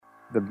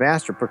the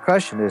master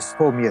percussionist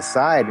pulled me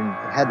aside and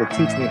had to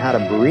teach me how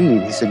to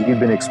breathe. He said, you've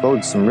been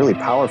exposed to some really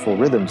powerful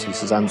rhythms. He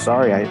says, I'm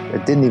sorry, I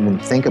didn't even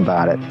think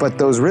about it. But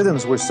those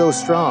rhythms were so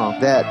strong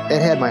that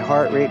it had my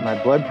heart rate,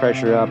 my blood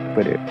pressure up,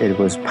 but it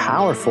was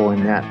powerful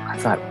in that I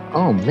thought,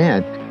 oh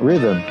man,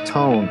 rhythm,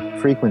 tone,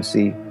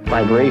 frequency,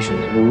 vibrations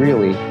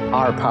really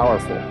are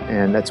powerful.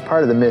 And that's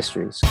part of the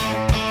mysteries.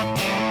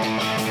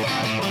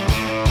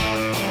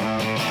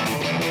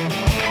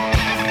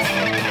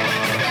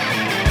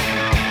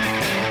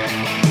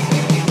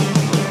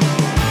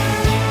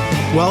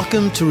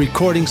 Welcome to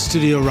Recording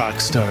Studio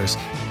Rockstars.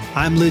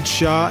 I'm Lid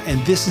Shaw,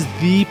 and this is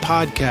the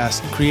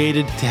podcast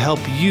created to help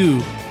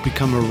you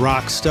become a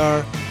rock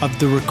star of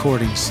the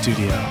recording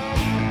studio.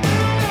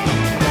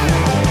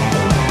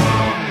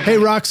 Hey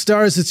rock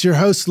stars, it's your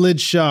host Lid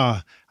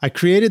Shaw. I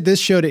created this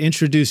show to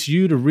introduce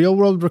you to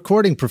real-world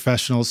recording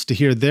professionals to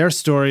hear their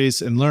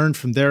stories and learn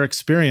from their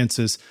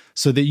experiences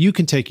so that you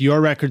can take your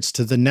records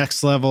to the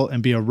next level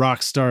and be a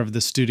rock star of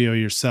the studio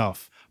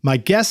yourself. My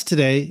guest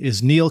today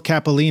is Neal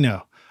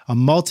Cappellino, a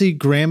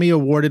multi-Grammy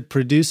awarded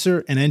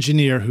producer and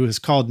engineer who has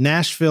called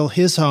Nashville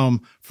his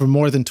home for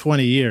more than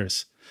 20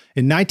 years.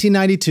 In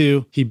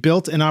 1992, he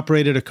built and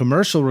operated a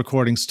commercial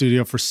recording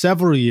studio for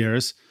several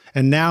years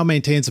and now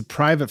maintains a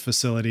private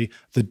facility,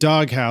 the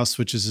Doghouse,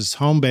 which is his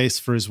home base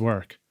for his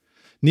work.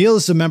 Neal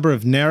is a member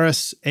of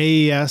NARAS,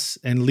 AES,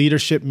 and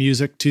Leadership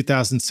Music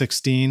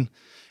 2016,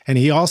 and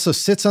he also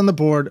sits on the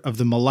board of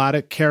the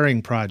Melodic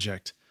Caring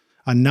Project,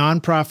 a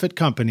nonprofit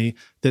company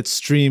that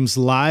streams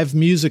live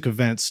music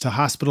events to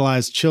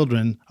hospitalized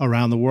children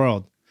around the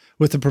world.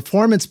 With a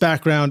performance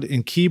background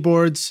in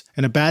keyboards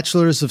and a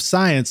bachelor's of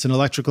science in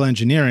electrical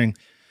engineering,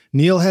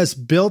 Neal has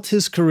built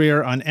his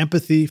career on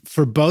empathy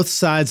for both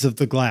sides of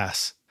the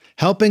glass,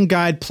 helping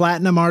guide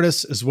platinum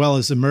artists as well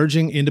as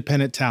emerging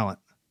independent talent.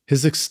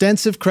 His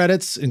extensive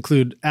credits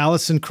include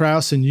Alison,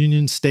 Krauss and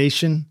Union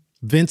Station,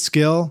 Vince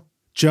Gill,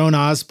 Joan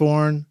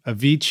Osborne,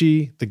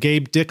 Avicii, the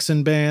Gabe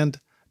Dixon Band,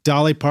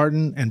 Dolly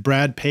Parton, and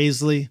Brad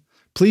Paisley.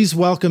 Please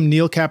welcome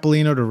Neal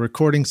Cappellino to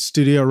Recording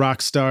Studio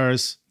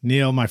Rockstars.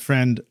 Neal, my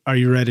friend, are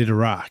you ready to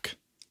rock?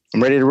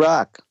 I'm ready to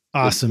rock.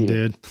 Awesome,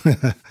 dude.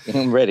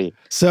 I'm ready.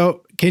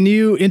 So can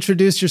you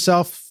introduce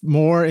yourself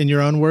more in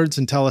your own words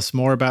and tell us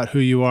more about who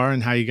you are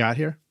and how you got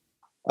here?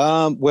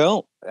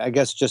 Well, I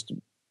guess just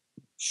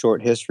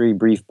short history,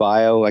 brief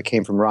bio. I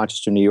came from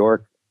Rochester, New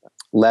York,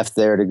 left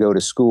there to go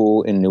to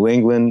school in New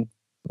England.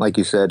 Like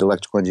you said,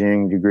 electrical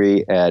engineering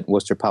degree at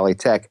Worcester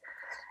Polytech.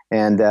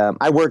 And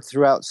I worked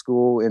throughout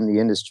school in the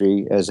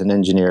industry as an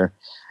engineer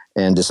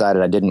and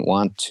decided I didn't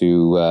want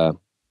to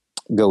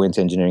go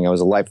into engineering. I was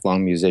a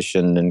lifelong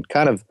musician and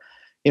kind of,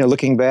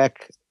 looking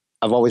back,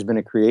 I've always been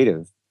a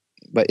creative.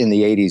 But in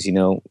the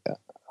 80s,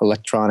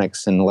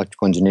 electronics and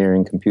electrical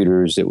engineering,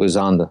 computers, it was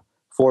on the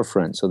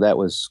forefront. So that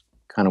was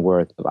kind of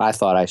where I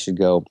thought I should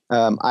go.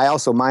 I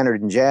also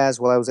minored in jazz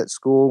while I was at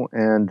school.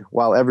 And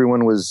while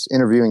everyone was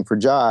interviewing for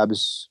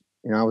jobs,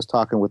 I was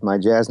talking with my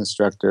jazz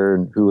instructor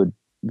and who would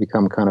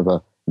become kind of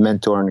a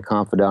mentor and a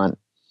confidant,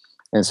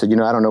 and said,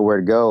 I don't know where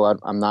to go.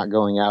 I'm not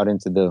going out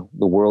into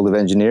the world of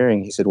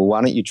engineering. He said, well, why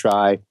don't you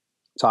try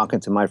talking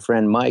to my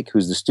friend Mike,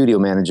 who's the studio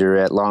manager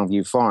at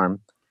Longview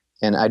Farm?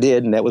 And I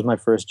did, and that was my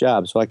first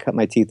job. So I cut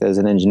my teeth as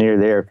an engineer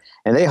there,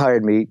 and they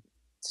hired me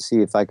to see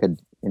if I could,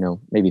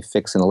 maybe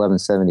fix an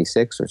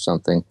 1176 or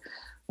something.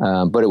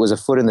 But it was a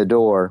foot in the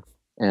door,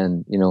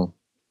 and,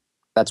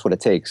 that's what it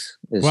takes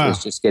is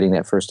just getting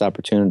that first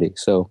opportunity.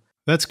 So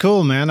that's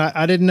cool, man.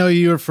 I didn't know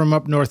you were from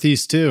up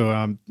Northeast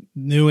too.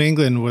 New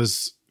England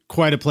was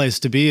quite a place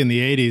to be in the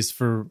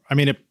 80s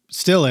it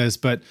still is,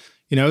 but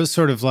it was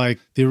sort of like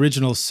the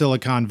original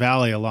Silicon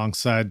Valley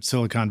alongside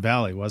Silicon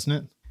Valley, wasn't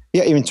it?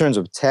 Yeah, even in terms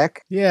of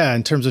tech. Yeah,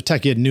 in terms of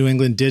tech, you had New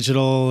England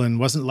Digital, and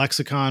wasn't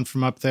Lexicon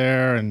from up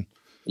there? And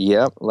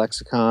yep,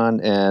 Lexicon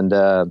and,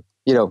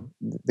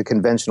 the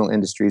conventional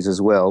industries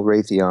as well,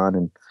 Raytheon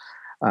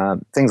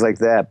and things like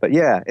that. But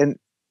yeah, and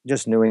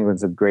just New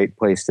England's a great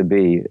place to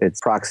be. It's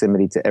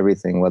proximity to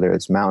everything, whether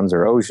it's mountains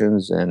or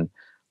oceans, and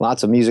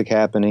lots of music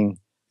happening.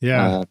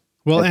 Yeah.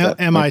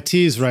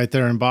 MIT's right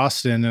there in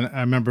Boston. And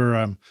I remember,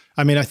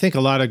 I think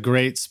a lot of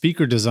great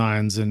speaker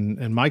designs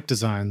and mic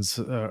designs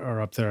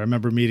are up there. I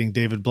remember meeting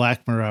David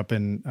Blackmer up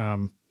in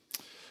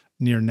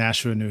near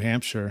Nashua, New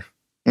Hampshire.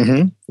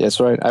 Mm-hmm. That's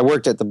right. I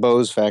worked at the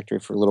Bose factory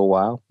for a little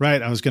while.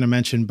 Right. I was going to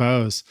mention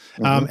Bose.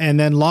 Mm-hmm. And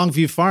then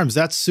Longview Farms.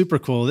 That's super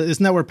cool.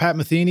 Isn't that where Pat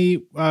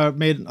Metheny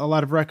made a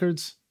lot of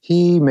records?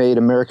 He made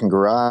American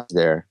Garage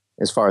there.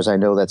 As far as I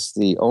know, that's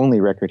the only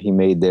record he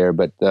made there.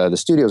 But the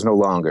studio's no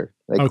longer.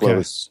 They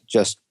closed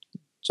just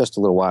a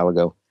little while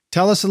ago.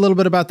 Tell us a little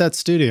bit about that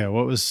studio.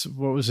 What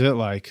was it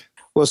like?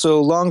 Well,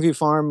 so Longview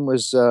Farm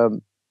was...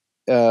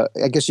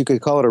 I guess you could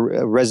call it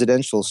a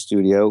residential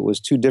studio. It was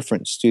two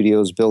different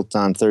studios built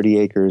on 30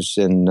 acres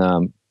in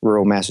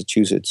rural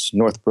Massachusetts,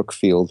 North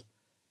Brookfield,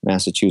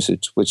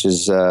 Massachusetts, which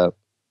is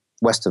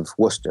west of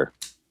Worcester.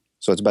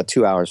 So it's about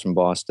 2 hours from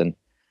Boston.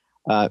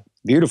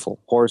 Beautiful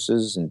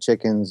horses and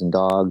chickens and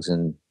dogs.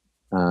 And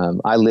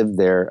I lived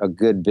there a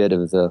good bit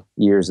of the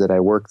years that I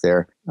worked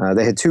there.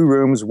 They had 2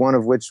 rooms, one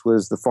of which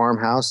was the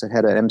farmhouse. It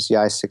had an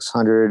MCI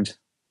 600,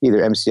 either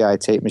MCI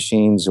tape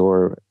machines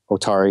or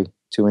Otari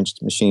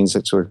 2-inch machines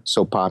that were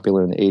so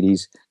popular in the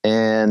 80s.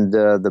 And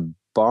the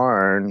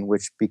barn,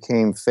 which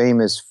became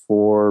famous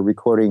for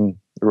recording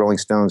the Rolling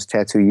Stones'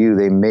 Tattoo You,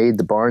 they made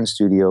the barn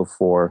studio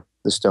for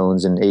the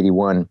Stones in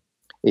 81,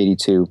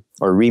 82,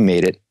 or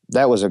remade it.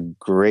 That was a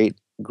great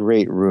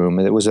room.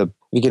 And it was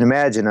you can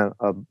imagine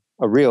a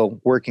real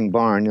working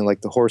barn,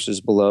 like the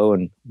horses below.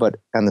 But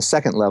on the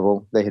second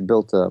level, they had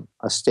built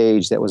a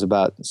stage that was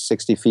about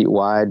 60 feet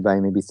wide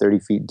by maybe 30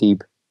 feet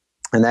deep.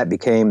 And that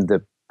became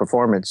the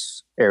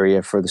performance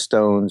area for the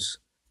Stones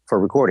for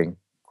recording.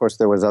 Of course,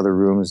 there was other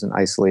rooms and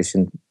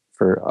isolation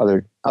for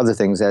other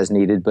things as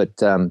needed, but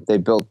they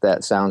built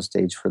that sound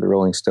stage for the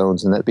Rolling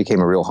Stones, and that became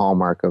a real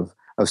hallmark of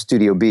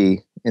Studio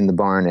B in the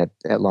barn at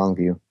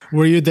Longview.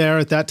 Were you there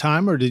at that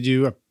time, or did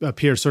you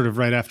appear sort of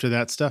right after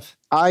that stuff?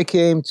 I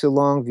came to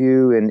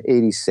Longview in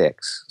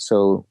 86,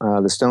 so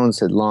the Stones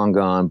had long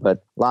gone,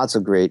 but lots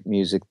of great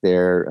music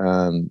there.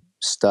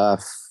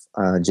 Stuff,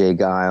 Jay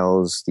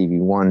Giles, Stevie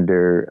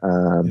Wonder,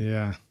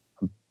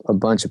 a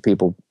bunch of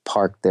people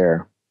parked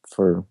there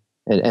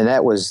and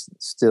that was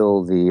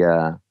still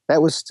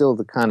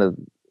the kind of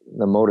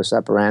the modus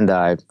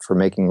operandi for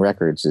making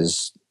records,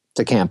 is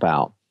to camp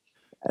out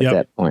at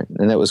that point.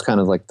 And that was kind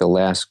of like the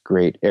last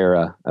great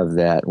era of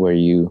that, where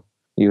you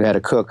had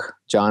a cook.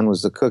 John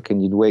was the cook,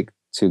 and you'd wake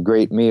to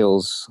great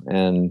meals,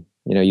 and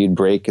you'd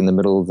break in the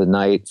middle of the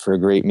night for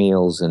great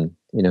meals, and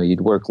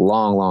you'd work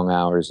long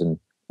hours, and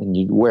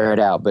you'd wear it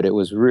out. But it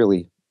was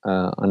really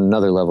on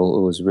another level,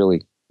 it was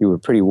really, you were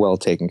pretty well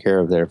taken care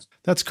of there.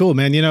 That's cool,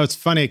 man. It's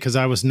funny because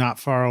I was not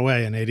far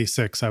away in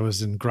 86. I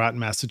was in Groton,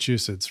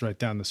 Massachusetts, right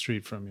down the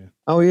street from you.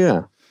 Oh,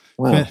 yeah.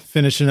 Wow.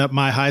 Finishing up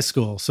my high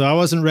school. So I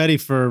wasn't ready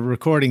for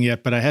recording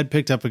yet, but I had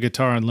picked up a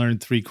guitar and learned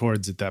 3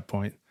 chords at that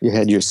point. You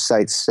had your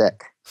sights set.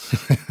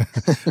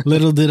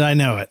 Little did I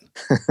know it.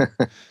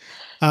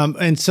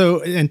 And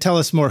tell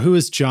us more. Who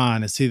is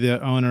John? Is he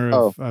the owner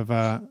of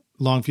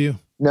Longview?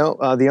 No,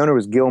 the owner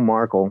was Gil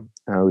Markle,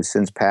 who's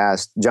since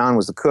passed. John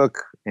was the cook,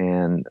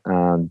 and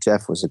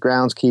Jeff was the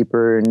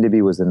groundskeeper, and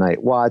Nibby was the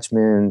night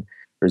watchman.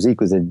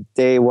 Zeke was a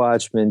day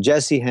watchman.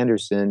 Jesse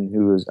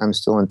Henderson, I'm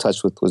still in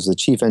touch with, was the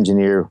chief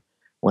engineer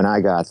when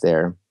I got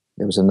there.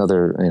 There was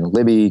another,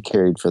 Libby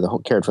cared for the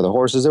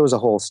horses. There was a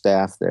whole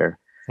staff there.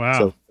 Wow.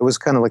 So it was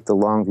kind of like the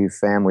Longview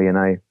family.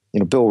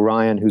 And Bill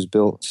Ryan, who's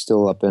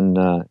still up in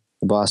the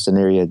Boston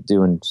area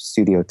doing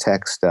studio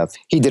tech stuff.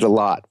 He did a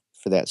lot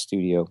for that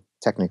studio,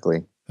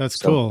 technically. That's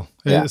cool.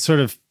 Yeah. It sort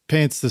of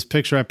paints this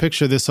picture. I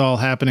picture this all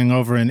happening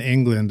over in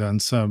England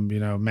on some,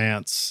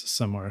 manse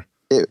somewhere.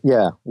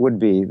 Would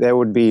be. That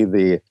would be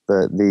the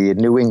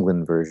New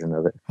England version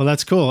of it. Well,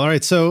 that's cool. All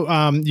right.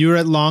 So you were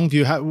at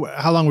Longview.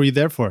 How long were you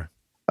there for?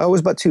 It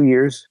was about 2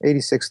 years,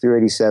 86 through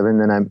 87.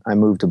 Then I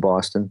moved to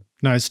Boston.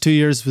 Nice. 2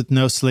 years with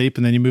no sleep,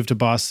 and then you moved to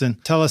Boston.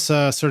 Tell us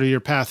sort of your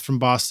path from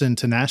Boston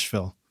to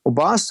Nashville. Well,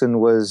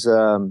 Boston was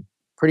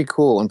pretty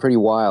cool and pretty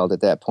wild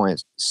at that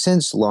point.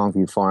 Since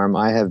Longview Farm,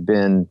 I have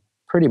been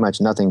pretty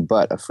much nothing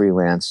but a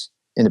freelance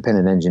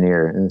independent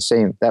engineer. And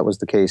that was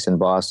the case in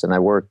Boston. I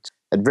worked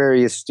at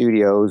various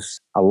studios,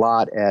 a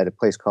lot at a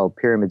place called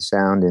Pyramid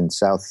Sound in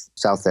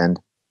South End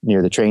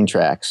near the train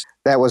tracks.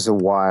 That was a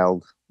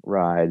wild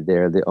ride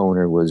there. The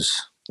owner was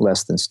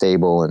less than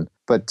stable,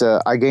 but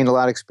I gained a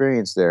lot of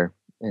experience there,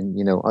 and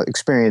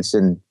experience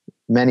in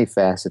many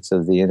facets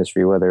of the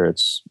industry, whether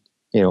it's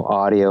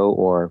audio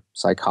or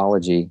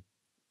psychology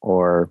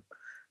or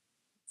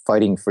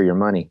fighting for your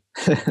money.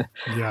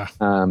 Yeah.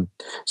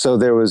 So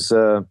there was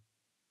a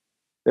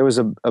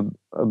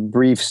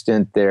brief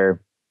stint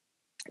there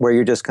where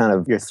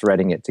you're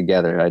threading it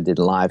together. I did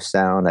live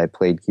sound. I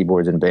played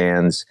keyboards in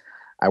bands.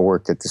 I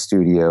worked at the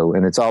studio,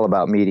 and it's all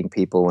about meeting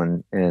people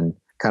and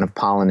kind of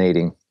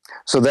pollinating.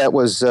 So that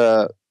was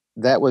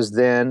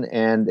then.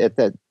 And at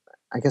that,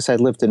 I guess I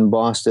lived in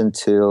Boston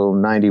till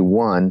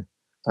 91.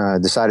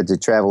 Decided to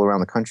travel around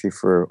the country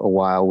for a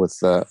while with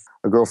a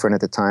girlfriend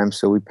at the time.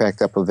 So we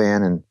packed up a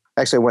van and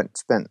actually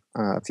spent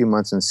a few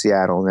months in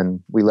Seattle. And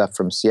then we left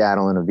from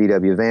Seattle in a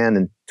VW van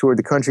and toured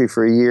the country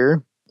for a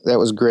year. That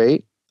was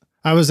great.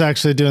 I was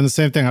actually doing the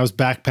same thing. I was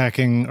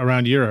backpacking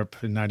around Europe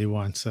in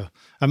 91. So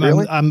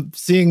I'm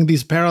seeing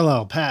these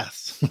parallel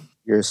paths.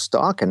 You're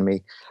stalking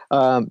me.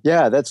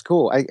 Yeah, that's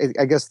cool.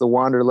 I guess the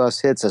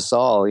wanderlust hits us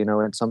all,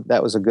 and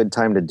that was a good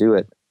time to do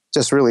it.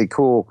 Just really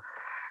cool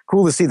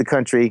to see the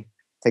country.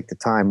 Take the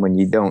time when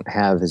you don't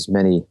have as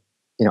many,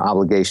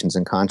 obligations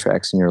and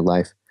contracts in your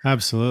life.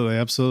 Absolutely.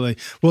 Absolutely.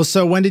 Well,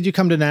 so when did you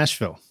come to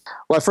Nashville?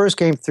 Well, I first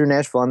came through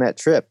Nashville on that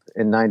trip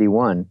in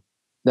 91.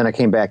 Then I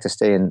came back to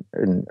stay in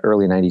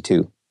early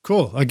 92.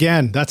 Cool.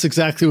 Again, that's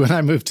exactly when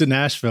I moved to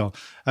Nashville.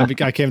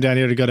 I came down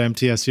here to go to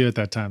MTSU at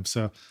that time.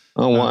 So,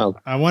 wild.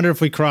 I wonder if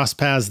we crossed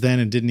paths then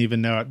and didn't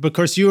even know it. But of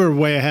course, you were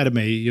way ahead of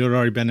me. You had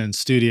already been in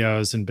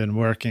studios and been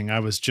working. I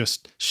was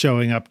just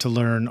showing up to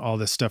learn all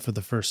this stuff for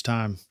the first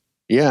time.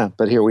 Yeah,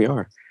 but here we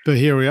are.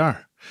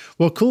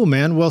 Well, cool,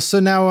 man. Well, so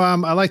now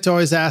I like to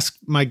always ask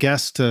my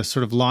guests to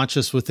sort of launch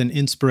us with an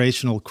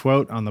inspirational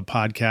quote on the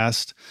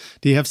podcast.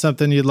 Do you have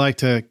something you'd like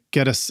to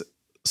get us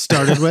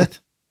started with?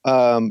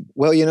 Well,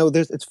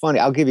 it's funny.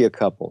 I'll give you a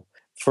couple.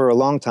 For a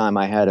long time,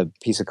 I had a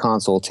piece of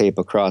console tape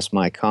across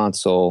my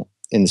console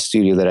in the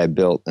studio that I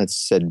built that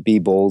said, "Be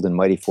bold and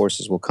mighty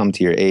forces will come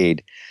to your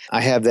aid."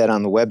 I have that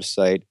on the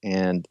website,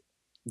 and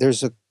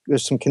there's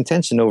some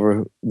contention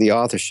over the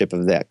authorship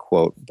of that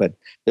quote, but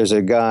there's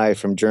a guy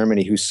from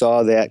Germany who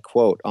saw that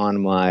quote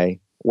on my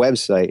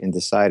website and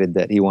decided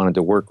that he wanted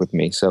to work with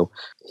me. So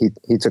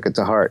he took it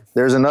to heart.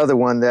 There's another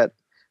one that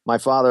my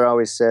father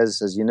always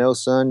says,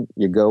 son,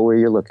 you go where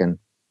you're looking.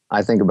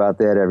 I think about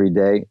that every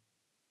day.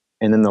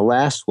 And then the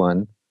last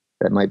one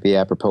that might be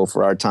apropos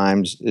for our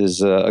times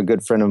is a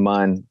good friend of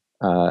mine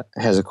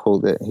has a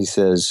quote that he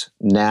says,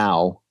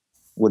 "Now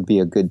would be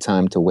a good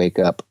time to wake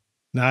up."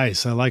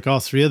 Nice. I like all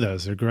three of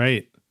those. They're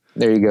great.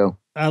 There you go.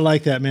 I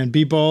like that, man.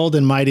 Be bold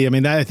and mighty. I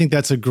mean, I think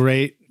that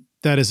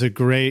is a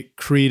great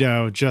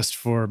credo just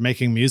for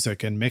making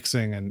music and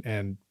mixing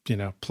and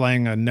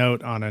playing a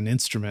note on an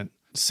instrument.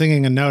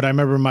 Singing a note. I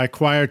remember my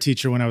choir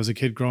teacher when I was a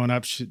kid growing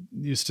up, she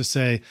used to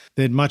say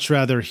they'd much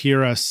rather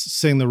hear us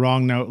sing the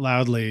wrong note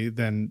loudly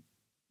than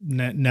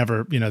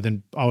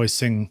than always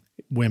sing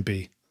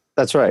wimpy.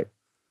 That's right.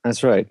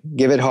 That's right.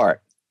 Give it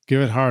heart.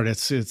 Give it heart.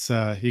 It's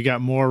you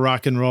got more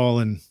rock and roll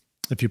and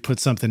if you put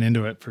something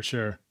into it, for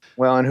sure.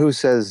 Well, and who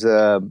says,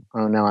 now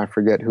I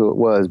forget who it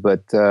was,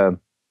 but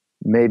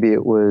maybe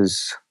it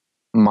was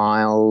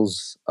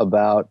Miles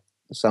about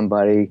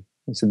somebody.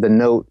 He said the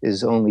note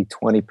is only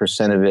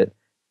 20% of it.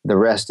 The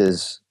rest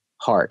is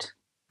heart.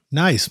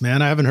 Nice,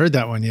 man. I haven't heard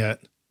that one yet.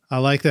 I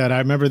like that. I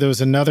remember there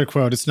was another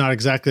quote. It's not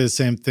exactly the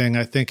same thing.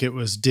 I think it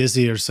was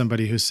Dizzy or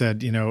somebody who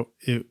said,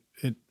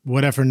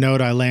 whatever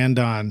note I land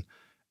on,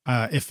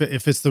 if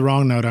it's the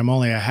wrong note, I'm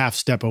only a half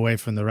step away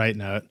from the right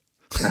note.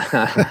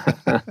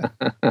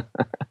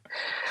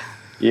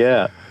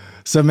 Yeah.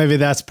 So maybe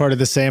that's part of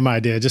the same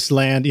idea. Just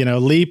land,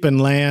 leap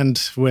and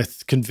land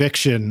with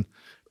conviction,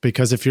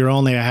 because if you're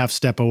only a half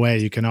step away,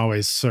 you can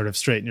always sort of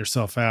straighten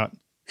yourself out.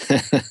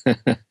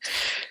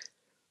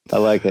 I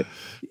like it.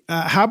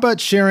 How about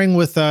sharing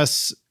with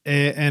us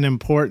an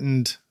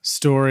important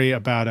story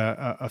about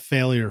a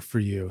failure for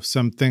you,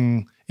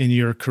 something in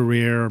your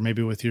career or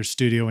maybe with your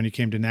studio when you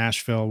came to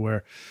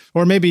Nashville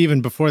or maybe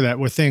even before that,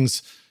 where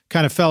things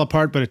kind of fell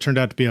apart, but it turned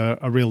out to be a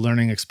real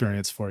learning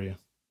experience for you?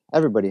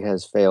 Everybody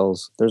has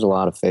fails. There's a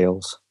lot of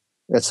fails.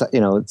 It's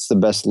the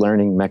best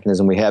learning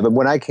mechanism we have. But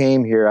when I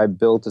came here, I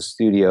built a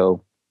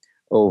studio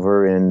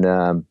over in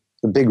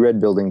the Big Red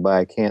building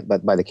by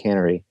the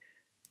Cannery,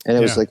 and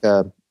it was like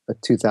a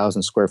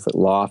 2,000 square foot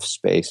loft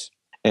space,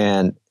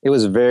 and it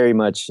was very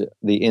much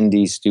the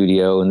indie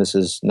studio. And this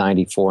is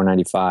 94,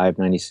 95,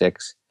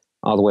 96,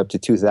 all the way up to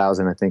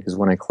 2000, I think, is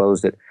when I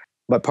closed it.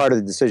 But part of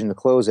the decision to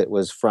close it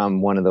was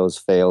from one of those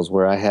fails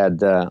where I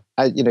had,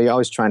 you're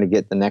always trying to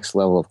get the next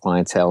level of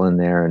clientele in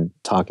there and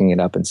talking it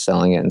up and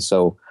selling it. And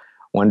so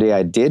one day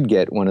I did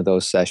get one of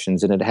those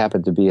sessions, and it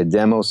happened to be a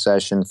demo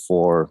session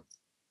for,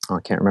 I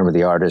can't remember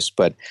the artist,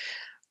 but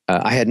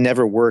I had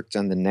never worked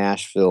on the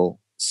Nashville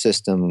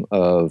system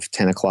of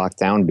 10 o'clock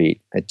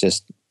downbeat.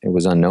 It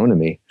was unknown to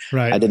me.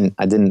 Right. I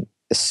didn't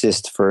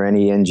assist for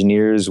any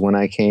engineers when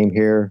I came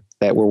here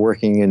that were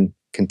working in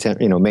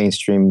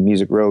mainstream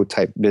Music Row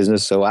type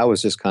business. So I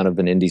was just kind of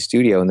an indie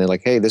studio, and they're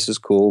like, "Hey, this is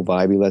cool,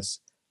 vibey. Let's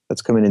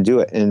come in and do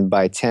it." And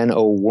by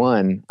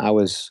 10:01, I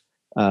was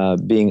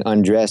being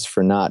undressed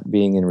for not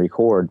being in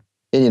record.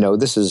 And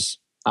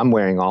I'm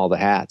wearing all the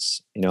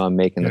hats. I'm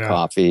making the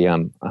coffee.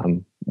 I'm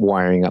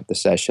wiring up the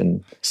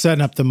session,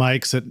 setting up the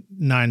mics at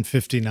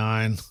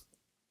 9:59.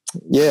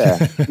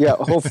 Yeah.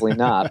 Hopefully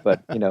not,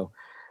 but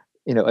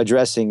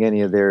addressing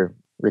any of their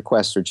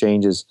requests or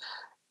changes.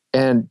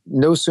 And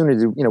no sooner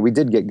did we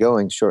did get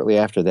going shortly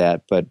after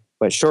that, but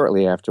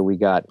shortly after we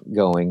got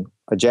going,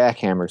 a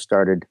jackhammer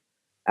started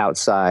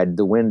outside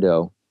the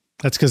window.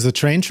 That's because the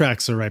train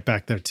tracks are right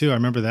back there too. I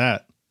remember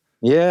that.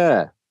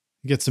 Yeah.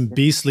 You get some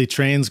beastly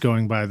trains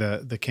going by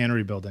the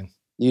Cannery building.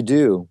 You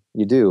do.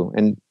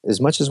 And as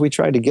much as we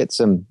tried to get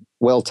some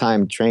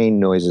well-timed train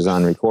noises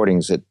on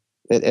recordings,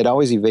 it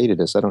always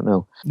evaded us. I don't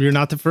know. You're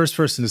not the first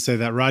person to say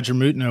that. Roger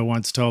Mutno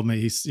once told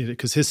me,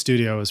 because his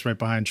studio is right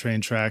behind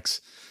train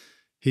tracks,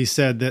 he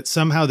said that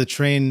somehow the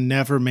train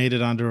never made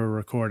it onto a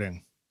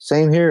recording.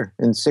 Same here.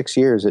 In 6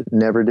 years, it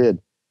never did.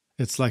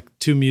 It's like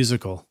too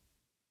musical.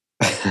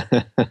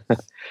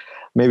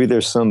 Maybe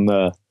there's some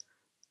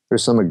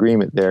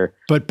agreement there.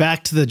 But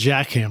back to the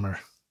jackhammer.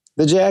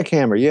 The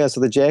jackhammer, yeah. So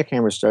the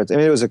jackhammer starts. I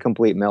mean, it was a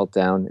complete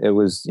meltdown. It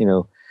was,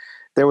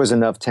 there was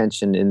enough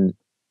tension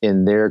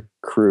in their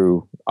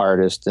crew,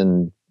 artist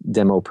and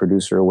demo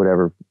producer or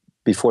whatever,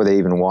 before they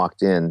even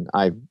walked in.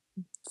 I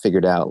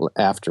figured out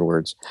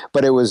afterwards.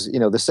 But it was,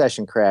 the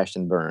session crashed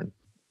and burned.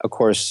 Of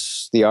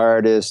course, the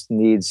artist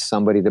needs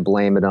somebody to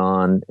blame it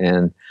on,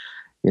 and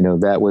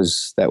that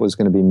was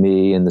going to be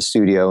me in the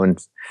studio.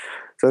 And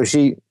so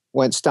she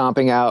went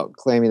stomping out,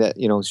 claiming that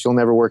she'll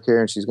never work here,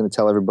 and she's going to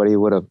tell everybody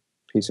what a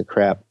piece of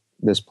crap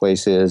this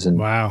place is. And,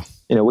 wow.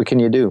 What can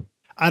you do?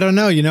 I don't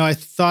know. I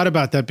thought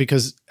about that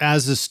because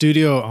as a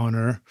studio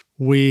owner,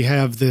 we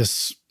have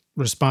this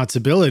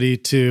responsibility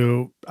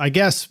to, I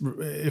guess,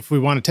 if we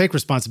want to take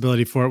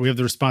responsibility for it, we have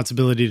the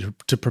responsibility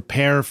to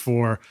prepare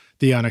for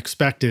the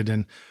unexpected.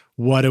 And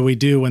what do we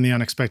do when the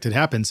unexpected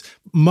happens?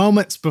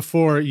 Moments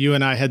before you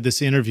and I had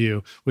this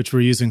interview, which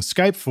we're using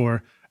Skype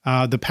for,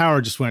 the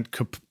power just went,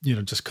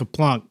 just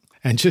kaplunk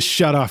and just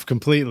shut off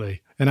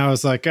completely. And I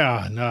was like,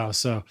 oh, no.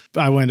 So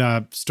I went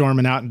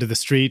storming out into the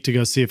street to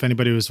go see if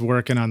anybody was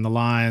working on the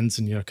lines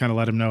and, kind of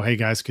let them know, hey,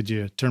 guys, could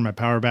you turn my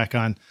power back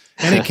on?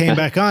 And it came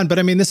back on. But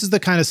I mean, this is the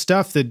kind of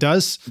stuff that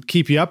does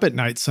keep you up at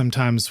night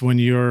sometimes when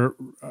you're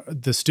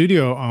the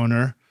studio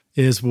owner,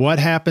 is what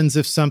happens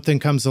if something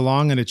comes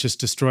along and it just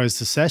destroys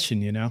the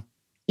session,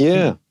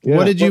 Yeah.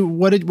 What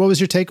was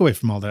your takeaway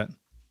from all that?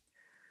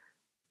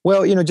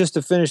 Well, just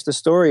to finish the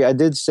story, I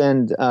did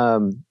send...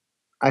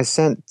 I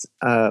sent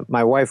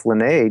my wife,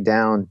 Lene,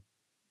 down.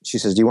 She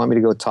says, do you want me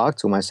to go talk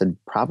to him? I said,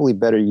 probably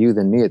better you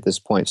than me at this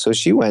point. So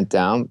she went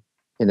down,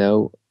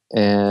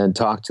 and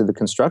talked to the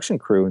construction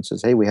crew and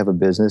says, hey, we have a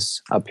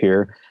business up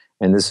here,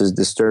 and this is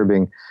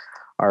disturbing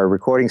our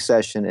recording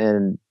session.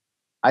 And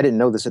I didn't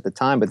know this at the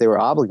time, but they were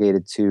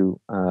obligated to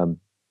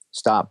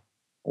stop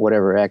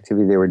whatever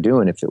activity they were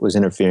doing if it was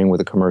interfering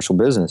with a commercial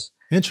business.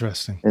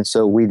 Interesting. And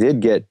so we did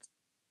get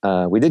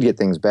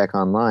things back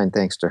online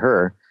thanks to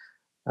her.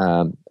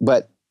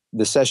 But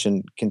the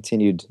session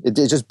continued. It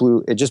just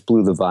blew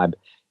the vibe.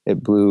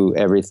 It blew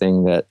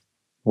everything that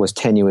was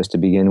tenuous to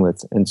begin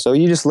with. And so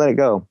you just let it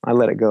go. I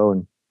let it go.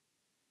 And,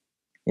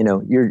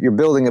 you're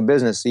building a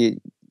business.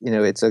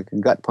 It's a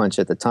gut punch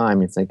at the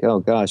time. You think, oh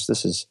gosh,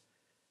 this is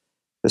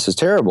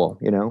terrible.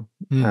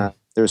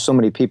 There's so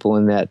many people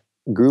in that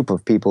group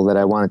of people that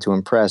I wanted to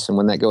impress. And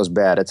when that goes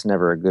bad, it's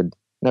never a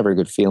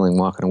good feeling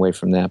walking away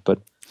from that.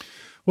 But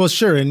well,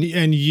 sure.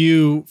 And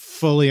you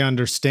fully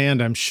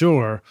understand, I'm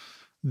sure,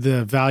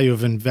 the value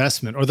of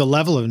investment or the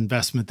level of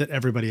investment that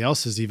everybody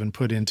else has even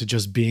put into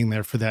just being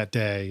there for that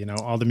day.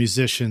 All the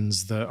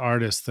musicians, the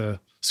artists, the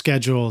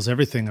schedules,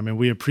 everything. I mean,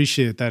 we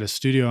appreciate that as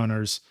studio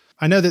owners.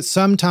 I know that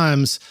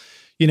sometimes,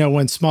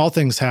 when small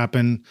things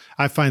happen,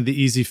 I find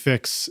the easy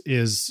fix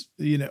is,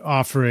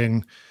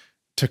 offering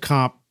to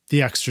comp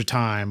the extra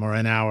time or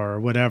an hour or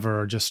whatever,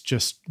 or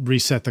just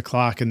reset the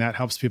clock, and that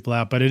helps people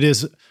out. But it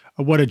is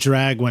what a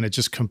drag when it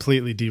just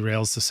completely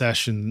derails the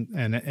session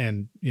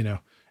and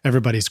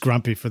everybody's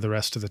grumpy for the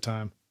rest of the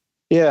time.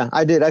 Yeah,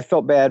 I did. I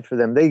felt bad for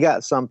them. They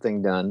got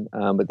something done,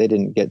 but they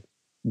didn't get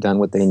done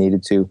what they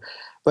needed to.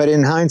 But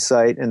in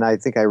hindsight, and I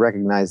think I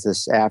recognized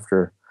this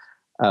after,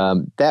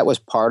 that was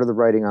part of the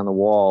writing on the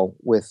wall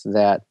with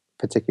that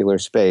particular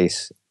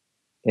space.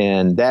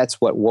 And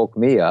that's what woke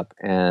me up.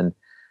 And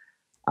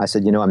I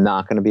said, I'm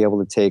not going to be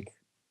able to take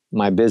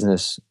my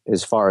business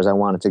as far as I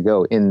want it to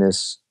go in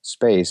this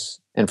space.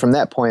 And from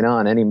that point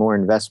on, any more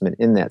investment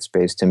in that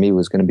space to me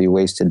was going to be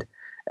wasted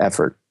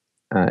effort.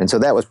 And so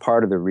that was a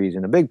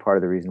big part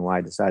of the reason why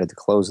I decided to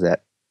close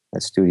that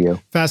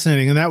studio.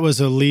 Fascinating. And that was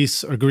a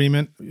lease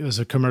agreement? It was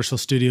a commercial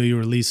studio. You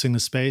were leasing a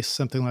space,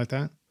 something like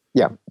that?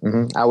 Yeah.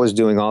 Mm-hmm. I was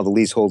doing all the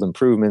leasehold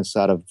improvements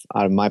out of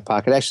my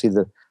pocket.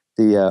 Actually,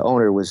 the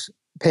owner was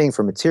paying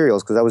for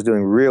materials because I was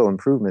doing real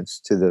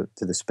improvements to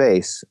the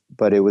space,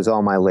 but it was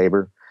all my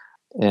labor.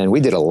 And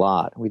we did a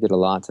lot. We did a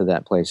lot to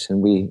that place. And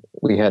we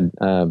had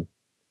a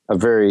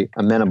very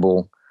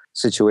amenable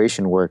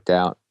situation worked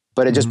out.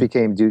 But it just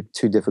became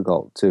too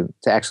difficult to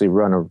actually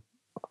run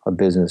a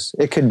business.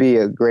 It could be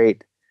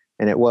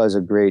and it was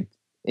a great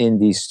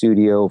indie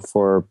studio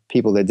for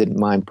people that didn't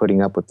mind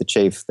putting up with the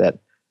chafe that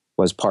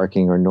was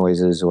parking or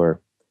noises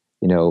or,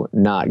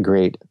 not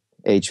great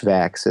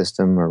HVAC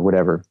system or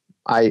whatever.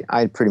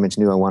 I pretty much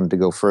knew I wanted to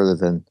go further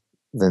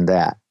than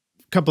that.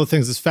 A couple of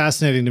things that's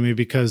fascinating to me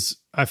because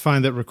I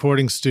find that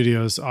recording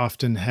studios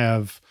often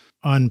have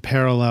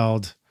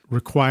unparalleled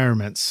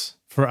requirements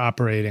for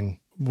operating.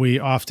 We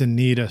often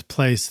need a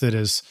place that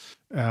is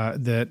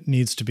that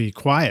needs to be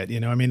quiet.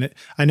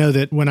 I know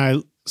that when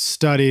I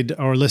studied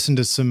or listened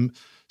to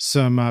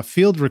some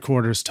field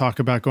recorders talk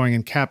about going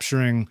and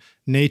capturing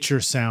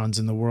nature sounds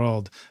in the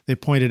world, they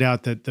pointed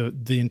out that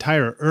the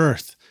entire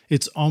Earth,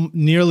 it's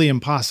nearly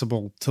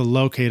impossible to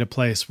locate a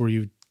place where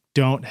you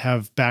don't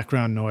have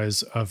background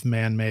noise of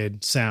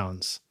man-made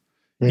sounds.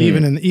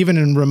 Even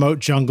in remote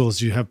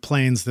jungles, you have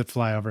planes that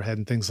fly overhead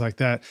and things like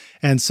that.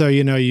 And so,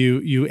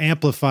 you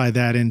amplify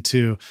that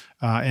into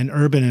an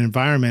urban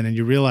environment and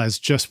you realize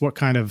just what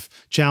kind of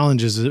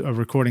challenges a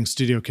recording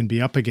studio can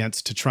be up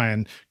against to try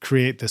and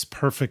create this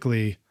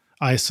perfectly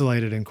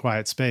isolated and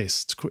quiet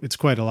space. It's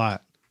quite a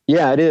lot.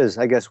 Yeah, it is.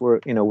 I guess we're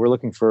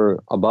looking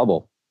for a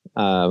bubble,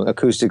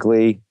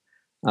 acoustically,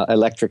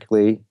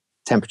 electrically,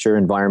 temperature,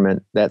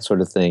 environment, that sort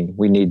of thing.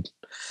 We need,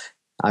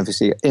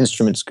 obviously,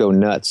 instruments go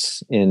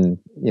nuts in,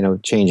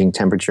 changing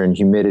temperature and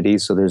humidity.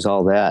 So there's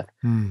all that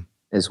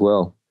as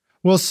well.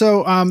 Well,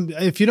 so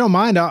if you don't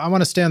mind, I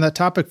want to stay on that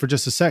topic for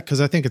just a sec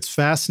because I think it's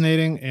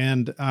fascinating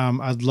and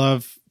I'd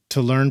love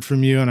to learn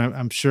from you, and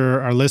I'm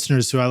sure our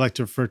listeners, who I like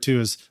to refer to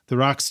as the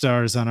rock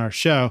stars on our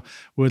show,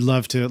 would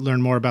love to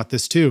learn more about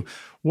this too.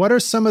 What are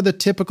some of the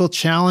typical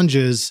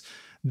challenges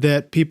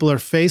that people are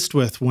faced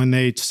with when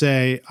they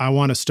say, I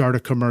want to start a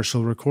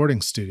commercial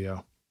recording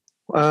studio?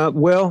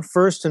 Well,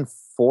 first and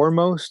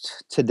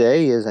foremost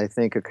today is, I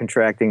think, a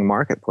contracting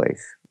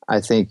marketplace. I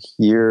think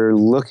you're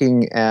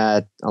looking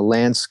at a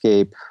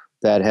landscape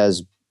that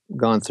has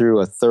gone through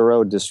a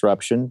thorough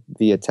disruption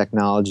via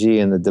technology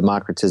and the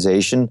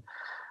democratization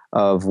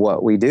of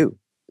what we do.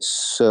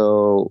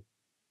 So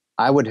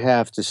I would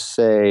have to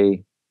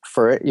say,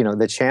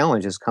 the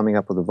challenge is coming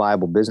up with a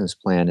viable business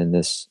plan in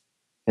this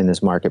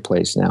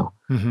marketplace now.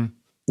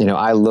 Mm-hmm.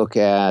 I look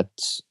at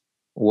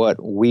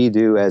what we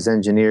do as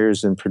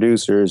engineers and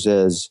producers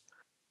as,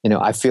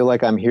 I feel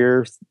like I'm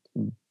here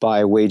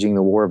by waging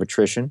the war of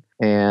attrition.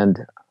 And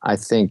I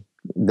think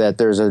that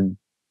there's a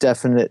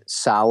definite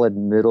solid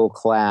middle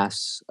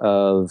class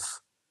of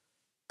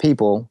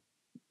people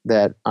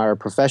that are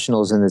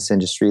professionals in this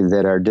industry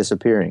that are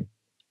disappearing,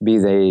 be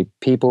they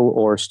people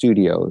or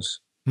studios.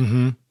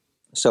 Mm-hmm.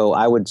 So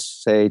I would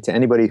say to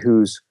anybody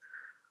who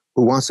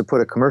wants to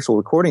put a commercial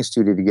recording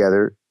studio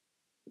together,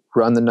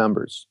 run the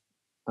numbers.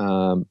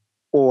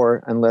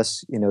 Or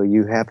unless,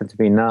 you happen to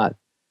be not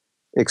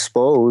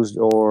exposed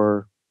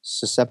or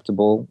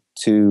susceptible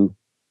to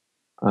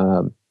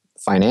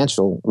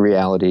financial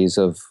realities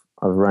of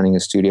running a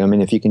studio. I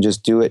mean, if you can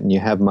just do it and you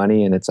have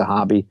money and it's a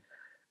hobby,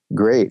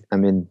 great. I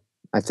mean,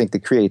 I think the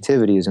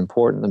creativity is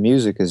important. The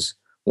music is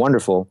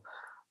wonderful.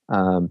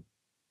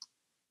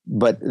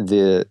 But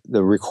the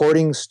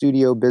recording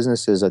studio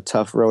business is a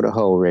tough road to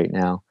hoe right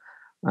now.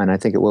 And I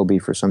think it will be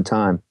for some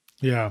time.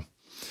 Yeah.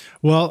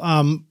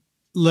 Well,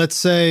 let's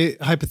say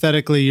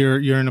hypothetically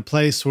you're in a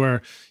place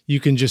where you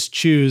can just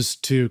choose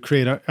to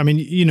create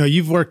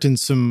you've worked in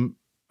some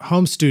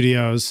home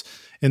studios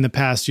in the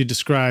past. You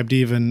described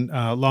even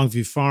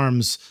Longview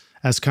Farms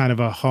as kind of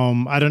a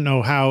home. I don't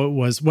know how it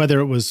was, whether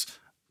it was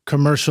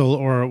commercial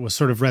or it was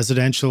sort of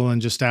residential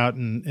and just out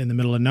in the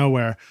middle of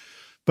nowhere.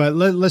 But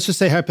let's just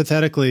say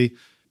hypothetically,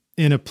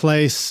 in a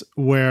place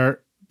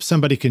where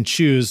somebody can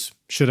choose,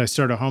 should I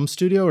start a home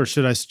studio or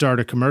should I start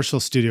a commercial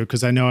studio?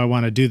 Because I know I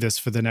want to do this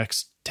for the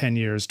next 10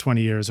 years,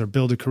 20 years, or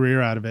build a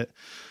career out of it.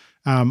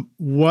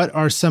 What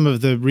are some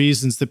of the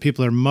reasons that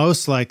people are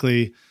most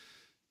likely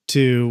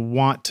to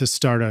want to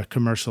start a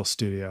commercial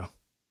studio?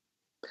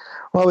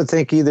 Well, I would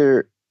think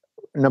either,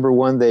 number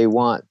one,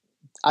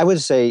 I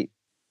would say,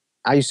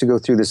 I used to go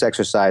through this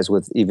exercise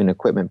with even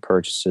equipment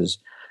purchases.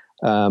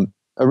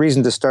 A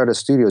reason to start a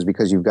studio is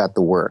because you've got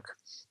the work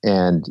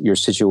and your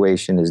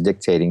situation is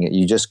dictating it.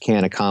 You just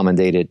can't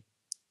accommodate it,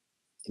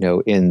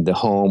 in the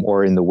home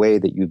or in the way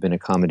that you've been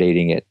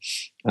accommodating it.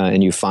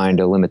 And you find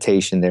a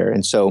limitation there.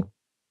 And so,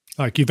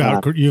 like you've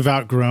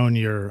outgrown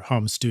your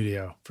home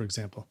studio, for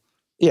example.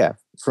 Yeah.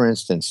 For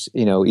instance,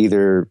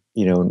 either,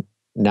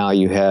 now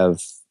you have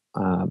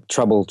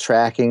trouble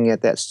tracking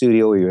at that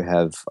studio, or you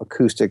have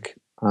acoustic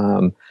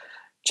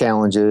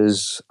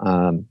challenges,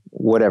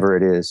 whatever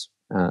it is.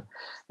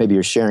 Maybe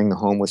you're sharing the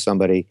home with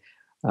somebody.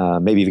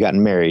 Maybe you've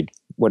gotten married,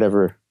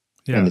 whatever.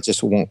 Yeah. And it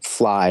just won't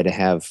fly to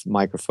have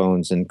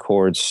microphones and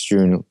cords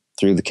strewn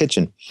through the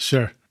kitchen.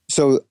 Sure.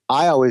 So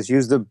I always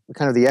use the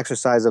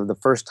exercise of the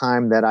first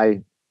time that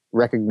I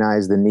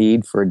recognize the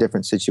need for a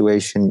different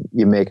situation,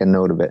 you make a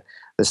note of it.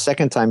 The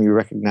second time you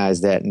recognize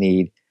that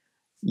need,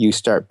 you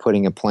start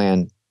putting a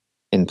plan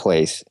in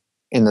place.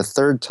 And the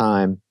third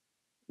time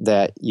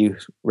that you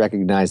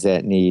recognize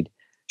that need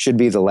should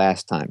be the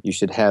last time. You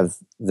should have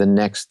the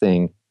next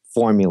thing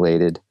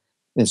formulated.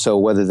 And so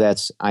whether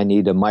that's, I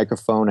need a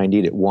microphone, I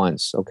need it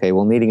once. Okay,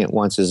 well, needing it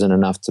once isn't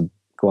enough to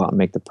go out and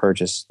make the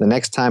purchase. The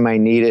next time I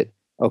need it,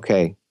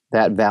 okay,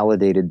 that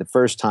validated the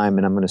first time,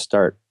 and I'm going to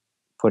start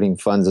putting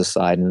funds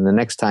aside. And the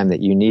next time that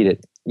you need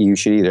it, you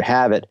should either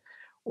have it,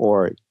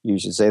 or you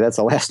should say, that's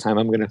the last time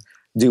I'm going to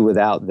do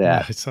without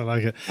that. Nice, I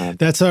like it.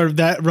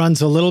 That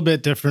runs a little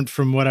bit different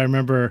from what I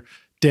remember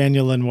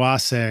Daniel Lenoir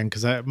saying,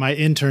 because my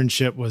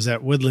internship was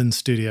at Woodland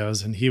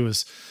Studios, and he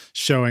was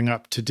showing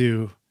up to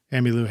do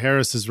Emmylou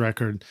Harris's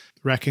record,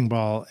 Wrecking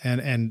Ball,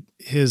 and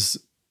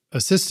his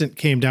assistant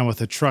came down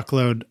with a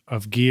truckload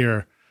of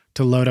gear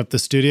to load up the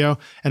studio.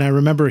 And I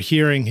remember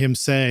hearing him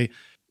say,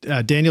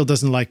 Daniel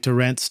doesn't like to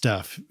rent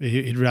stuff.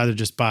 He'd rather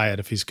just buy it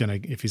if he's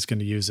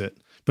gonna use it.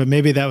 But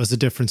maybe that was a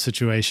different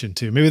situation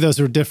too. Maybe those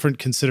were different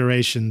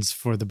considerations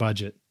for the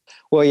budget.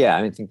 Well, yeah,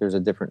 I think there's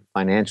a different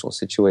financial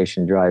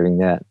situation driving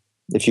that.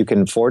 If you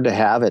can afford to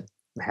have it,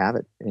 have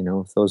it.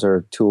 If those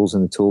are tools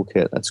in the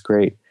toolkit, that's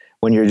great.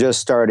 When you're just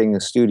starting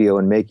a studio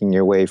and making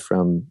your way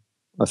from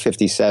a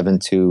 57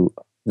 to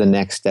the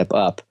next step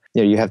up,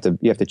 you have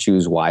to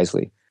choose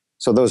wisely.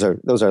 So those are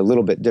a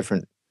little bit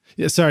different.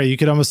 Yeah, sorry, you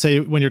could almost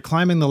say when you're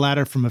climbing the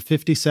ladder from a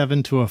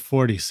 57 to a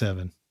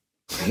 47.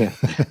 Yeah,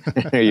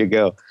 there you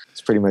go.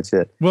 That's pretty much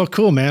it. Well,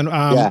 cool, man.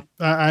 Yeah.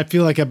 I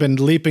feel like I've been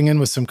leaping in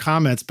with some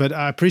comments, but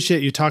I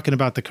appreciate you talking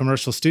about the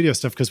commercial studio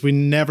stuff, because we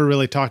never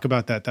really talk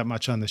about that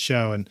much on the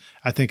show. And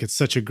I think it's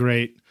such a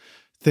great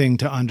thing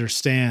to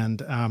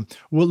understand.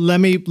 Well, let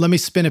me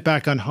spin it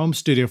back on home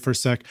studio for a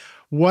sec.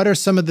 What are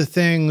some of the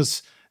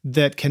things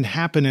that can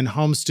happen in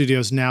home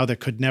studios now that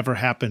could never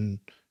happen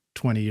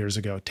 20 years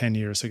ago, 10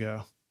 years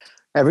ago?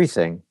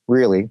 Everything,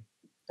 really.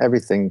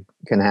 Everything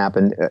can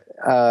happen.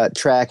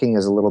 Tracking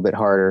is a little bit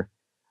harder.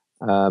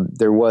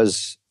 There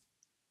was,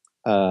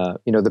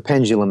 the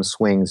pendulum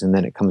swings and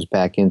then it comes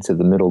back into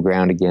the middle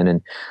ground again.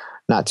 And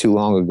not too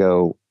long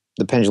ago,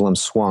 the pendulum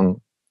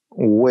swung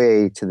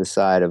way to the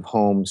side of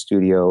home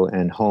studio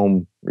and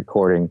home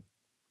recording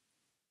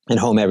and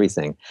home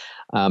everything.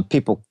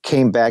 People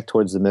came back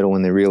towards the middle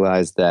when they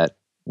realized that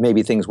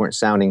maybe things weren't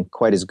sounding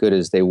quite as good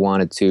as they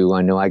wanted to.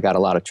 I know I got a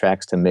lot of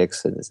tracks to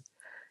mix,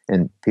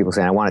 and people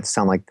saying, I want it to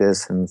sound like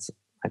this. And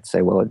I'd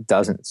say, well, it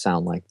doesn't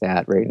sound like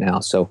that right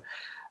now. So,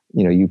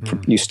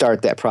 you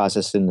start that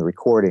process in the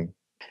recording.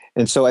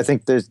 And so I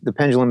think the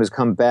pendulum has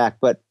come back,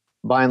 but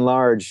by and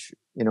large,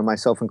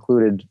 myself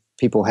included,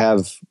 people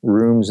have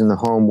rooms in the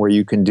home where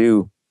you can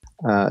do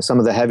some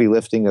of the heavy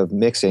lifting of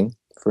mixing,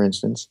 for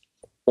instance,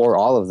 or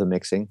all of the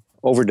mixing,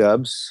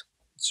 overdubs,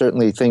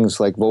 certainly things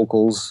like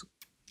vocals,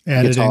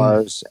 editing.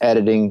 Guitars,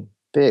 editing.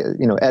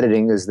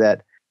 Editing is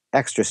that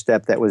extra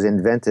step that was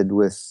invented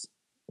with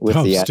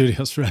home the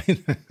studios, right?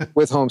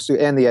 with home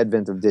studio and the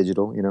advent of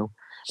digital.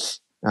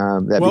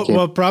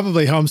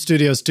 Probably home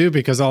studios too,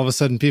 because all of a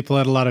sudden people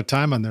had a lot of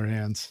time on their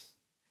hands.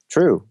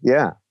 True.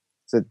 Yeah.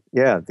 So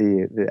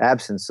the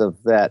absence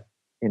of that,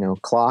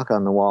 clock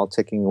on the wall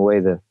ticking away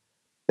the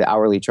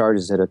hourly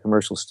charges at a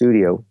commercial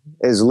studio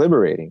is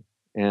liberating.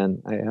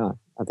 And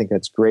I think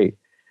that's great.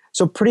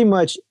 So pretty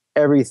much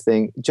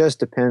everything just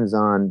depends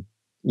on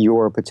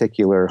your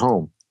particular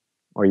home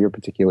or your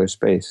particular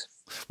space.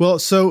 Well,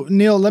 so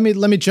Neal, let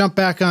me jump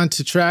back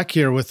onto track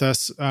here with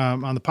us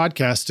on the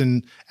podcast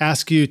and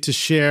ask you to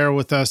share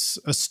with us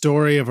a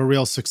story of a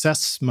real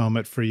success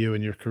moment for you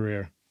in your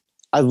career.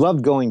 I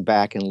loved going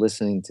back and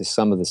listening to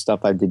some of the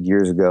stuff I did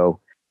years ago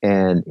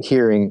and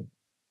hearing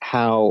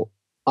how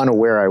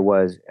unaware I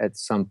was at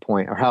some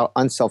point, or how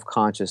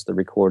unself-conscious the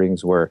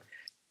recordings were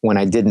when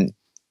I didn't,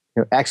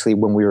 actually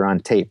when we were on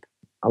tape.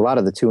 A lot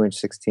of the 2-inch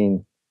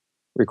 16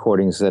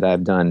 recordings that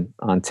I've done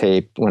on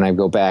tape, when I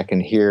go back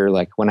and hear,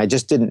 like when I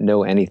just didn't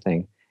know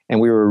anything and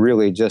we were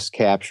really just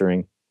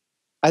capturing,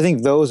 I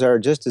think those are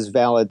just as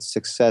valid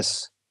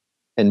success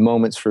and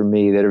moments for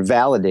me that are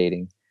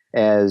validating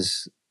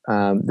as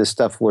the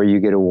stuff where you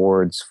get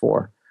awards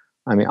for.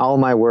 I mean, all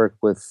my work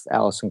with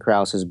Alison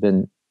Krauss has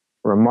been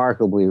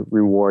remarkably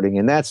rewarding,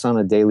 and that's on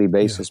a daily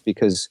basis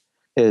because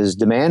as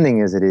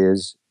demanding as it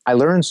is, I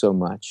learn so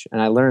much,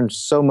 and I learn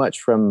so much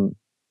from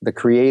the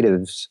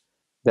creatives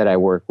that I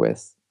work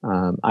with.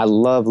 I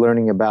love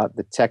learning about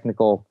the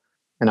technical,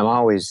 and I'm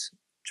always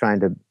trying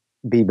to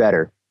be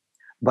better.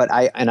 But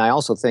I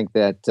also think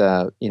that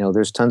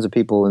there's tons of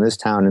people in this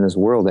town, in this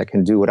world, that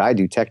can do what I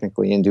do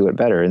technically and do it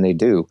better, and they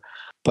do.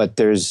 But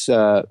there's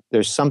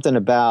something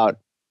about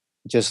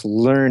just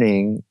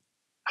learning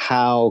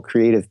how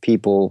creative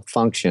people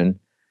function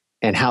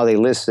and how they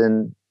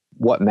listen,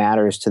 what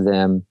matters to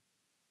them.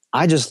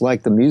 I just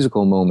like the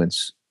musical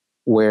moments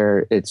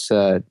where it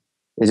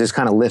just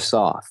kind of lifts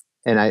off.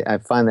 And I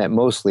find that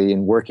mostly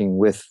in working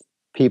with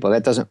people.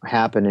 That doesn't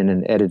happen in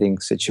an editing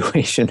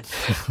situation.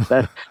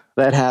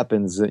 that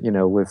happens,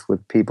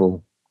 with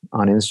people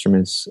on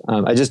instruments.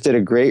 I just did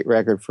a great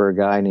record for a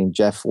guy named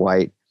Jeff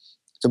White.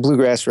 It's a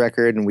bluegrass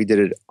record, and we did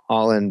it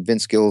all in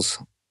Vince Gill's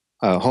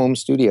home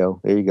studio.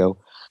 There you go.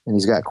 And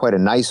he's got quite a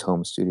nice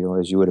home studio,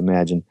 as you would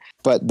imagine.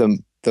 But the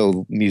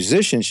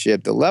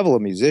musicianship, the level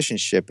of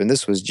musicianship, and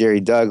this was Jerry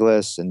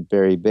Douglas and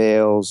Barry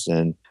Bales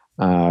and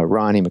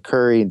Ronnie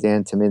McCurry and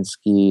Dan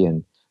Tominski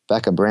and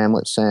Becca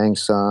Bramlett sang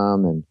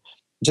some, and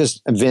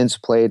just Vince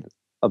played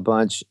a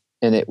bunch,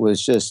 and it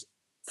was just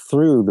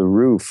through the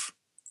roof,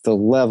 the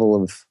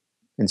level of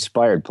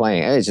inspired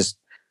playing. It just,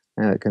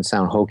 it can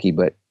sound hokey,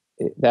 but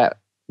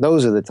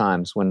those are the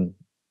times when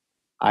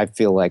I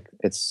feel like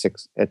it's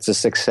a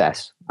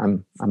success.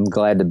 I'm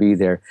glad to be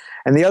there.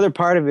 And the other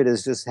part of it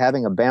is just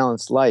having a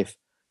balanced life.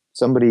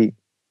 I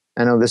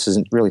know this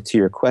isn't really to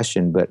your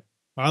question, but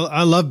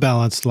I love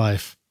balanced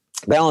life.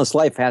 Balanced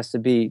life has to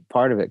be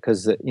part of it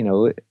because,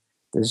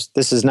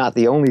 this is not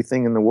the only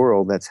thing in the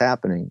world that's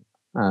happening.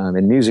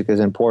 And music is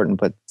important,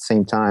 but at the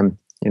same time,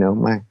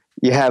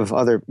 you have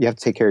to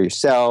take care of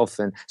yourself.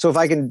 And so if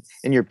I can,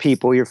 and your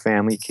people, your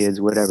family,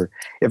 kids, whatever,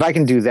 if I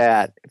can do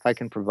that, if I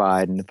can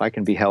provide, and if I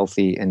can be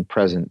healthy and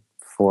present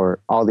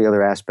for all the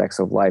other aspects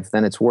of life,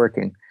 then it's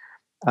working.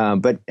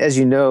 But as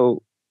you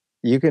know,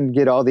 you can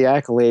get all the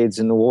accolades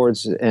and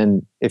awards,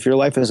 and if your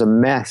life is a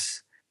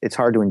mess, it's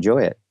hard to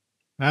enjoy it.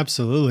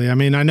 Absolutely. I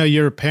mean, I know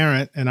you're a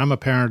parent, and I'm a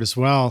parent as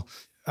well.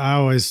 I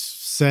always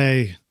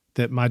say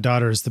that my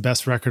daughter is the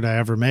best record I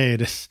ever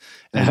made.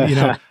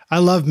 And, I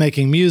love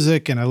making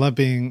music, and I love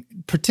being,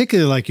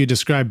 particularly like you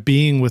described,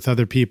 being with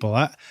other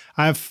people.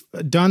 I've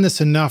done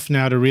this enough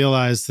now to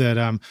realize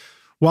that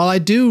while I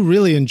do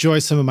really enjoy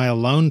some of my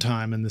alone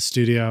time in the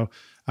studio,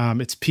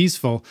 it's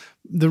peaceful.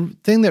 The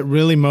thing that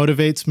really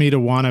motivates me to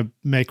want to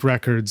make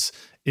records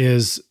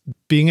is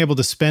being able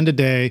to spend a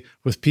day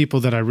with people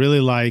that I really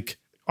like,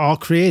 all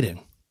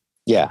creating.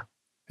 Yeah.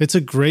 It's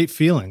a great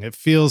feeling. It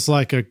feels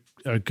like a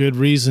good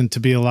reason to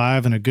be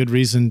alive and a good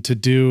reason to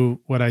do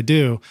what I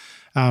do.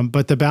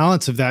 But the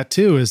balance of that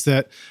too is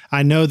that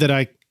I know that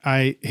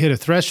I hit a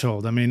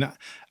threshold. I mean,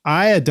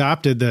 I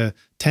adopted the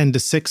 10 to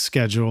 6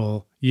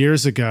 schedule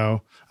years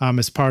ago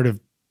as part of,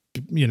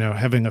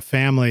 having a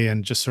family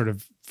and just sort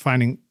of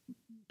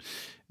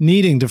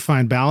needing to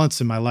find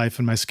balance in my life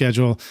and my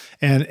schedule.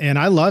 And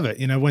I love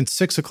it. When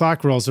 6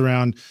 o'clock rolls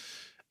around,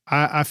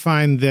 I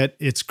find that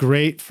it's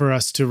great for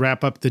us to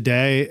wrap up the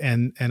day.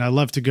 And I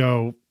love to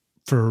go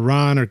for a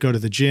run or go to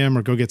the gym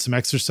or go get some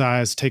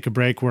exercise, take a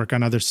break, work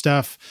on other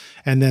stuff.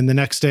 And then the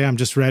next day I'm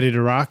just ready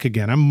to rock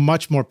again. I'm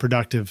much more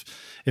productive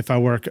if I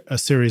work a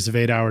series of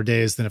 8-hour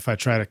days than if I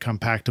try to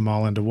compact them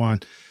all into one.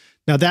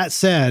 Now, that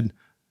said,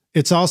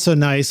 it's also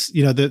nice,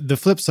 the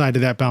flip side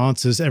of that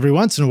balance is every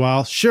once in a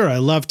while, sure, I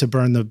love to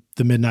burn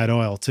the midnight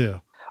oil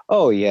too.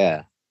 Oh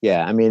yeah.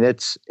 Yeah. I mean,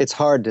 it's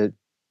hard to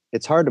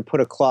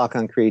put a clock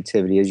on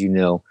creativity, as you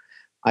know.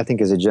 I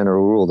think as a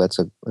general rule, that's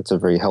a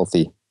very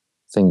healthy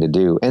thing to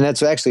do. And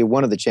that's actually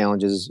one of the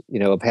challenges,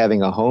 of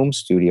having a home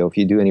studio. If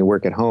you do any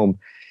work at home,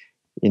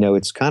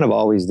 it's kind of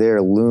always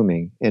there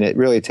looming. And it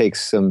really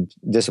takes some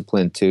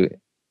discipline to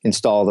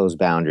install those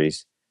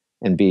boundaries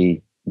and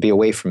be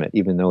away from it,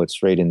 even though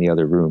it's right in the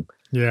other room.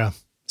 Yeah.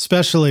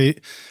 Especially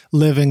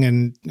living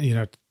in,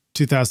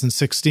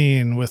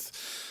 2016 with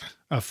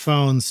a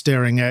phone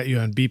staring at you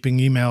and beeping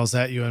emails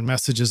at you and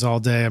messages all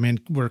day. I mean,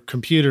 we're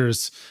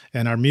computers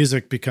and our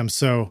music becomes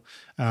so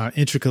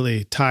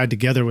intricately tied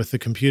together with the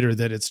computer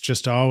that it's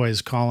just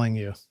always calling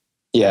you.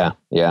 Yeah.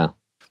 Yeah.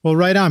 Well,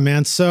 right on,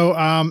 man. So,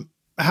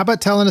 how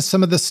about telling us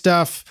some of the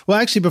stuff? Well,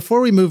 actually,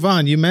 before we move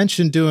on, you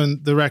mentioned doing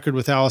the record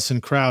with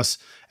Alison Krauss,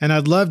 and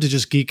I'd love to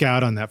just geek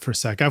out on that for a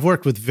sec. I've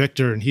worked with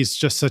Victor, and he's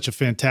just such a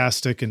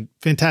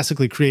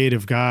fantastically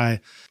creative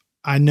guy.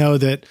 I know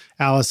that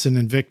Alison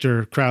and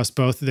Victor Krauss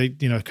both, they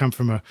come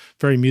from a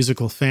very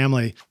musical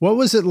family. What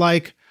was it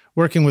like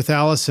working with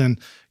Alison?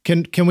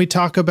 Can we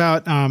talk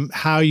about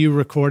how you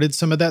recorded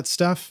some of that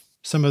stuff?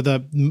 Some of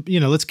the,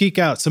 let's geek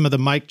out, some of the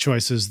mic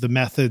choices, the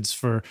methods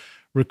for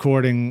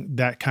recording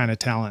that kind of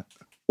talent.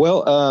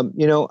 Well,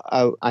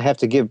 I have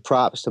to give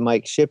props to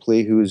Mike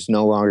Shipley, who's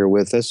no longer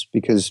with us,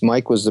 because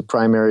Mike was the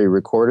primary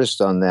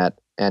recordist on that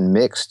and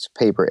mixed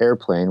Paper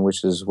Airplane,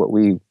 which is what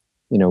we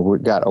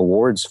got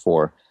awards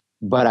for.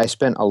 But I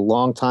spent a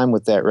long time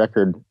with that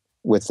record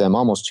with them,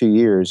 almost 2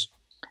 years.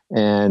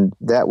 And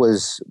that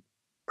was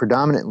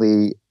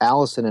predominantly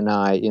Alison and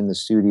I in the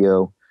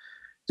studio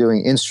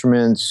doing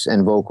instruments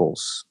and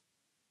vocals.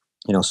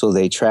 So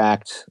they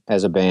tracked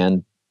as a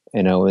band,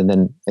 and a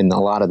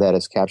lot of that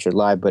is captured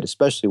live, but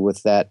especially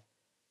with that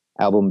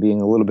album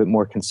being a little bit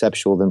more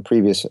conceptual than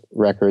previous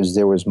records,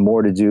 there was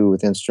more to do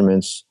with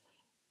instruments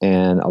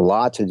and a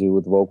lot to do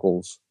with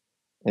vocals.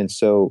 And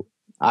so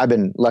I've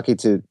been lucky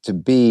to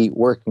be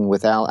working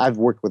with Al. I've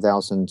worked with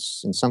Alison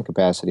in some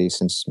capacity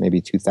since maybe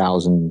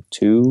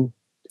 2002,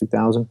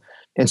 2000.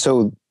 And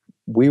so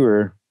we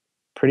were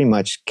pretty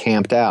much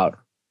camped out.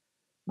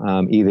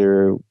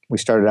 Either we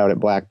started out at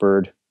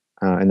Blackbird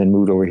and then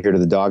moved over here to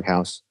the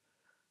Doghouse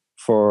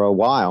for a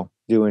while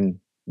doing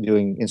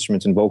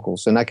instruments and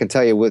vocals. And I can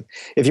tell you,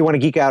 if you want to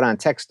geek out on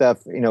tech stuff,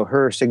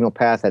 her signal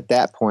path at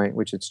that point,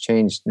 which it's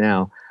changed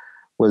now,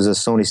 was a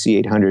Sony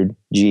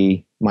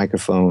C800G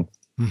microphone.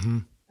 Mm-hmm.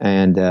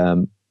 And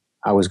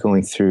I was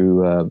going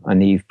through a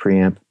Neve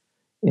preamp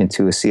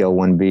into a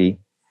CL1B.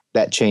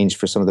 That changed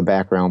for some of the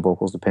background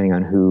vocals, depending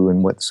on who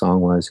and what the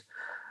song was.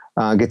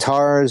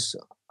 Guitars,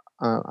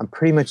 I'm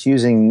pretty much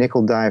using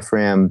nickel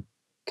diaphragm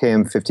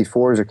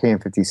KM54s or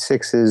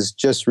KM56s.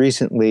 Just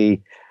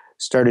recently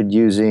started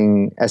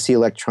using SE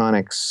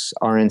Electronics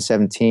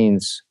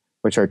RN17s,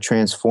 which are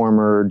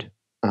transformered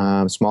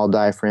small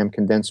diaphragm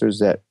condensers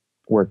that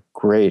work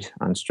great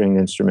on stringed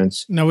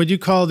instruments. Now, would you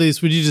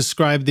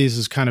describe these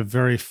as kind of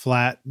very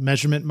flat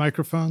measurement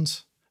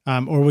microphones?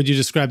 Or would you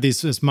describe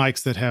these as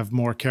mics that have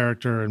more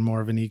character and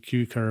more of an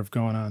EQ curve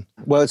going on?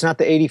 Well, it's not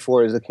the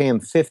 84, it's the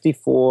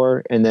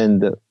KM54, and then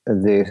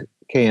the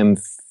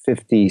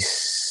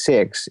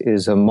KM56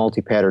 is a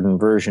multi-pattern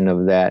version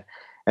of that.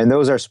 And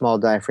those are small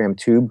diaphragm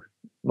tube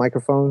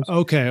microphones.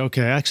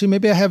 Okay. Actually,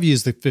 maybe I have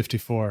used the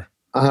 54.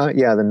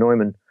 Yeah, the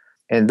Neumann.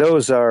 And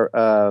those are,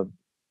 I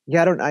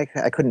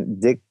couldn't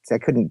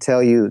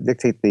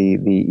dictate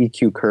the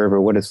EQ curve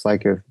or what it's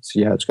like.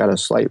 It's got a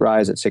slight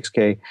rise at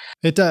 6K.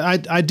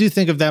 I do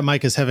think of that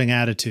mic as having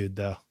attitude,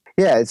 though.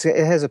 Yeah, it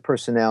has a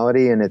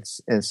personality, and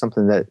it's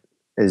something that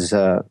is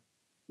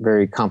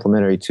very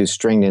complementary to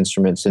stringed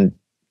instruments. And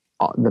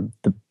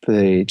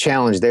the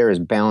challenge there is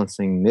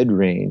balancing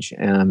mid-range,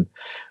 and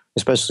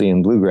especially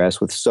in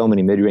bluegrass with so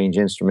many mid-range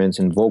instruments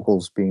and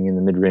vocals being in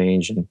the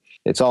mid-range, and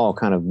it's all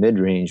kind of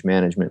mid-range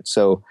management.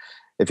 So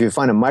if you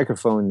find a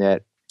microphone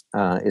that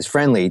is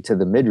friendly to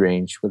the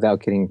mid-range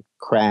without getting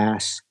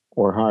crass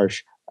or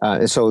harsh,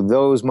 so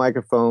those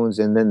microphones,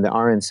 and then the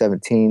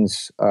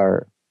RN17s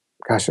are,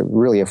 a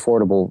really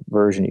affordable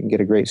version. You can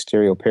get a great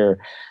stereo pair.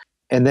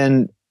 And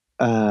then,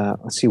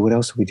 let's see, what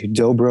else did we do?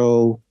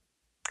 Dobro.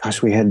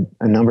 Gosh, we had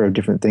a number of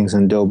different things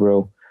on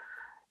Dobro.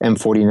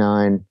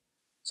 M49,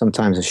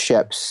 sometimes a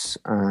Sheps.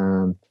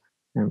 I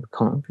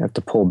have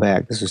to pull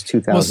back. This is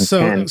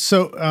 2010. Well,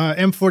 so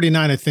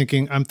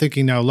M49, I'm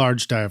thinking now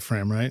large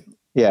diaphragm, right?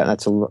 Yeah,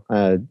 that's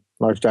a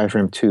large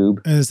diaphragm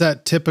tube. And is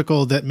that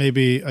typical that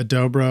maybe a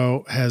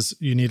dobro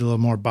you need a little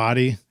more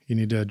body? You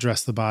need to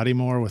address the body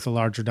more with a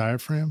larger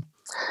diaphragm?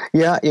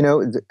 Yeah,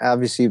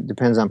 obviously it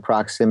depends on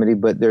proximity,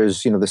 but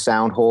there's, the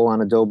sound hole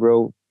on a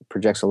dobro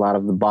projects a lot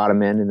of the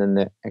bottom end, and then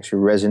the extra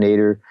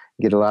resonator,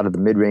 you get a lot of the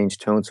mid-range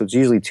tone. So it's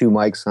usually 2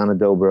 mics on a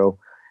dobro,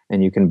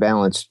 and you can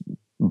balance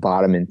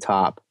bottom and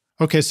top.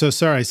 Okay, so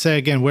sorry, say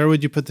again, where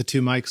would you put the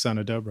 2 mics on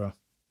a dobro?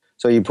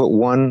 So you put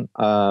one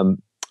on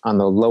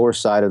the lower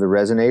side of the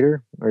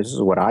resonator, or this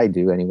is what I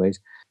do anyways,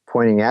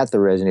 pointing at the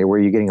resonator where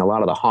you're getting a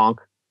lot of the honk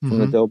from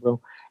the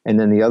dobro. And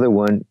then the other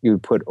one you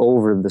would put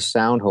over the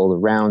sound hole, the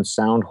round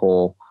sound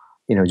hole,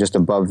 just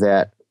above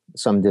that,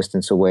 some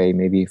distance away,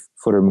 maybe a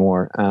foot or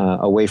more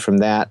away from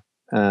that.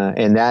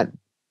 And that,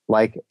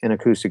 like an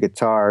acoustic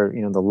guitar,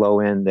 the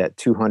low end, that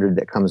 200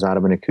 that comes out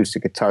of an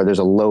acoustic guitar, there's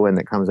a low end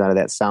that comes out of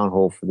that sound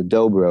hole for the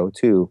dobro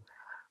too.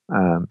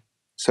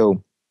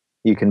 So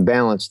you can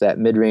balance that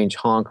mid-range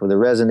honk of the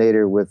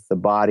resonator with the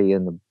body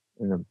and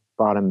the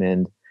bottom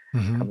end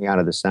coming out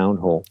of the sound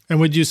hole. And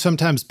would you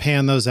sometimes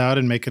pan those out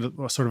and make it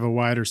sort of a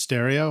wider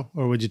stereo,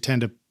 or would you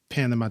tend to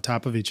pan them on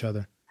top of each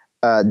other?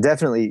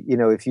 Definitely,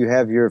 if you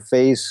have your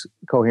phase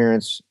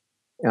coherence,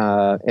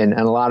 and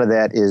a lot of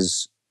that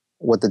is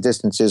what the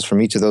distance is from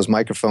each of those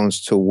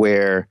microphones to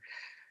where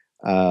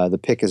the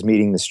pick is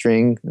meeting the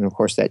string. And of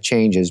course that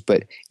changes.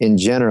 But in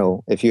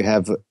general, if you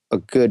have a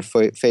good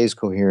phase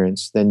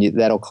coherence, then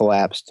that'll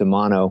collapse to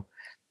mono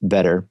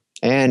better.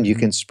 And you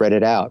can spread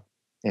it out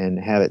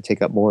and have it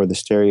take up more of the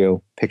stereo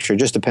picture. It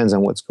just depends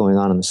on what's going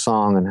on in the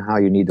song and how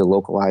you need to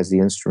localize the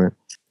instrument.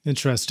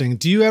 Interesting.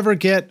 Do you ever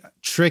get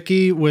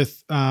tricky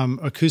with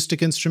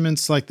acoustic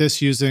instruments like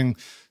this, using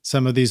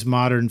some of these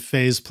modern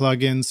phase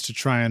plugins to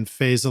try and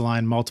phase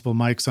align multiple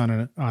mics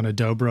on a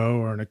dobro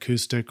or an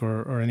acoustic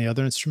or any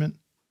other instrument?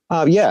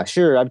 Yeah,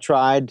 sure. I've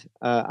tried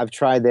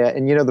that.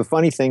 And the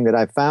funny thing that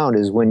I found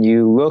is when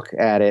you look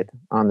at it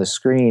on the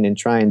screen and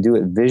try and do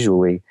it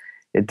visually,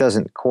 it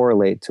doesn't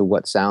correlate to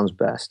what sounds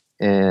best.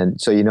 And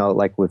so,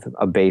 like with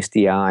a bass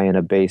DI and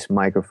a bass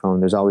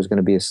microphone, there's always going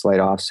to be a slight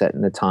offset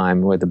in the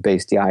time where the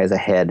bass DI is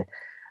ahead.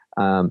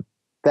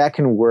 That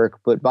can work,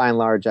 but by and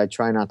large, I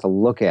try not to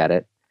look at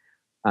it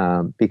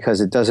because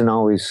it doesn't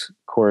always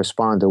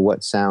correspond to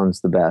what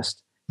sounds the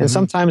best. And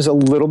sometimes a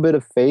little bit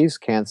of phase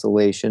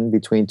cancellation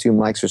between 2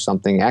 mics or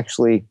something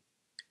actually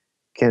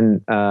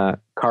can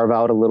carve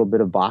out a little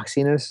bit of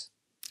boxiness.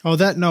 Oh,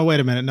 no, wait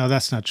a minute. No,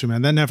 that's not true,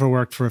 man. That never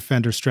worked for a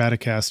Fender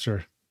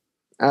Stratocaster.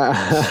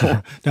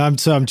 No,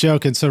 I'm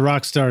joking. So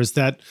Rockstars,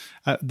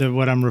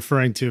 what I'm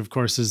referring to, of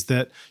course, is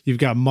that you've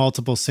got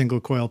multiple single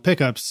coil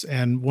pickups,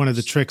 and one of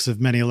the tricks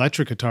of many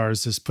electric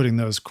guitars is putting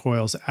those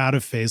coils out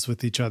of phase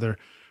with each other,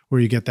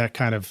 where you get that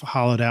kind of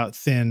hollowed out,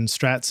 thin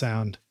Strat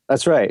sound.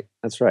 That's right.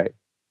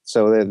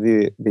 So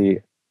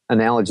the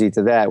analogy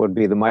to that would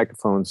be the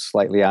microphone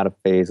slightly out of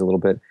phase a little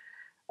bit,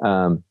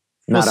 not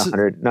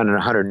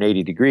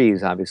 180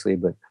 degrees, obviously,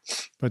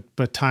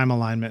 but time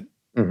alignment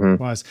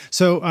wise.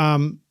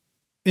 So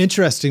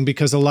interesting,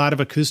 because a lot of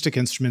acoustic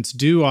instruments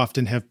do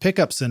often have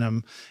pickups in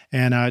them.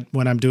 And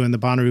when I'm doing the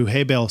Bonnaroo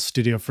hay bale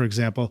studio, for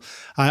example,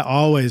 I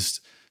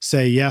always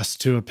say yes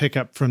to a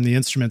pickup from the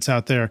instruments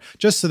out there,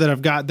 just so that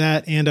I've got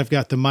that and I've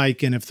got the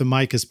mic. And if the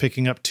mic is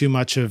picking up too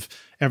much of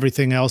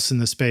everything else in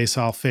the space,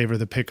 I'll favor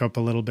the pickup a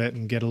little bit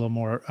and get a little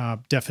more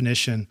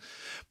definition.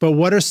 But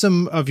what are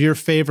some of your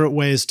favorite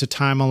ways to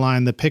time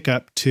align the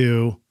pickup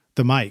to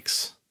the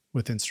mics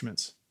with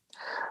instruments?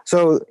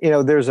 So,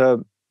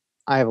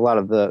 I have a lot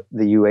of the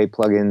UA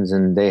plugins,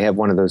 and they have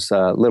one of those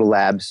little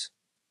labs,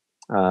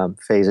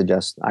 phase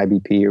adjust,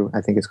 IBP,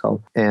 I think it's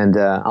called. And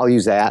I'll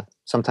use that.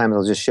 Sometimes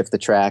I'll just shift the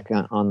track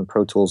on the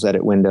Pro Tools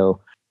edit window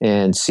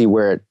and see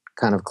where it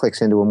kind of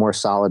clicks into a more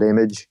solid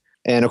image.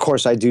 And of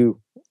course I do,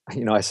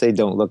 I say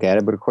don't look at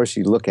it, but of course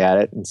you look at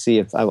it and see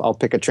if I'll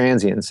pick a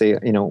transient and say,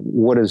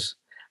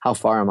 how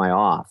far am I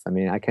off? I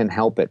mean, I can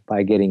help it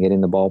by getting it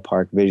in the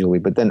ballpark visually,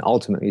 but then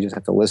ultimately you just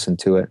have to listen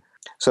to it.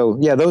 So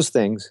yeah, those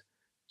things.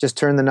 Just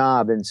turn the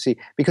knob and see,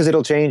 because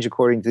it'll change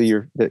according to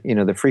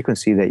the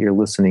frequency that you're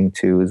listening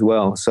to as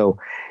well. So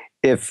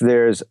if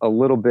there's a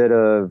little bit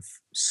of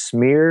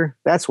smear,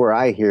 that's where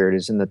I hear it,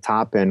 is in the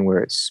top end where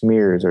it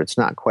smears or it's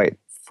not quite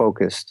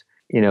focused.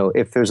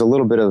 If there's a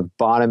little bit of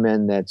bottom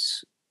end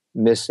that's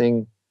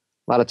missing,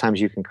 a lot of times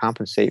you can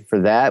compensate for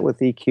that with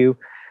EQ.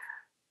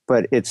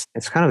 But it's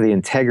kind of the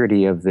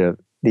integrity of the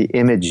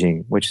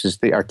imaging, which is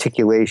the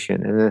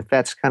articulation. And if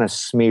that's kind of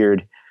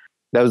smeared,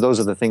 those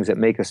are the things that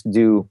make us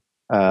do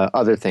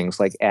other things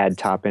like add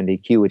top end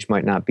EQ, which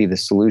might not be the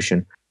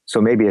solution.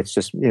 So maybe it's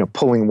just,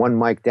 pulling one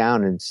mic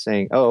down and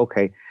saying, oh,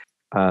 okay,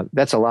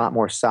 that's a lot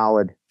more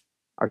solid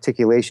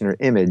articulation or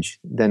image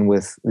than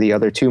with the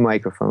other 2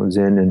 microphones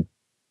in. And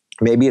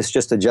Maybe it's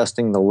just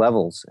adjusting the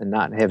levels and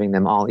not having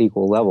them all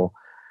equal level,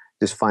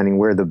 just finding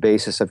where the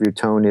basis of your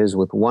tone is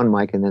with one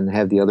mic and then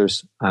have the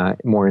others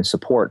more in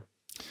support.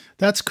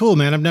 That's cool,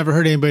 man. I've never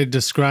heard anybody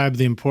describe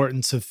the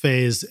importance of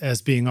phase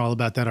as being all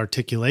about that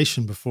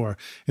articulation before.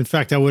 In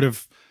fact, I would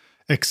have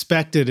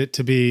expected it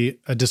to be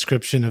a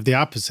description of the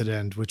opposite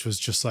end, which was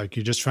just like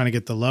you're just trying to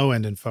get the low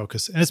end in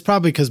focus. And it's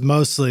probably because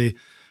mostly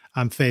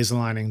I'm phase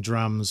aligning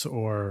drums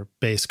or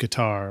bass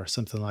guitar or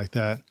something like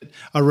that.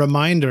 A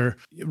reminder,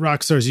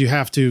 rock stars, you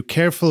have to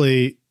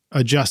carefully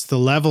adjust the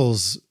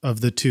levels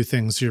of the two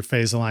things you're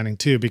phase aligning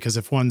to, because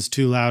if one's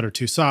too loud or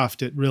too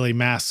soft, it really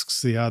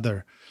masks the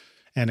other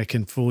and it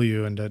can fool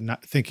you into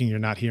not thinking you're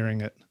not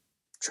hearing it.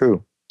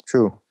 True.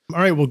 All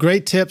right. Well,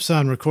 great tips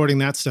on recording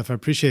that stuff. I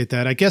appreciate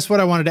that. I guess what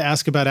I wanted to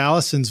ask about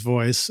Alison's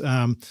voice,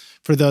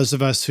 for those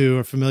of us who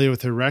are familiar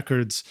with her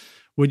records,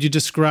 would you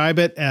describe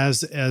it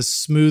as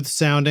smooth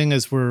sounding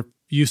as we're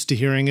used to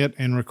hearing it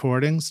in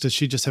recordings? Does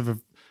she just have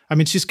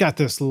she's got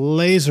this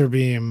laser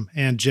beam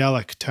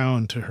angelic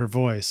tone to her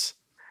voice.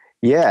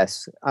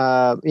 Yes.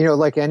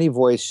 Like any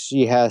voice,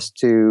 she has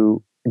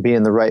to be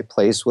in the right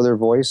place with her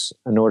voice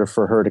in order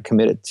for her to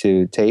commit it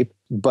to tape.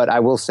 But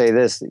I will say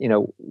this,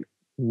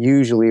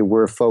 usually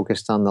we're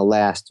focused on the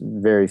last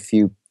very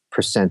few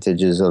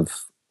percentages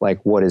of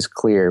like what is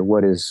clear,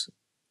 what is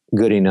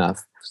good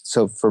enough.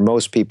 So for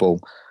most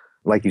people,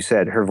 like you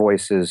said, her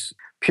voice is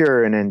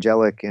pure and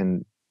angelic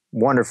and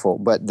wonderful,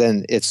 but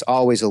then it's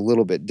always a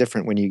little bit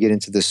different when you get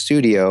into the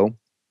studio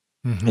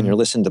and you're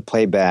listening to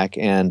playback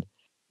and,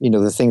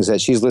 the things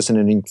that she's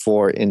listening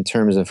for in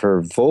terms of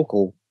her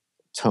vocal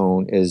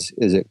tone is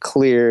it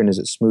clear and is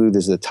it smooth?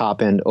 Is the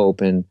top end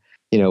open?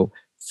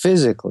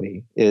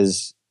 Physically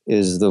is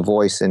the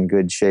voice in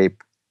good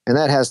shape? And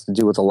that has to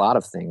do with a lot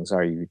of things.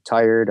 Are you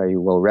tired? Are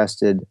you well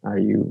rested? Are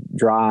you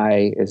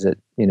dry? Is it,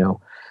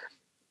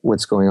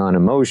 what's going on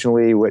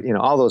emotionally?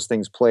 All those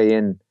things play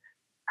in.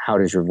 How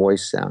does your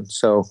voice sound?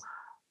 So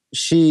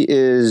she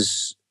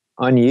is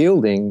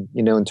unyielding,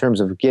 in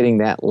terms of getting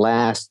that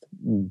last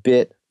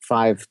bit,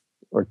 5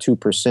 or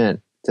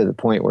 2%, to the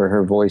point where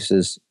her voice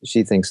is,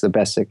 she thinks, the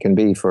best it can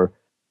be for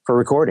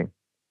recording.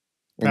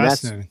 And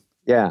fascinating.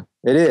 Yeah,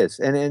 it is.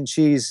 And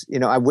she's,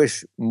 I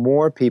wish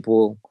more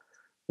people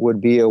would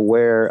be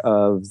aware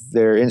of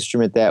their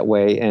instrument that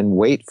way and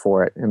wait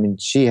for it. I mean,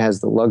 she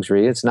has the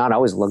luxury. It's not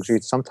always a luxury.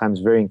 It's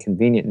sometimes very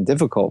inconvenient and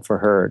difficult for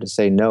her to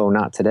say, no,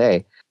 not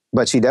today.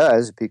 But she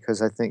does,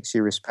 because I think she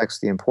respects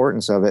the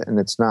importance of it. And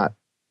it's not,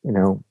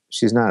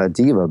 she's not a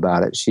diva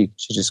about it. She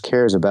just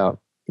cares about,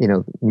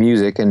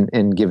 music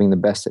and giving the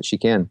best that she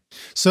can.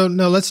 So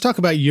now let's talk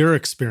about your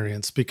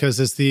experience, because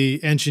as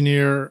the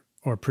engineer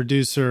or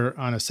producer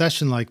on a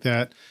session like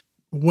that,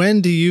 when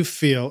do you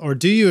feel, or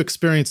do you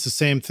experience the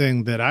same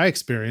thing that I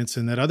experience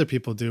and that other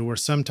people do, where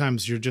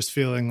sometimes you're just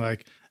feeling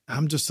like,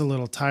 I'm just a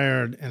little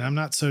tired and I'm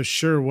not so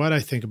sure what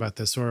I think about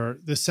this, or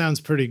this sounds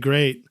pretty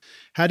great.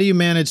 How do you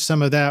manage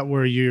some of that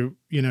where you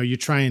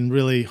try and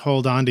really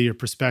hold on to your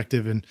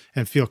perspective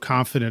and feel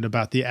confident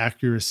about the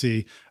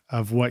accuracy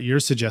of what you're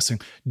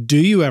suggesting? Do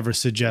you ever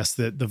suggest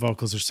that the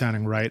vocals are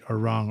sounding right or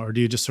wrong, or do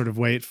you just sort of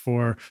wait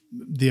for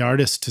the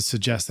artist to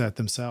suggest that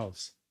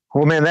themselves?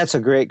 Well, man, that's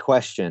a great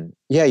question.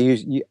 Yeah,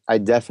 I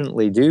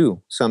definitely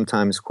do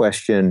sometimes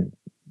question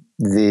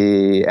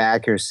the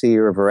accuracy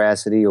or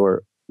veracity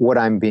or what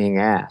I'm being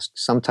asked.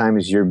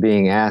 Sometimes you're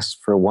being asked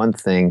for one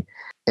thing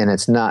and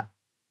it's not,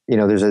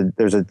 there's a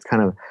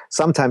kind of,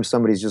 sometimes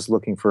somebody's just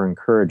looking for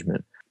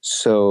encouragement.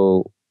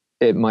 So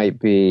it might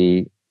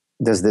be,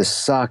 does this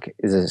suck?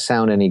 Does it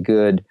sound any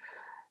good?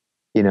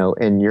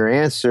 And your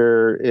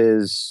answer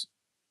is,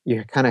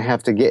 you kind of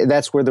have to get,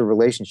 that's where the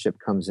relationship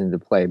comes into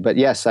play. But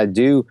yes, I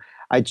do.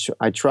 I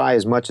try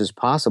as much as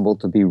possible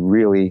to be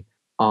really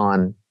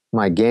on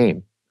my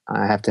game.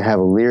 I have to have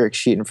a lyric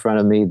sheet in front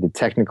of me. The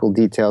technical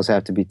details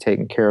have to be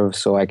taken care of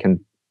so I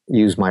can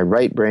use my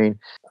right brain.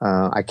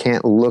 I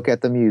can't look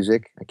at the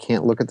music. I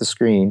can't look at the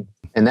screen.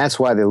 And that's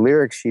why the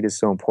lyric sheet is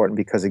so important,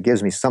 because it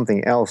gives me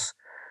something else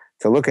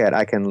to look at.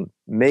 I can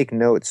make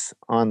notes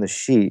on the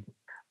sheet.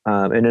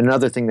 And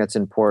another thing that's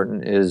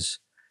important is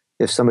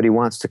if somebody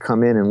wants to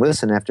come in and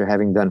listen after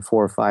having done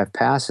 4 or 5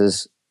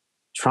 passes,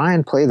 try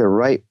and play the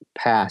right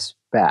pass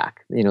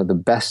back,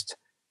 the best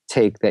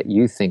take that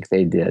you think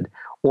they did,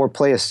 or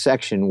play a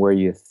section where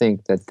you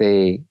think that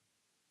they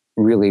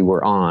really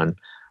were on.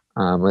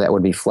 That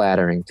would be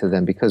flattering to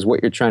them, because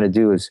what you're trying to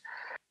do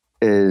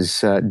is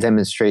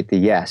demonstrate the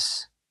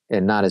yes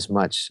and not as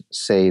much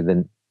say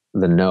the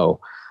no.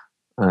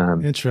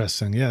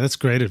 Interesting. Yeah, that's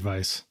great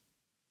advice.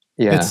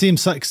 Yeah. It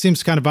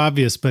seems kind of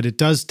obvious, but it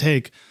does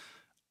take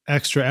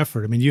extra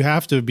effort. I mean, you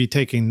have to be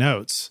taking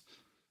notes.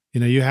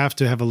 You have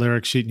to have a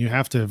lyric sheet and you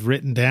have to have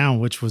written down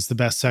which was the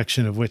best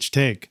section of which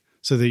take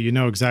so that you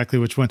know exactly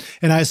which one.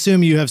 And I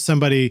assume you have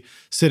somebody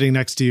sitting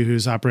next to you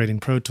who's operating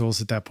Pro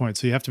Tools at that point.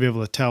 So you have to be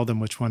able to tell them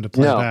which one to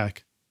play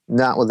back.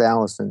 Not with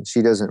Alison.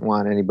 She doesn't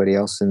want anybody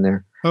else in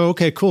there. Oh,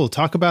 okay, cool.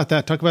 Talk about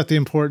that. Talk about the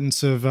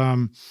importance of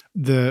the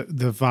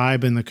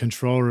vibe in the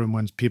control room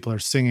when people are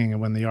singing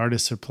and when the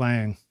artists are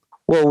playing.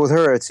 Well, with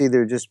her, it's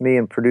either just me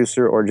and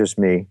producer or just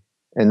me.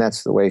 And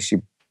that's the way she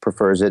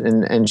prefers it.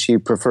 And she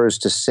prefers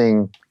to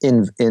sing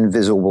in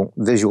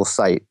visual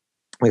sight,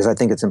 because I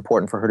think it's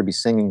important for her to be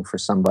singing for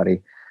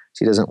somebody.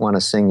 She doesn't want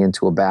to sing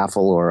into a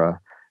baffle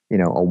or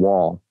a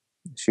wall.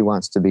 She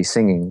wants to be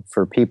singing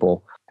for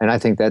people. And I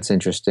think that's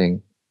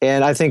interesting.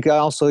 And I think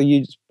also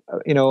a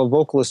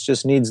vocalist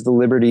just needs the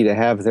liberty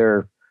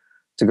to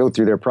go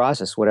through their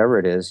process, whatever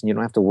it is. You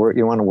don't have to worry.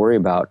 You don't want to worry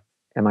about,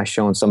 am I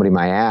showing somebody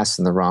my ass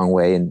in the wrong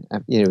way? And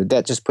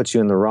that just puts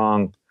you in the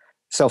wrong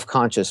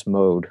self-conscious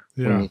mode.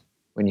 Yeah.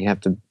 When you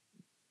have to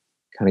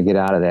kind of get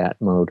out of that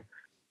mode.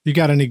 You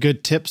got any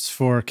good tips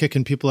for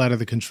kicking people out of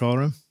the control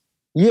room?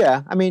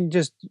 Yeah. I mean,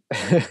 just,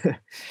 get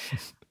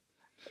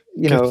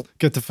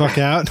the fuck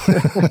out.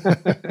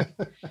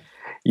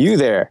 You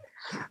there.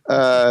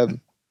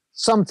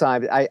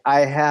 Sometimes I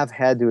have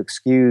had to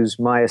excuse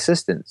my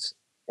assistants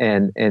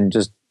and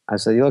just, I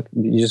said, look,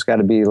 you just got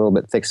to be a little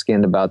bit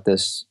thick-skinned about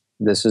this.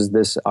 This is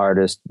this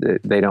artist.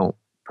 They don't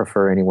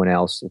prefer anyone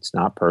else. It's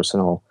not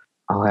personal.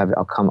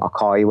 I'll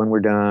call you when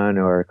we're done,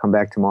 or come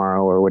back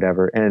tomorrow, or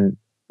whatever. And,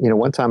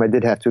 one time I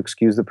did have to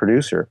excuse the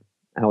producer.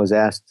 I was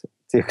asked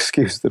to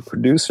excuse the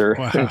producer.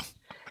 Wow.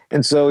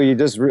 And so you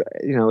just,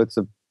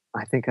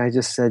 I think I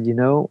just said,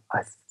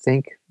 I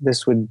think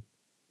this would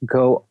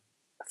go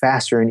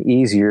faster and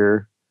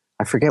easier.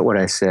 I forget what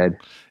I said.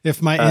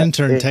 If my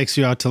intern takes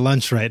you out to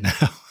lunch right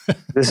now.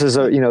 This is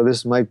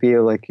this might be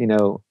a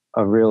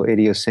real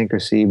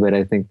idiosyncrasy, but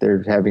I think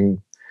they're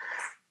having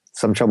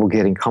some trouble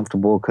getting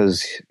comfortable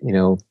because,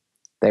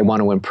 they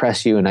want to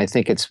impress you. And I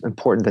think it's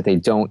important that they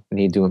don't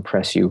need to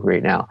impress you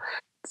right now.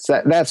 It's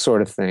that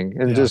sort of thing.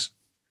 And just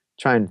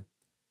try and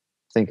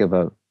think of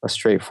a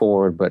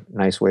straightforward but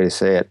nice way to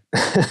say it.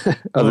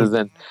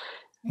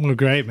 Well,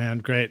 great, man.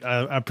 Great.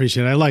 I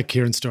appreciate it. I like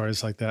hearing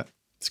stories like that.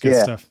 It's good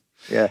stuff.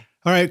 Yeah.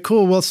 All right,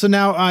 cool. Well, so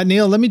now,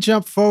 Neal, let me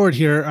jump forward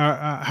here.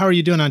 How are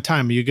you doing on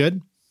time? Are you good?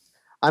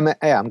 I'm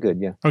good.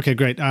 Yeah. Okay,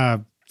 great.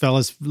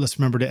 Fellas, let's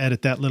remember to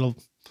edit that little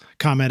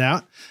comment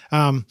out.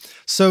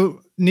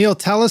 So Neal,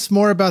 tell us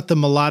more about the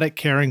Melodic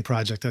Caring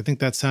Project. I think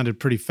that sounded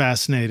pretty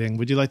fascinating.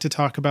 Would you like to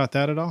talk about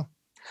that at all?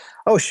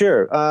 Oh,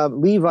 sure.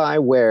 Levi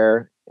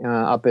Ware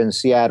up in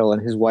Seattle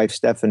and his wife,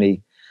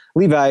 Stephanie.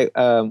 Levi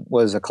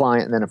was a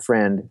client and then a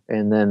friend,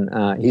 and then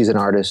he's an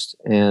artist,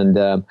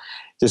 and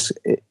just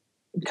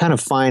kind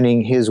of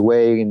finding his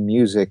way in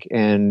music,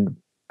 and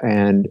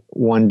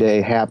one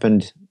day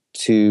happened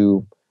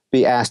to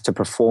be asked to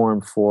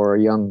perform for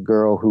a young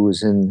girl who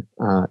was in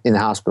the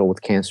hospital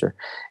with cancer.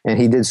 And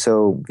he did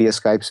so via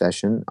Skype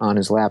session on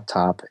his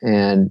laptop.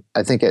 And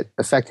I think it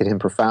affected him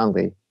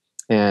profoundly.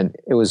 And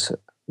it was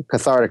a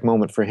cathartic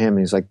moment for him.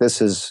 He's like,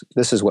 this is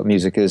what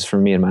music is for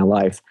me in my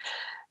life.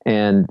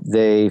 And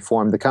they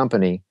formed the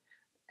company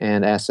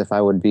and asked if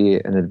I would be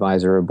an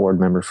advisor or a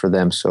board member for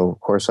them. So of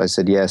course I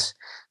said yes.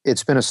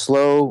 It's been a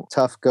slow,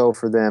 tough go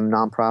for them.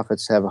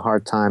 Nonprofits have a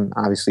hard time,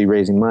 obviously,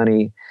 raising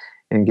money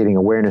and getting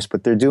awareness,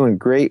 but they're doing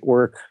great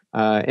work.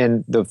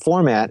 And the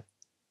format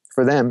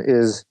for them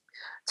is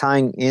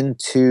tying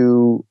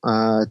into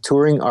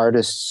touring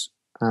artists'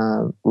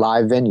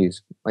 live venues.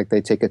 Like they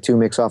take a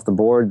 2-mix off the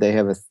board. They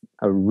have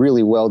a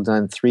really well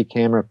done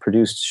 3-camera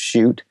produced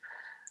shoot.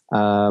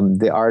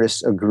 The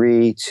artists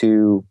agree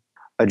to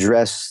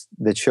address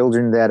the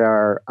children that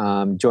are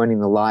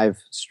joining the live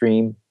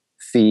stream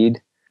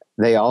feed.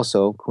 They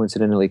also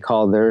coincidentally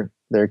call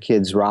their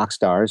kids rock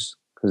stars,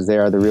 because they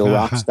are the real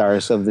rock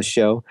stars of the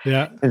show.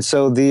 Yeah. And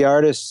so the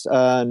artists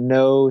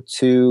know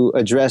to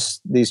address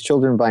these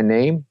children by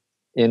name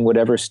in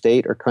whatever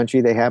state or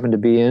country they happen to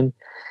be in.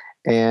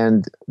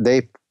 And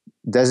they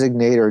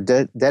designate or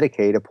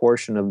dedicate a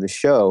portion of the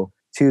show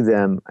to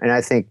them. And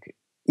I think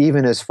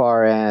even as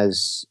far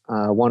as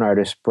one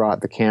artist brought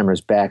the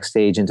cameras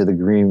backstage into the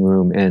green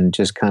room and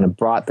just kind of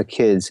brought the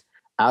kids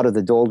out of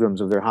the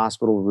doldrums of their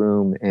hospital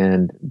room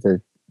and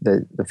the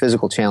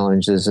physical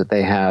challenges that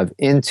they have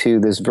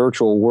into this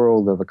virtual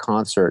world of a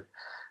concert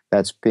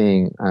that's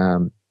being,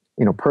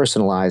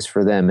 personalized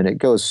for them. And it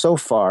goes so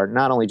far,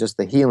 not only just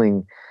the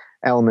healing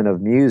element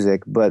of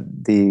music, but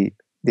the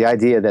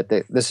idea that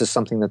this is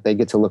something that they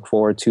get to look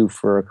forward to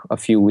for a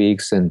few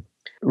weeks, and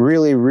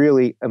really,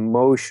 really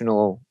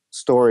emotional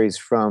stories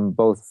from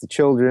both the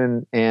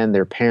children and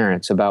their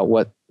parents about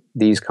what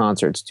these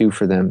concerts do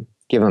for them,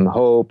 give them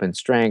hope and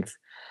strength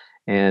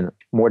and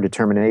more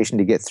determination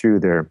to get through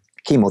their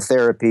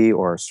chemotherapy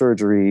or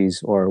surgeries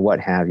or what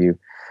have you.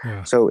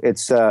 Yeah. So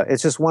it's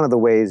just one of the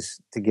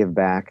ways to give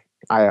back.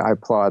 I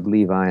applaud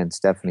Levi and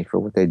Stephanie for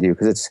what they do,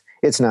 because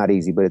it's not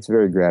easy, but it's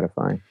very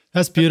gratifying.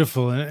 That's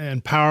beautiful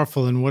and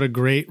powerful, and what a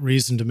great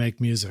reason to make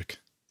music.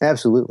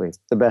 Absolutely.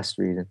 The best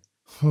reason.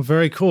 Well,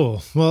 very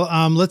cool. Well,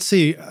 let's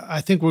see.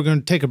 I think we're going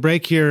to take a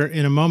break here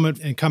in a moment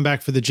and come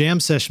back for the jam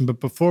session. But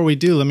before we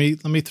do, let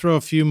me throw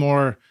a few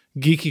more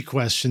geeky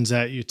questions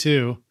at you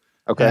too.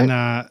 Okay.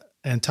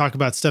 And talk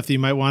about stuff that you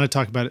might want to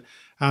talk about.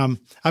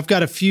 I've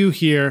got a few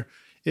here.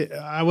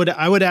 I would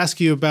ask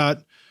you about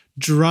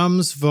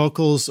drums,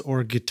 vocals,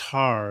 or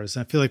guitars.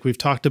 I feel like we've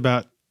talked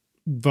about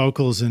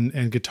vocals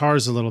and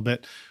guitars a little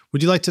bit.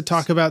 Would you like to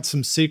talk about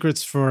some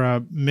secrets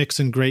for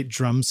mixing great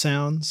drum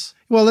sounds?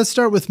 Well, let's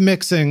start with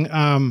mixing.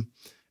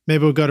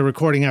 Maybe we'll go to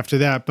recording after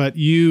that, but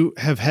you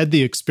have had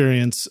the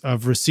experience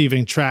of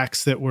receiving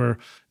tracks that were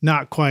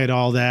not quite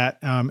all that,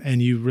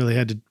 and you really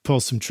had to pull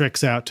some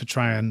tricks out to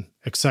try and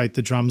excite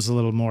the drums a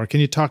little more. Can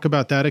you talk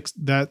about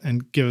that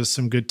and give us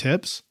some good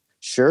tips?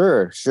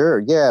 Sure.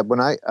 Yeah. When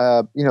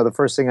the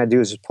first thing I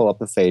do is just pull up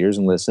the faders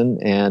and listen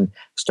and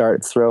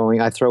start throwing.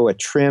 I throw a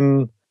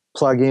trim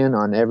plug-in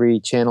on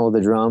every channel of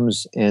the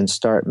drums and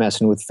start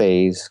messing with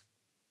phase.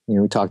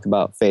 We talked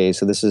about phase.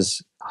 So this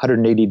is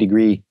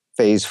 180-degree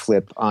phase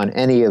flip on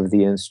any of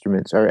the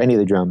instruments or any of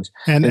the drums.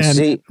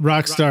 And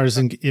rock stars,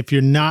 and if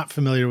you're not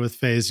familiar with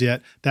phase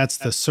yet, that's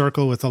the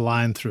circle with a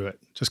line through it.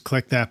 Just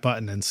click that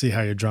button and see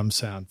how your drums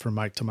sound from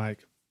mic to mic.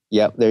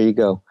 Yep, there you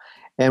go.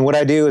 And what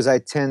I do is I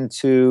tend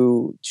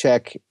to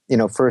check,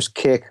 first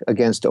kick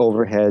against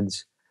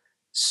overheads,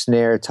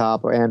 snare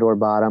top or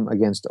bottom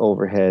against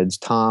overheads,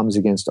 toms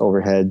against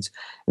overheads.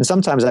 And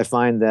sometimes I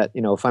find that,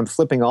 if I'm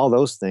flipping all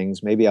those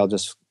things, maybe I'll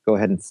just go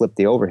ahead and flip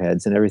the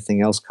overheads and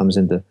everything else comes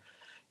into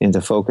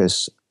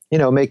focus.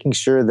 Making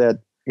sure that,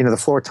 the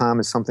floor tom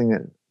is something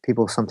that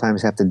people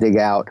sometimes have to dig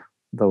out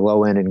the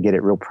low end and get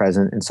it real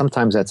present. And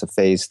sometimes that's a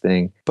phase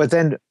thing. But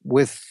then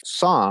with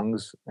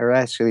songs, or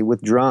actually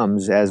with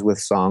drums, as with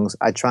songs,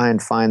 I try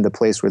and find the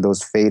place where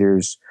those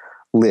faders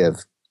live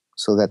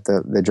so that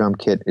the drum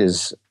kit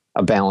is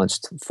a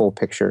balanced full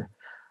picture.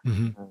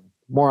 Mm-hmm.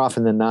 More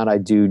often than not, I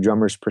do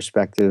drummer's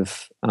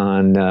perspective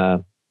on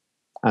the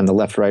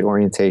left-right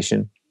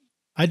orientation.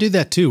 I do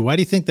that too. Why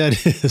do you think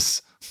that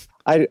is?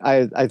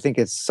 I think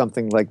it's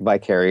something like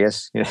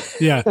vicarious.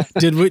 Yeah.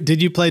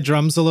 Did you play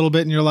drums a little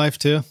bit in your life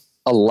too?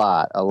 A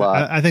lot.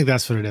 I think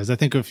that's what it is. I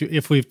think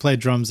if we've played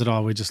drums at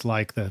all, we just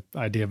like the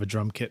idea of a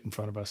drum kit in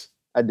front of us.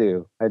 I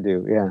do.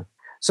 Yeah.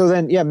 So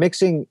then,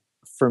 mixing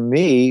for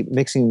me,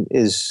 mixing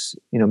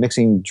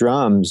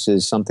drums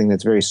is something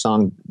that's very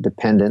song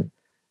dependent.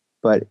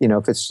 But,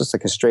 if it's just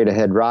like a straight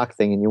ahead rock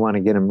thing and you want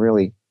to get them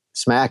really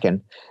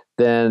smacking,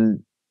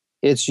 then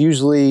it's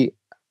usually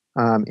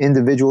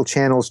individual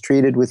channels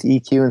treated with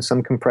EQ and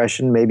some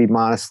compression, maybe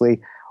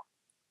modestly,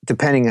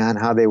 depending on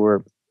how they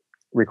were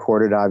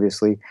recorded,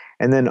 obviously.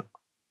 And then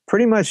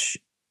pretty much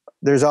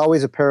there's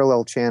always a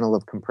parallel channel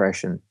of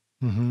compression.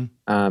 Mm-hmm.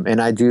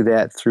 And I do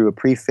that through a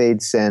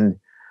pre-fade send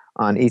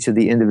on each of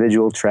the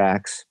individual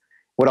tracks.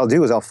 What I'll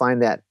do is I'll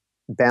find that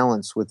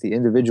balance with the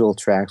individual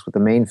tracks with the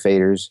main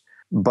faders,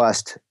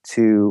 bust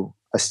to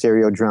a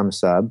stereo drum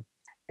sub,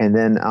 and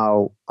then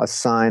I'll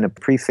assign a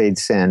pre-fade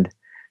send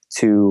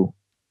to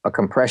a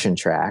compression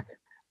track.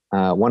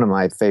 One of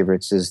my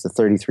favorites is the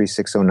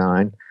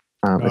 33609.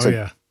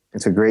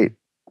 It's a great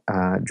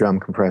drum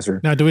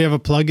compressor. Now, do we have a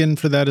plugin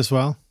for that as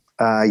well?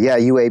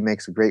 UA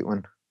makes a great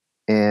one.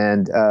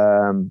 And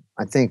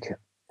I think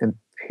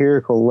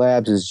Empirical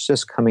Labs is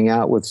just coming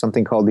out with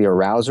something called the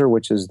Arouser,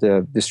 which is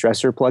the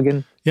distressor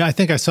plugin. Yeah, I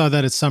think I saw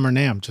that at Summer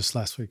NAMM just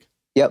last week.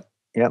 Yep.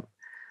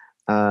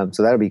 So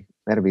that'll be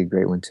a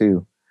great one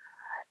too.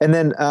 And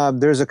then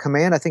there's a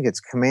command, I think it's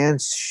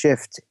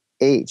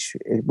Command-Shift-H,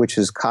 which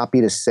is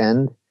copy to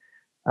send,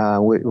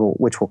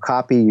 which will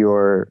copy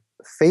your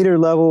fader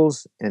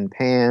levels and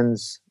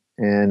pans,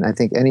 and I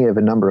think any of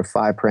a number of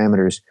 5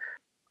 parameters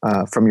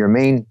from your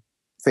main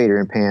fader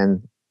and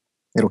pan.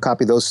 It'll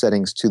copy those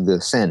settings to the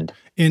send.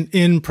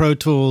 In Pro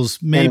Tools,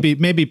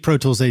 maybe Pro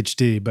Tools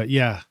HD, but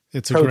yeah,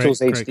 it's a Pro Tools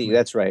HD.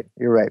 That's right.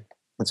 You're right.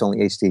 It's only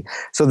HD.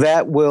 So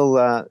that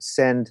will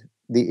send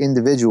the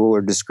individual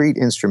or discrete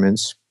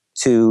instruments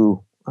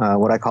to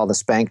what I call the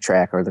spank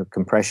track or the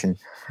compression,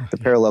 the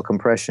parallel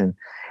compression.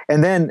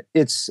 And then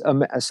it's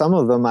some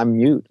of them I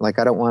mute. Like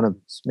I don't want to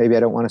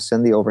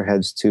send the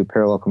overheads to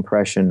parallel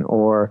compression,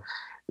 or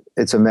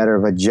it's a matter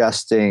of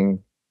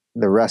adjusting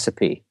the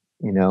recipe,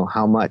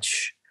 how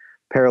much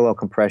parallel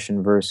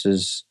compression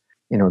versus,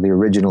 the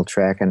original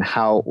track, and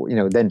how,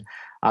 then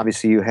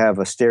obviously you have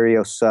a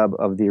stereo sub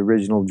of the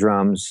original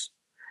drums,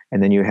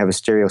 and then you have a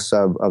stereo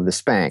sub of the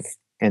spank,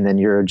 and then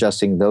you're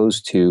adjusting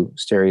those two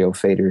stereo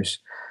faders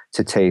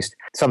to taste.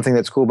 Something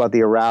that's cool about the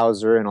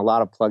Arouser and a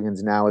lot of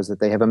plugins now is that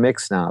they have a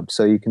mix knob.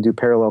 So you can do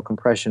parallel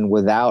compression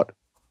without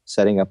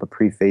setting up a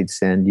pre-fade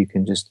send. You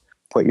can just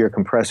put your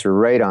compressor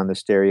right on the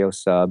stereo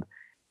sub,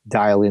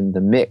 dial in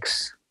the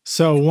mix.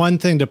 So one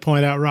thing to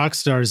point out,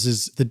 Rockstars,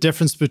 is the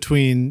difference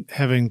between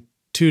having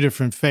 2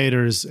 different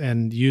faders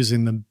and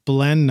using the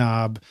blend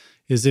knob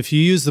is if you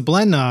use the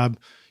blend knob,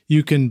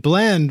 you can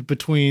blend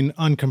between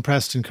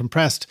uncompressed and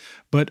compressed,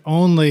 but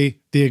only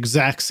the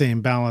exact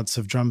same balance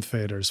of drum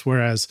faders.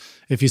 Whereas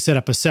if you set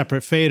up a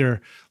separate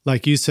fader,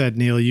 like you said,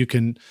 Neal, you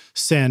can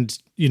send,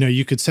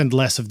 you could send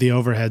less of the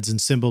overheads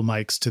and cymbal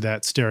mics to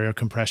that stereo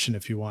compression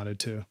if you wanted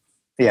to.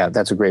 Yeah,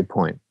 that's a great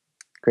point.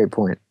 Great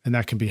point. And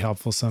that can be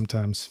helpful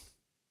sometimes.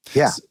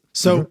 Yeah.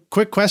 So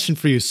quick question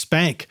for you,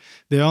 spank.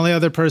 The only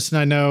other person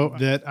I know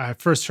that I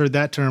first heard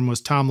that term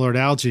was Tom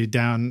Lord-Alge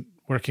down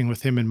working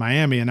with him in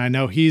Miami. And I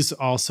know he's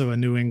also a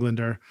New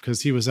Englander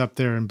because he was up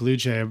there in Blue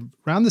Jay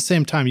around the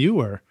same time you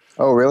were.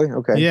 Oh, really?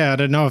 Okay. Yeah, I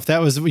don't know if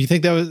that was, you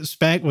think that was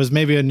spank was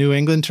maybe a New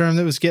England term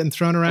that was getting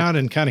thrown around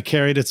and kind of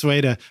carried its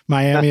way to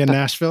Miami and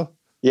Nashville?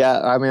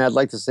 Yeah, I mean, I'd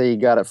like to say you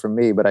got it from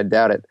me, but I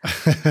doubt it.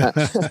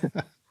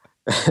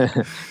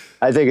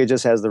 I think it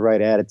just has the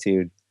right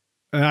attitude.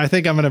 I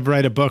think I'm going to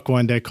write a book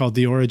one day called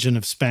The Origin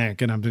of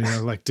Spank, and I'm going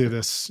to like do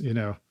this,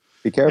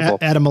 Be careful.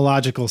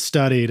 Etymological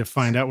study to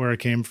find out where it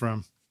came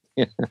from.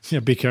 Yeah,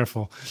 be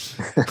careful.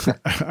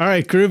 All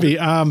right, groovy.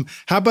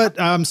 How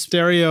about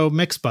stereo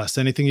mix bus?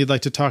 Anything you'd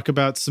like to talk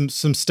about? Some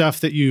stuff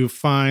that you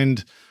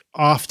find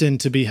often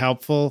to be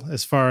helpful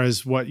as far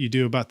as what you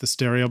do about the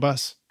stereo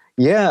bus?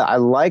 Yeah, I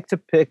like to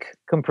pick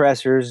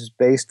compressors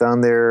based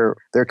on their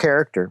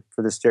character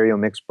for the stereo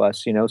mix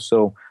bus.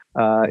 So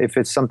if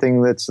it's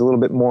something that's a little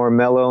bit more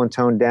mellow and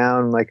toned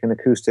down, like an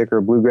acoustic or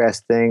a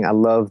bluegrass thing, I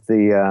love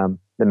the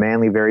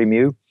Manley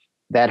Very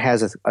that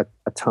has a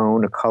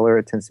tone, a color.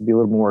 It tends to be a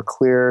little more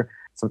clear.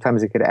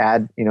 Sometimes it could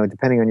add,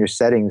 depending on your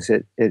settings,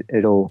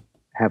 it'll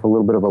have a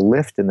little bit of a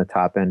lift in the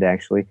top end,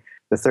 actually.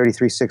 The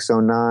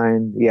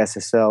 33609, the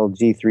SSL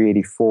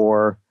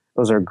G384,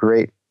 those are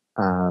great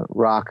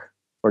rock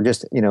or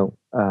just, a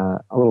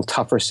little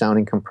tougher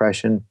sounding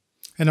compression.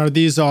 And are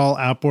these all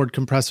outboard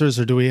compressors,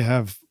 or do we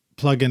have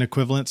plug-in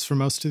equivalents for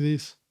most of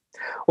these?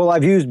 Well,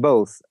 I've used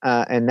both,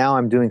 and now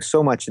I'm doing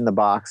so much in the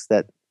box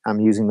that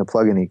I'm using the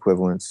plug-in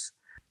equivalents.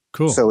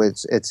 Cool. So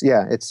it's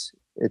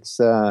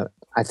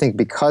I think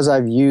because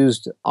I've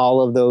used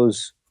all of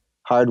those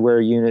hardware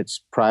units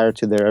prior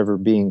to there ever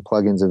being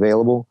plugins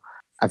available,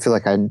 I feel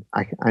like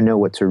I know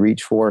what to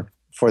reach for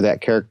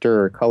that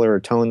character or color or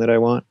tone that I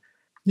want.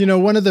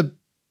 One of the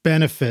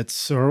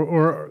benefits,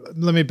 or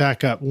let me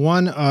back up.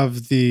 One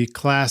of the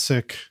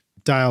classic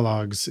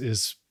dialogues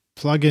is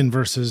plug-in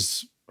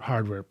versus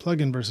hardware,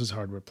 plug-in versus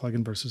hardware,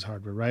 plug-in versus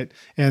hardware, right?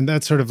 And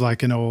that's sort of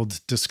like an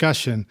old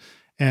discussion.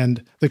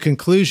 And the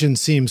conclusion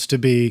seems to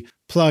be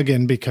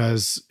plug-in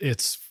because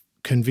it's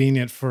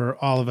convenient for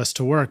all of us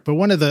to work. But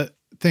one of the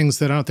things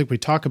that I don't think we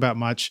talk about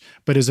much,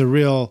 but is a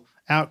real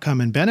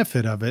outcome and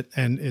benefit of it,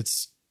 and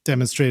it's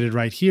demonstrated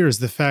right here, is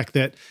the fact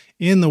that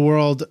in the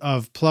world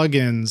of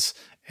plugins,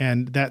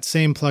 and that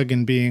same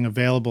plugin being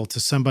available to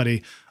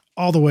somebody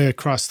all the way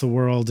across the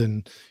world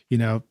in,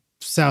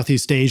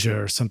 Southeast Asia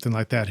or something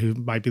like that, who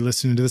might be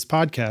listening to this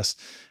podcast,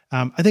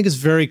 I think it's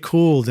very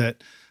cool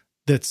that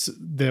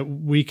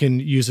we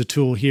can use a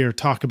tool here,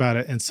 talk about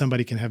it, and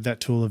somebody can have that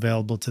tool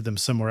available to them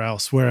somewhere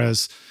else.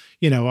 Whereas,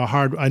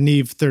 a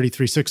Neve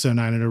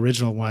 33609, an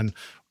original one,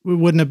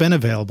 wouldn't have been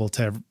available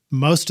to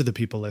most of the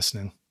people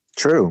listening.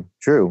 True.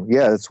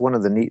 Yeah, it's one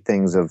of the neat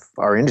things of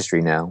our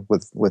industry now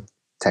with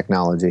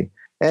technology.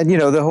 And,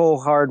 the whole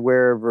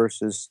hardware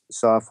versus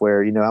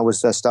software, I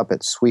was just up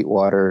at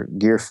Sweetwater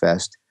Gear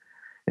Fest,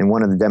 and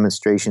one of the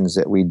demonstrations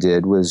that we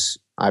did was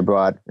I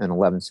brought an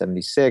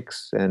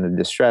 1176 and a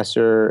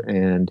distressor,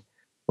 and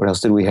what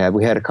else did we have?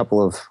 We had a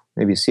couple of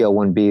maybe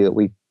CL1B that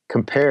we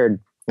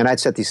compared, and I'd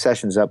set these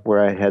sessions up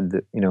where I had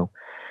the,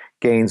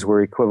 gains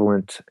were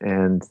equivalent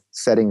and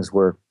settings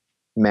were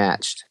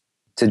matched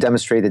to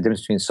demonstrate the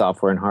difference between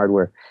software and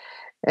hardware.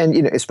 And,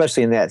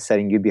 especially in that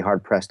setting, you'd be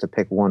hard pressed to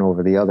pick one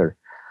over the other.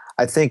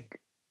 I think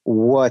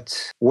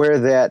where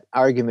that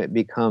argument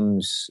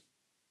becomes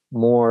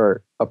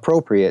more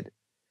appropriate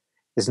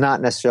is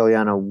not necessarily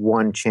on a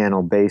one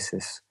channel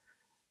basis.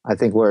 I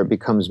think where it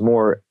becomes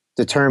more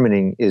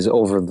determining is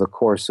over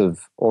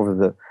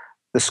the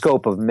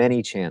scope of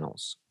many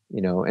channels,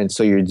 and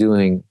so you're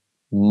doing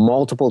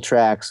multiple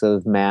tracks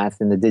of math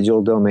in the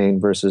digital domain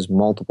versus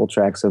multiple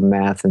tracks of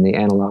math in the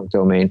analog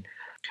domain.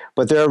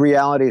 But there are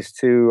realities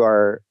to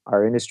our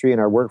industry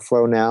and our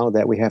workflow now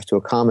that we have to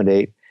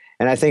accommodate.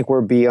 And I think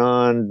we're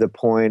beyond the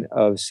point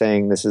of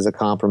saying this is a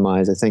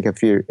compromise. I think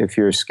if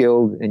you're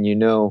skilled and you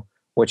know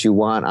what you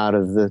want out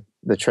of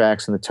the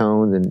tracks and the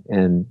tones,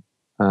 and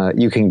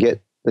you can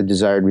get the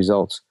desired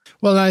results.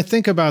 Well, I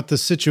think about the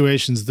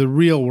situations, the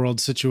real world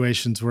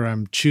situations where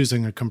I'm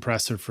choosing a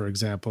compressor, for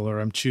example, or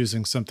I'm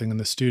choosing something in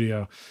the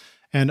studio.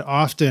 And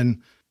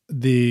often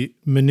the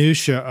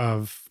minutia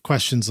of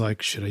questions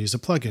like, should I use a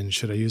plugin?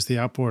 Should I use the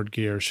outboard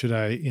gear? Should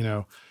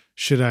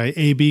I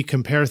A/B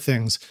compare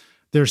things?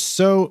 They're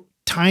so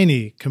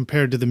tiny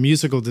compared to the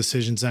musical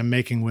decisions I'm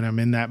making when I'm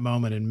in that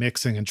moment and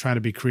mixing and trying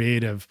to be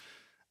creative,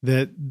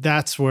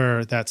 that's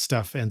where that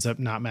stuff ends up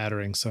not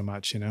mattering so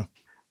much,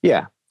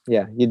 Yeah.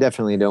 You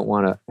definitely don't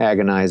want to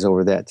agonize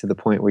over that to the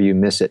point where you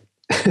miss it.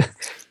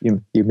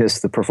 you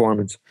miss the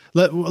performance.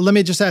 Let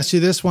me just ask you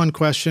this one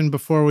question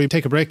before we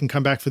take a break and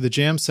come back for the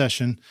jam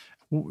session.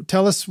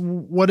 Tell us,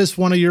 what is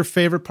one of your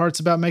favorite parts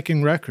about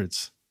making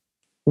records?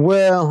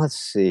 Well, let's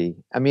see.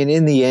 I mean,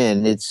 in the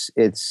end, it's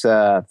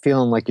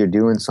feeling like you're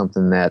doing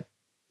something that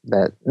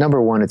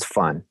number one, it's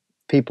fun.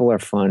 People are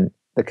fun.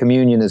 The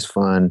communion is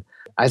fun.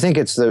 I think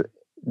it's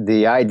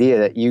the idea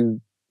that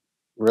you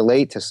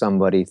relate to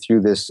somebody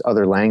through this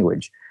other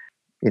language,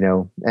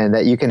 and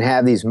that you can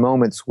have these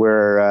moments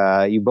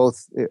where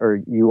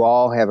you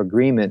all have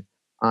agreement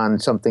on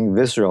something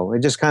visceral. It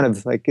just kind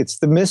of like, it's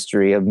the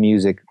mystery of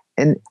music.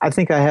 And I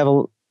think I have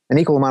an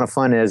equal amount of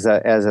fun as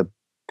a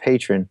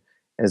patron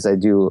as I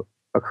do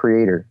a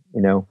creator,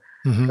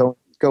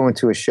 go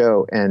into a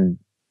show and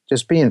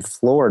just being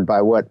floored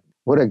by what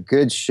a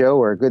good show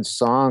or a good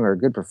song or a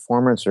good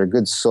performance or a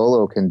good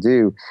solo can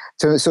do.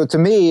 So to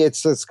me,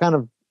 it's kind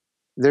of,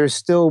 there's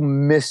still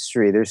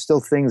mystery. There's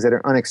still things that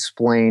are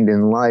unexplained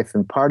in life.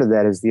 And part of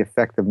that is the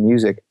effect of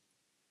music.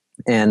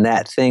 And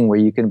that thing where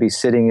you can be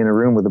sitting in a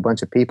room with a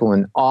bunch of people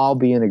and all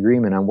be in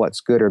agreement on what's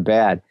good or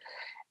bad.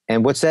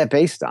 And what's that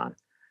based on?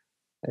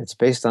 It's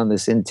based on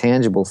this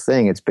intangible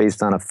thing. It's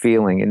based on a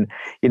feeling. And,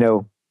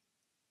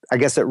 I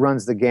guess it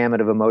runs the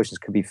gamut of emotions.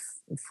 It could be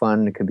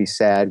fun. It could be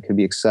sad. It could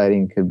be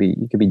exciting.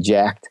 You could be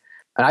jacked.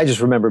 And I just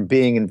remember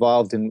being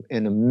involved in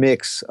a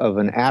mix of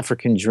an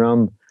African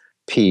drum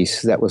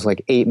piece that was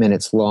like 8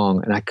 minutes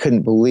long. And I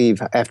couldn't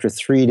believe, after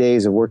 3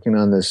 days of working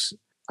on this,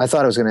 I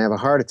thought I was going to have a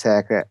heart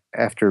attack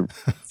after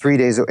 3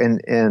 days.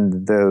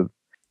 And the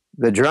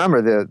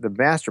drummer, the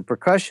master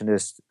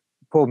percussionist,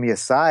 pulled me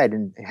aside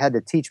and had to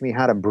teach me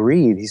how to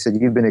breathe. He said,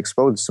 "You've been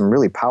exposed to some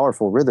really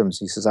powerful rhythms."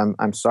 He says,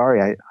 I'm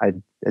sorry, I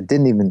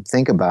didn't even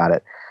think about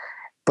it.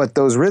 But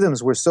those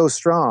rhythms were so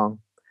strong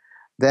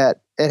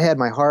that it had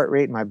my heart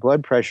rate and my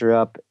blood pressure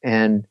up.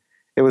 And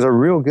it was a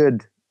real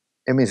good,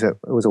 it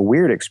was a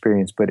weird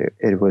experience, but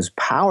it was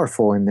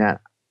powerful in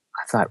that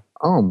I thought,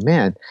 oh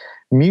man,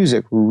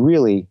 music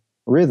really,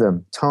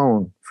 rhythm,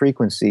 tone,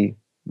 frequency,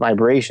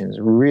 vibrations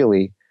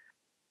really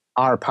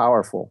are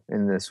powerful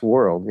in this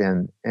world,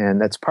 and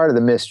that's part of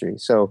the mystery.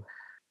 So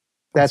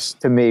that's,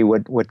 to me,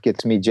 what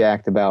gets me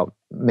jacked about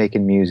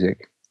making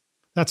music.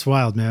 That's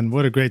wild, man.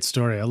 What a great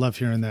story. I love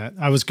hearing that.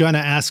 I was going to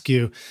ask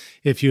you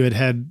if you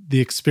had the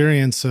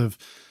experience of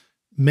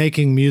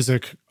making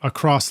music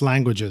across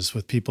languages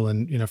with people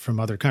from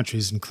other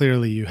countries, and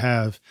clearly you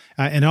have.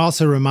 And it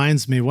also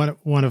reminds me,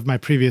 one of my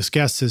previous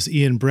guests is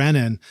Ian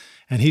Brennan,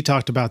 and he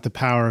talked about the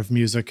power of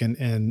music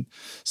and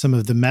some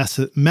of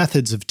the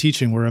methods of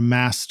teaching, where a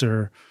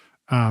master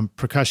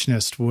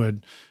percussionist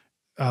would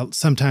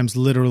sometimes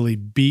literally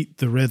beat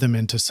the rhythm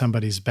into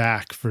somebody's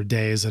back for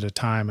days at a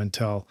time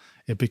until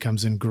it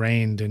becomes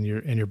ingrained in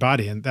your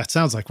body. And that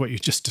sounds like what you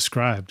just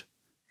described.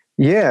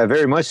 Yeah,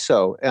 very much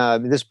so.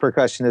 This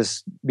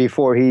percussionist,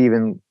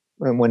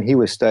 when he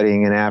was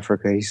studying in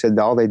Africa, he said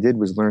all they did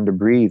was learn to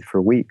breathe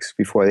for weeks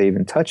before they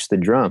even touched the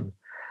drum.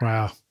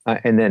 Wow.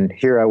 And then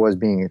here I was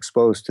being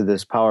exposed to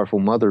this powerful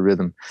mother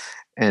rhythm,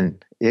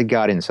 and it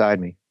got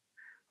inside me.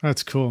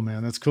 That's cool,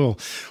 man. That's cool.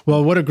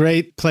 Well, what a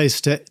great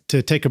place to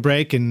take a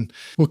break, and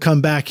we'll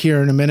come back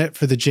here in a minute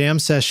for the jam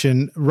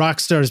session.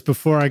 Rockstars,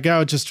 before I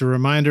go, just a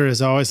reminder,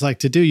 as I always like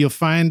to do, you'll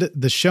find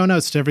the show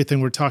notes to everything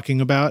we're talking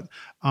about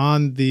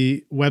on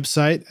the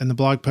website and the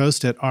blog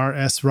post at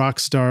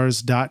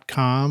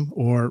rsrockstars.com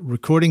or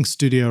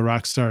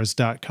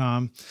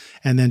recordingstudiorockstars.com,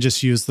 and then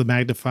just use the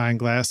magnifying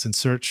glass and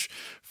search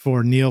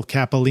for Neal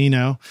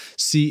Cappellino,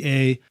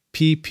 Cappellino,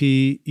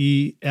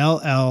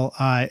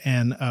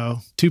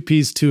 2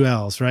 P's, 2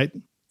 L's, right?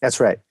 That's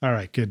right. All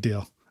right, good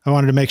deal. I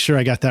wanted to make sure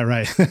I got that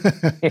right.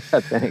 Yeah,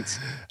 thanks.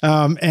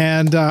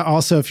 And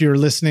also, if you're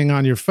listening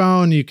on your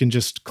phone, you can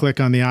just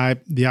click on the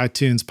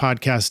iTunes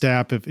podcast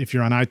app, if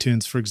you're on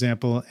iTunes, for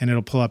example, and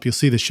it'll pull up. You'll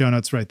see the show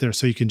notes right there.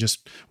 So you can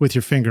just, with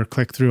your finger,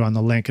 click through on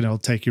the link, and it'll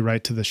take you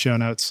right to the show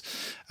notes.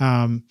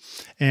 And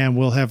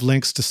we'll have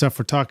links to stuff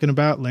we're talking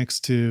about, links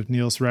to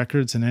Neal's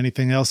records, and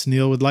anything else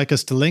Neal would like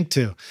us to link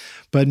to.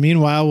 But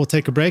meanwhile, we'll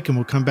take a break, and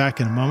we'll come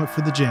back in a moment for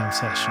the jam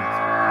session.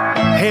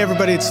 Hey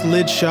everybody, it's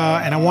Lid Shaw,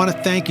 and I want to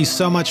thank you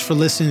so much for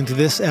listening to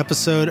this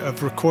episode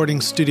of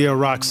Recording Studio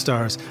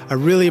Rockstars. I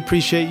really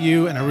appreciate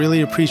you, and I really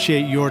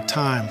appreciate your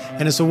time.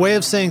 And as a way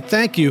of saying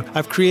thank you,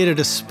 I've created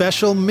a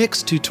special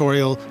mix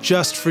tutorial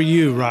just for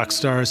you,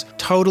 Rockstars,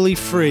 totally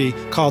free,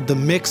 called the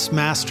Mix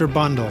Master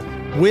Bundle.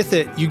 With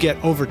it, you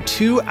get over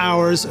 2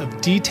 hours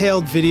of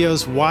detailed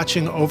videos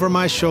watching over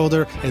my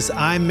shoulder as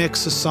I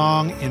mix a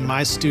song in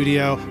my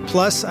studio.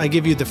 Plus, I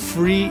give you the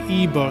free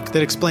ebook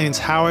that explains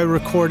how I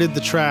recorded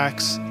the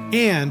tracks,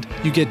 and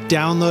you get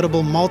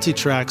downloadable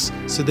multi-tracks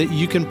so that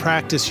you can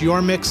practice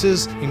your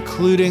mixes,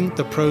 including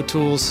the Pro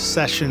Tools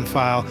session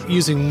file,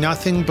 using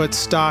nothing but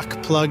stock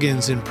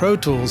plugins in Pro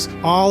Tools,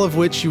 all of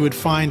which you would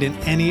find in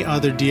any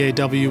other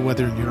DAW,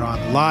 whether you're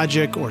on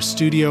Logic or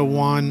Studio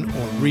One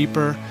or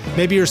Reaper.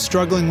 Maybe you're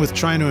struggling with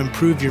trying to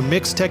improve your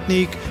mix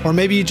technique, or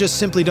maybe you just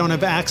simply don't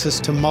have access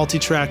to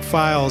multi-track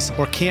files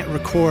or can't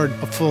record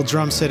a full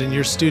drum set in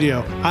your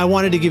studio. I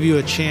wanted to give you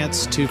a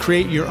chance to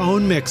create your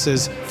own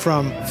mixes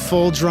from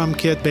full drum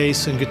kit,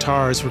 bass, and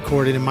guitars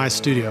recorded in my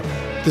studio.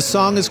 The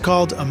song is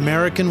called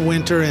American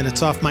Winter, and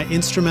it's off my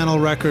instrumental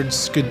record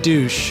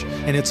Skadoosh,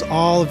 and it's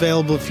all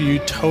available for you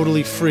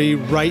totally free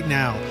right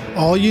now.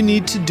 All you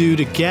need to do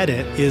to get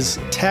it is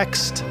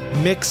text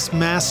Mix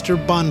Master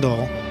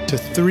Bundle to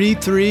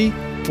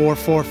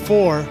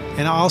 33444,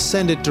 and I'll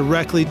send it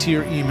directly to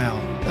your email.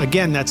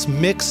 Again, that's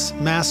Mix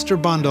Master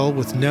Bundle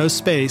with no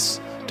space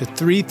to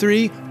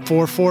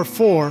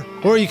 33444,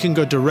 or you can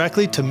go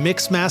directly to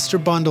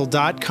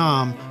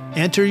mixmasterbundle.com,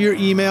 enter your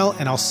email,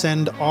 and I'll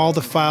send all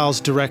the files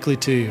directly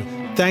to you.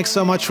 Thanks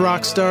so much,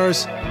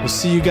 Rockstars. We'll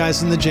see you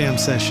guys in the jam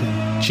session.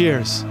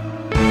 Cheers.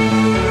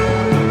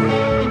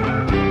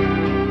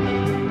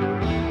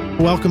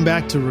 Welcome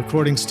back to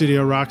Recording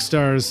Studio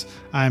Rockstars.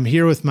 I'm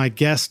here with my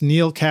guest,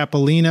 Neal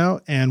Cappellino,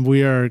 and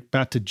we are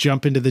about to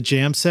jump into the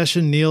jam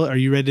session. Neal, are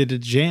you ready to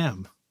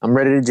jam? I'm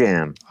ready to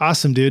jam.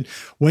 Awesome, dude.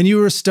 When you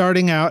were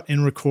starting out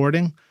in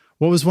recording,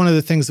 what was one of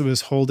the things that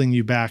was holding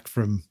you back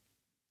from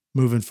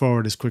moving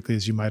forward as quickly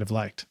as you might have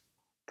liked?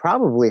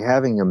 Probably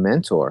having a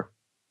mentor.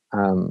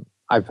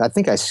 I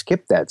think I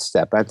skipped that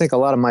step. I think a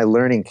lot of my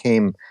learning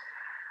came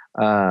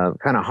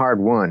kind of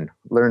hard won,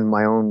 learned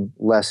my own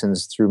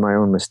lessons through my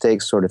own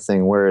mistakes sort of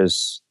thing.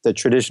 Whereas the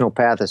traditional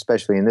path,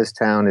 especially in this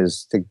town,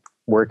 is to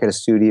work at a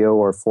studio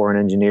or for an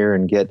engineer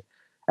and get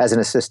as an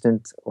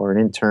assistant or an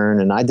intern.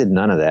 And I did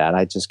none of that.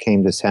 I just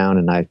came to town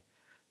and I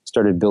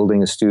started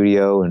building a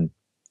studio. And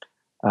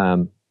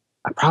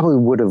I probably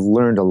would have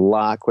learned a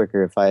lot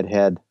quicker if I had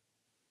had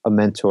a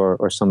mentor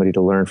or somebody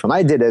to learn from.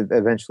 I did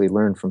eventually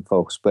learn from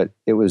folks, but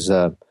it was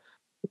a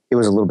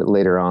little bit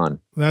later on.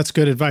 That's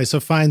good advice. So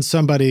find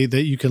somebody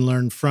that you can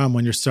learn from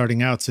when you're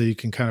starting out so you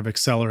can kind of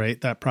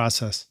accelerate that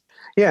process.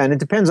 Yeah, and it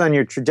depends on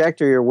your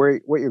trajectory or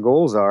what your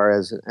goals are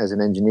as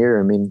an engineer.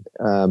 I mean,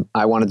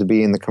 I wanted to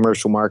be in the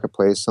commercial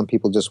marketplace. Some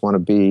people just want to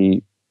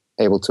be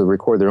able to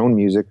record their own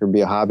music or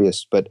be a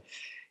hobbyist. But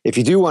if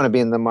you do want to be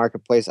in the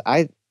marketplace,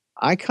 I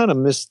kind of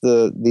miss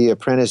the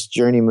apprentice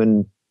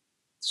journeyman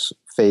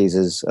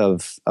phases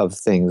of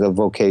things, of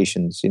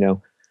vocations. I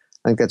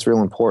think that's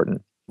real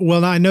important.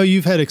 Well, I know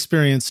you've had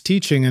experience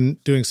teaching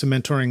and doing some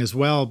mentoring as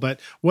well, but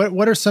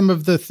what are some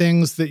of the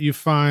things that you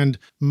find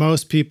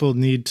most people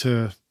need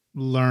to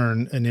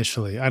learn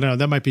initially? I don't know,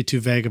 that might be too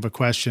vague of a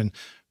question,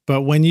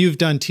 but when you've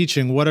done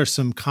teaching, what are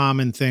some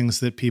common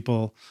things that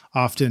people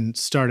often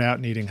start out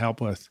needing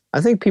help with?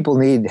 I think people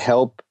need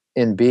help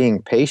in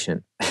being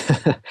patient.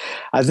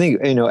 I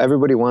think,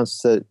 everybody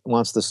wants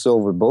the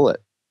silver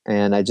bullet,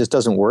 and it just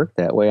doesn't work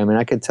that way. I mean,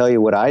 I could tell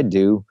you what I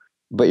do,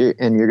 but you're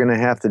going to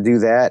have to do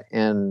that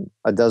and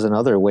a dozen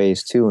other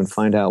ways too, and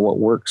find out what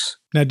works.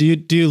 Now, do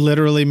you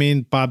literally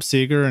mean Bob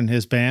Seger and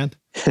his band?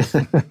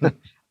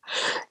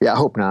 Yeah, I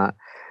hope not.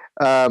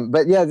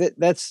 But yeah,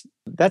 that's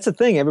the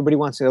thing. Everybody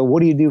wants to know,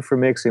 what do you do for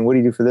mixing? What do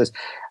you do for this?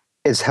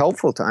 It's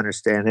helpful to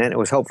understand that. It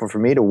was helpful for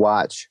me to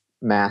watch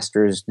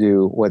masters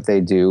do what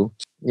they do.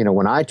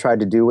 When I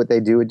tried to do what they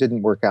do, it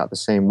didn't work out the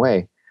same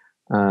way.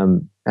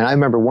 And I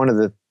remember one of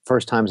the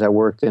first times I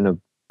worked in a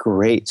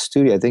great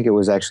studio, I think it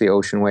was actually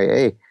Ocean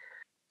Way A,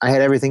 I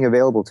had everything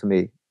available to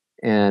me,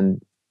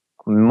 and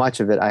much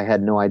of it I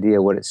had no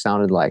idea what it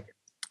sounded like.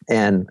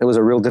 And it was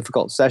a real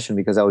difficult session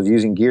because I was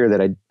using gear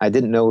that I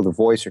didn't know the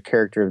voice or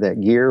character of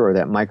that gear or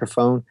that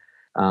microphone.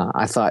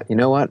 I thought, you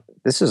know what?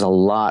 This is a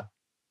lot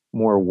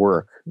more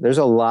work. There's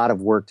a lot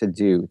of work to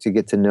do to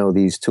get to know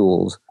these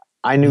tools.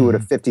 I knew what a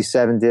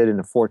 57 did and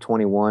a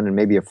 421 and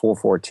maybe a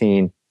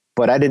 414,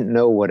 but I didn't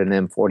know what an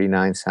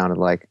M49 sounded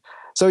like.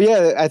 So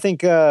yeah, I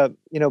think,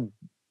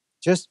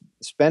 just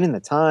spending the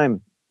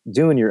time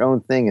doing your own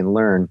thing and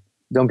learn.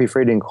 Don't be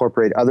afraid to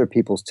incorporate other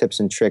people's tips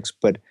and tricks,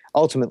 but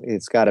ultimately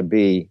it's got to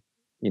be,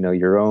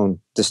 your own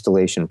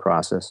distillation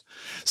process.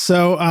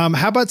 So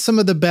how about some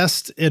of the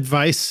best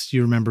advice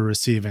you remember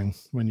receiving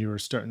when you were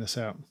starting this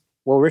out?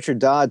 Well, Richard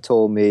Dodd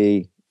told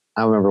me,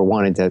 I remember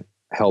wanting to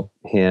help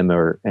him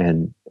or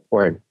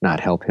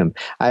not help him.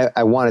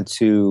 I wanted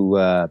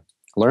to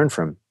learn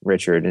from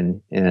Richard.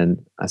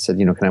 And I said,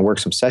 can I work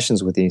some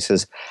sessions with you? He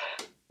says,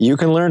 you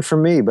can learn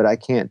from me, but I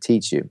can't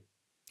teach you.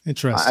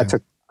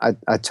 Interesting.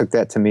 I took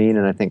that to mean,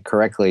 and I think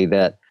correctly,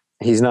 that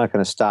he's not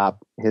going to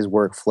stop his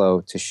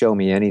workflow to show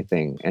me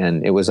anything.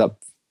 And it was up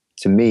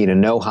to me to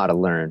know how to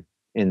learn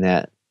in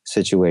that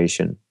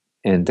situation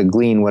and to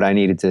glean what I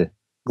needed to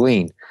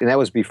glean. And that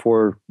was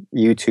before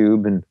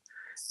YouTube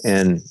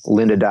and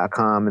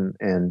lynda.com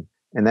and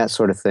that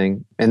sort of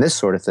thing, and this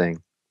sort of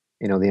thing,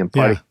 the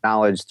imparting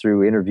knowledge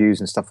through interviews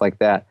and stuff like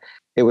that.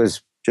 It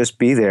was just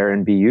be there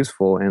and be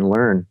useful and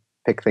learn,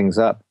 pick things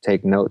up,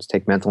 take notes,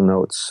 take mental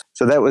notes.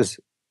 So that was,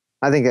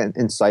 I think,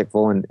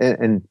 insightful.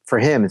 And for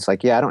him, it's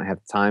like, yeah, I don't have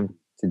time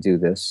to do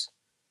this.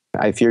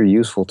 If you're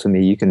useful to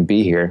me, you can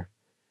be here.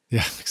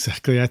 Yeah,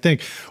 exactly. I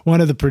think one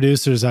of the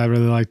producers I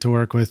really like to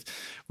work with,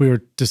 we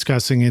were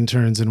discussing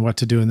interns and what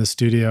to do in the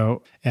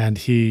studio. And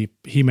he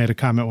made a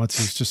comment once.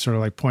 He's just sort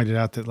of like pointed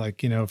out that,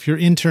 like, if you're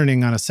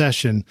interning on a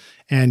session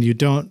and you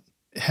don't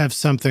have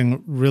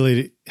something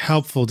really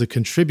helpful to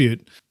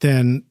contribute,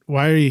 then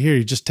why are you here?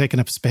 You're just taking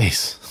up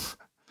space.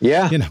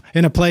 Yeah.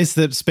 In a place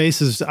that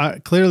space is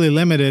clearly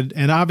limited.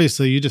 And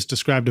obviously you just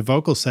described a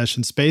vocal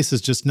session. Space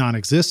is just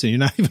non-existent. You're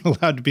not even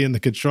allowed to be in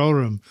the control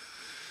room.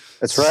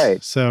 That's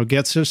right. So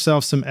get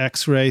yourself some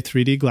X-ray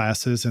 3D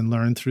glasses and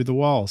learn through the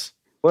walls.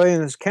 Well,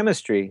 in this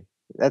chemistry,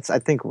 that's, I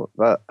think,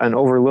 an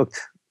overlooked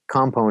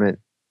component,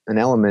 an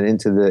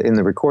element in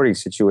the recording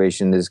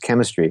situation is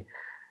chemistry.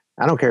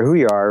 I don't care who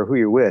you are or who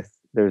you're with.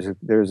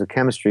 There's a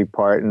chemistry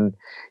part. And,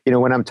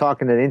 when I'm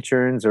talking to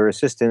interns or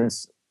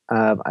assistants,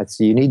 I'd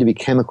say you need to be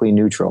chemically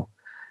neutral.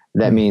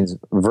 That means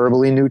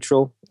verbally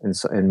neutral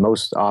and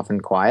most often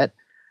quiet.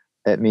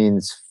 That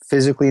means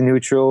physically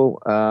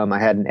neutral. I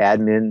had an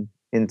admin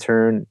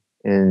intern,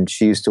 and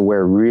she used to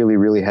wear really,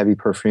 really heavy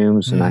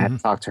perfumes, and I had to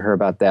talk to her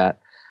about that.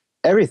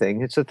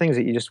 everything. It's the things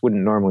that you just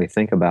wouldn't normally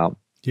think about.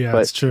 Yeah,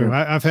 it's true.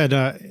 I've had,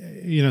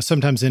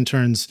 sometimes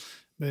interns,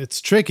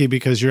 it's tricky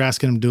because you're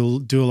asking them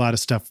to do a lot of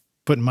stuff,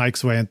 putting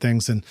mics away and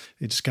things, and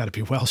you just got to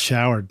be well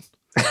showered.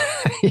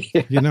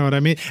 Yeah. You know what I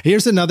mean?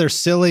 Here's another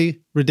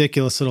silly,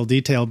 ridiculous little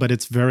detail, but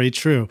it's very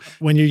true.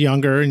 When you're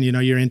younger and,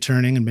 you're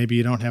interning and maybe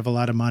you don't have a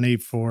lot of money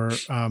for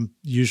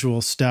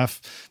usual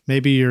stuff,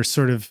 maybe you're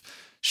sort of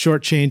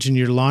shortchanging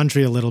your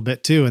laundry a little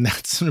bit too. And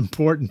that's an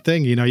important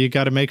thing. You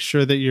got to make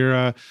sure that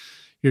you're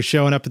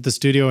showing up at the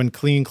studio in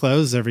clean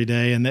clothes every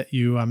day, and that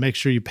you make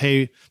sure you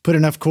put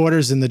enough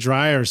quarters in the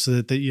dryer so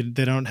that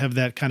they don't have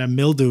that kind of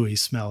mildewy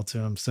smell to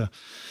them. So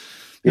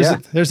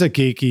there's a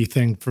geeky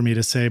thing for me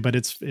to say, but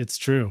it's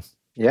true.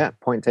 Yeah,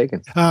 point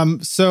taken.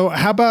 So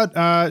how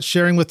about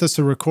sharing with us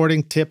a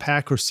recording tip,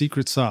 hack, or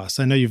secret sauce?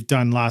 I know you've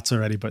done lots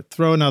already, but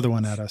throw another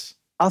one at us.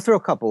 I'll throw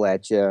a couple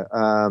at you.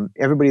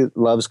 Everybody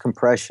loves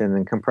compression,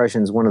 and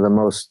compression is one of the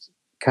most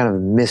kind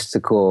of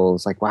mystical.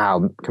 It's like,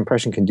 wow,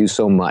 compression can do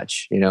so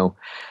much.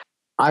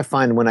 I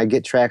find when I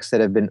get tracks that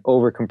have been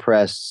over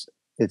compressed,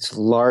 it's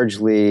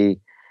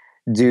largely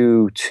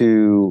due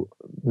to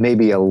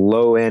maybe a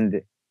low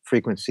end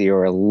frequency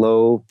or a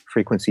low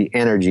frequency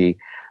energy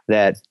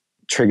that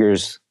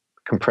triggers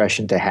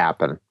compression to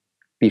happen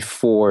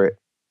before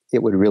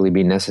it would really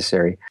be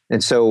necessary.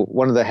 And so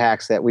one of the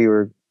hacks that we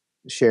were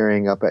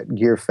sharing up at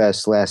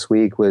GearFest last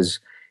week was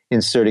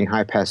inserting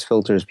high pass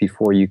filters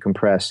before you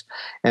compress.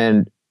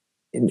 And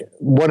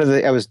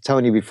I was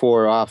telling you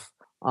before off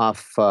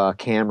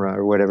camera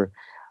or whatever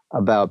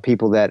about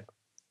people that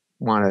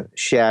want to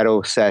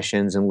shadow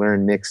sessions and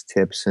learn mix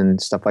tips and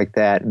stuff like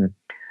that. And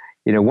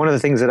one of the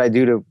things that I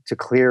do to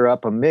clear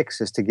up a mix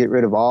is to get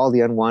rid of all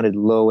the unwanted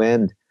low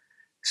end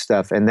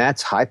stuff, and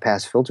that's high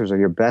pass filters are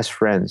your best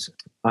friends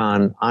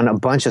on a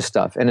bunch of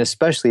stuff, and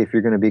especially if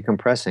you're going to be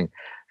compressing.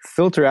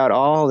 Filter out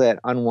all that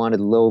unwanted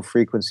low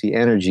frequency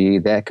energy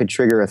that could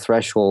trigger a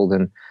threshold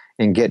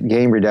and get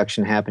gain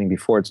reduction happening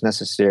before it's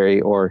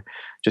necessary, or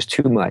just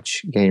too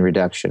much gain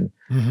reduction.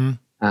 Mm-hmm.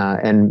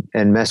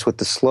 And mess with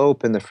the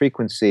slope and the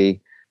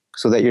frequency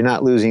so that you're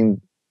not losing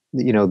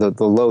the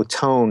low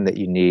tone that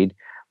you need,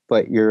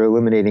 but you're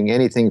eliminating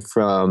anything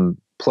from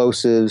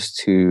plosives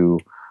to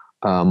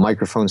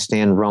microphone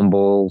stand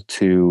rumble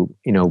to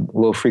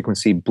low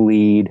frequency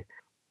bleed,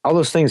 all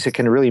those things that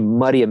can really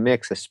muddy a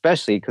mix,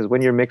 especially because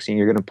when you're mixing,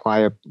 you're going to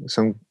apply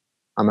some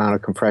amount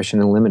of compression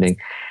and limiting.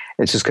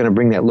 It's just going to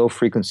bring that low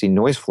frequency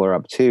noise floor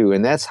up too,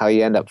 and that's how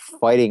you end up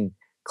fighting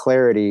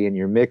clarity in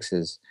your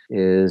mixes,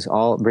 is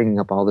all bringing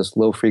up all this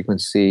low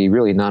frequency,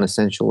 really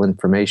non-essential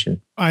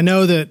information. I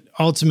know that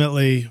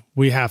ultimately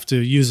we have to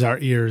use our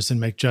ears and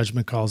make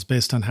judgment calls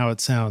based on how it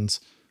sounds,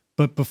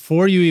 but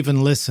before you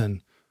even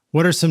listen,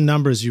 what are some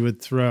numbers you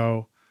would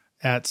throw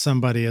at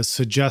somebody as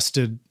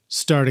suggested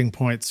starting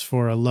points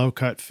for a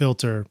low-cut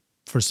filter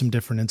for some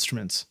different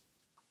instruments?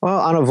 Well,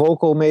 on a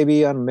vocal,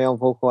 maybe on a male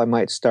vocal, I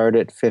might start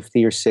at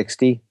 50 or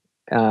 60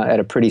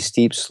 at a pretty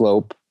steep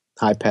slope,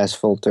 high-pass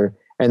filter,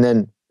 and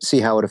then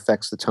see how it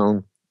affects the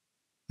tone.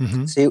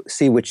 Mm-hmm.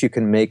 See what you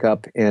can make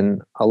up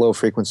in a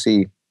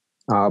low-frequency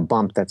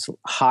bump that's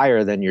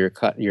higher than your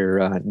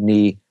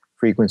knee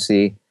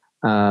frequency,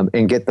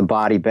 and get the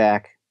body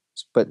back,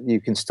 but you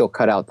can still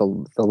cut out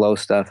the low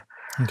stuff.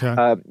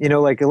 Okay.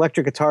 Like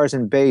electric guitars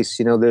and bass,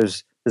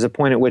 there's a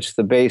point at which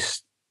the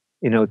bass,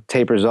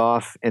 tapers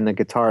off and the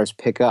guitars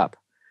pick up,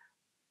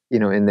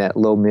 in that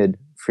low mid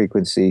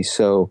frequency.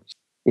 So,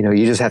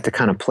 you just have to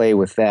kind of play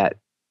with that.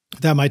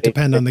 That might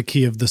depend on the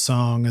key of the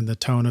song and the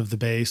tone of the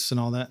bass and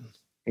all that.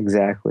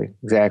 Exactly.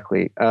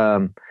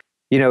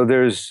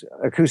 There's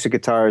acoustic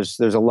guitars,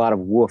 there's a lot of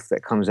woof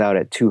that comes out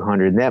at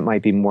 200, and that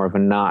might be more of a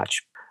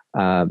notch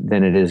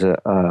than it is a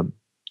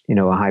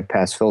high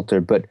pass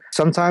filter. But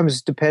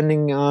sometimes,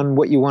 depending on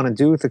what you want to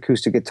do with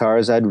acoustic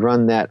guitars, I'd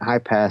run that high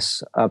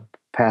pass up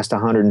past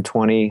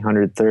 120,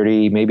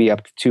 130, maybe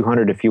up to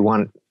 200 if you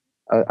want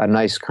a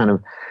nice kind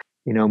of,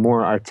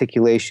 more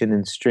articulation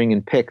and string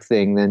and pick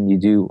thing than you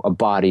do a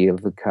body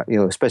of the,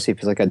 especially if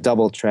it's like a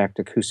double tracked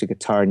acoustic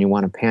guitar and you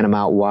want to pan them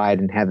out wide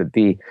and have it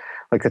be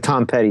like the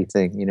Tom Petty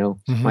thing,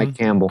 mm-hmm. Mike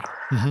Campbell.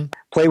 Mm-hmm.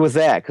 Play with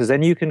that, because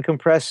then you can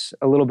compress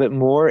a little bit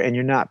more and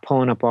you're not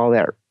pulling up all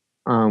that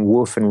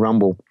woof and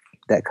rumble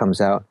that comes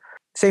out.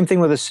 Same thing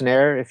with a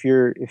snare. If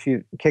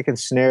you kick and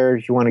snare,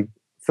 you want to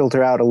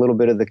filter out a little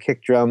bit of the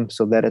kick drum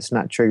so that it's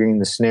not triggering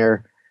the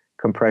snare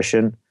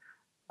compression.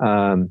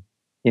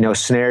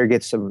 Snare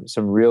gets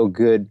some real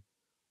good,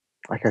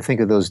 like I think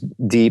of those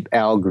deep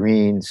Al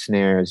Green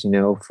snares,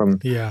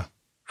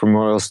 from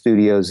Royal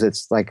Studios.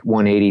 It's like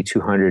 180,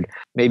 200.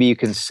 Maybe you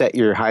can set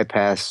your high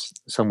pass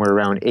somewhere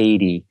around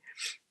 80,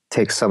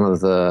 take some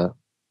of the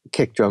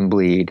kick drum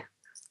bleed.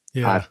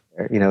 Yeah.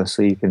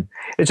 So you can,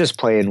 it's just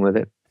playing with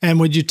it. And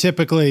would you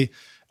typically,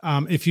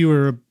 if you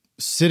were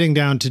sitting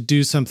down to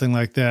do something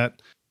like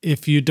that,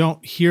 if you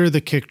don't hear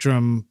the kick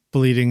drum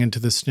bleeding into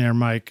the snare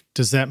mic,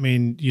 does that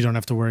mean you don't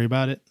have to worry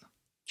about it?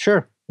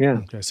 Sure.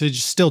 Yeah. Okay. So you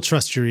just still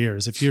trust your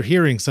ears. If you're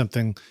hearing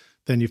something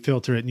then you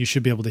filter it and you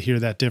should be able to hear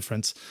that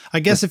difference.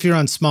 I guess if you're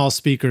on small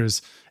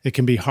speakers, it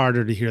can be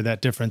harder to hear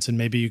that difference, and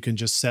maybe you can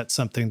just set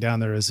something down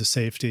there as a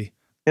safety.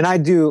 And I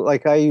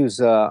use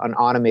an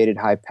automated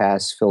high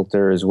pass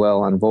filter as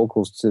well on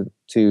vocals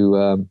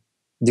to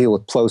deal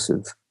with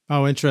plosive.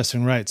 Oh,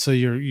 interesting. Right. So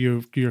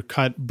you're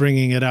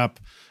bringing it up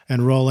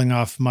and rolling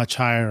off much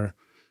higher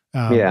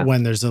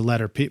when there's a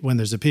letter P,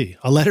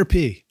 a letter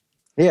P.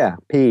 Yeah,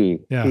 P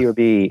or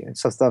B, and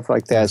stuff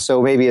like that.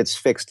 So maybe it's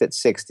fixed at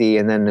 60,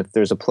 and then if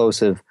there's a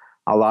plosive,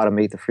 I'll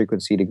automate the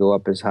frequency to go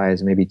up as high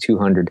as maybe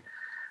 200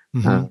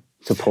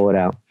 to pull it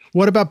out.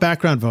 What about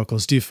background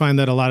vocals? Do you find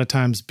that a lot of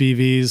times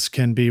BVs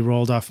can be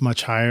rolled off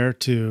much higher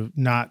to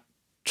not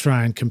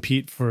try and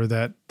compete for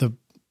the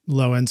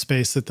low end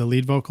space that the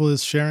lead vocal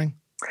is sharing?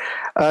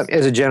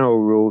 As a general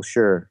rule,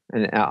 sure,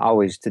 and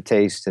always to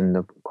taste and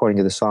according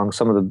to the song.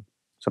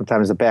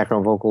 Sometimes the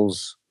background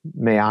vocals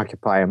may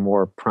occupy a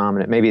more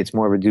prominent, maybe it's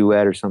more of a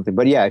duet or something.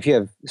 But yeah, if you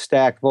have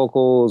stacked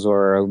vocals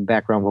or a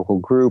background vocal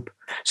group.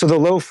 So the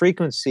low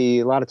frequency,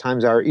 a lot of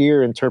times our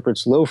ear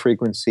interprets low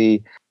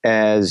frequency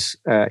as,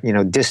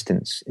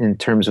 distance in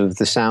terms of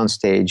the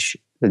soundstage,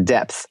 the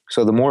depth.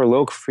 So the more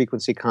low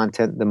frequency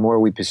content, the more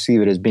we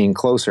perceive it as being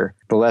closer.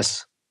 The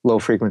less low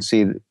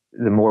frequency,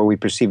 the more we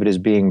perceive it as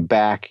being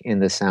back in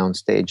the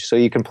soundstage. So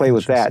you can play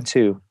with that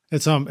too.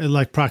 It's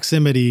like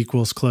proximity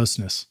equals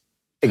closeness.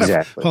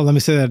 Exactly. Well, let me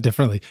say that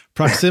differently.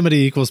 Proximity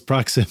equals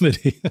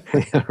proximity.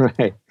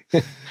 Right.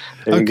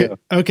 There you go.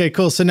 Okay,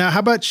 cool. So now how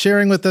about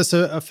sharing with us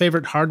a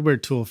favorite hardware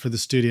tool for the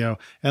studio?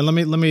 And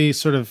let me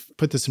sort of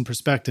put this in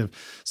perspective.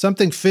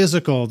 Something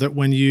physical that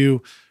when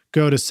you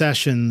go to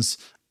sessions,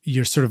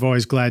 you're sort of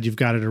always glad you've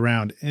got it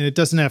around. And it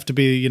doesn't have to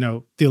be, the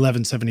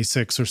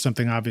 1176 or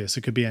something obvious.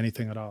 It could be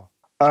anything at all.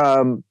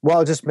 Well,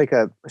 I'll just make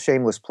a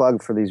shameless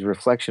plug for these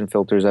reflection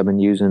filters I've been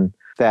using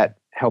that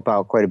help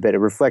out quite a bit. A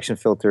reflection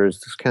filter is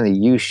this kind of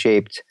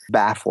U-shaped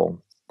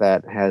baffle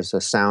that has a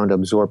sound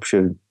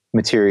absorption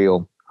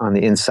material on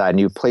the inside, and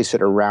you place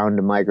it around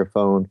the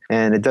microphone,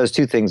 and it does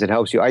two things. It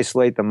helps you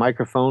isolate the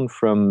microphone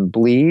from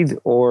bleed,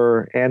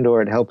 or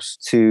it helps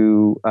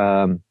to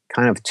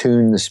kind of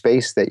tune the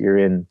space that you're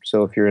in.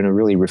 So if you're in a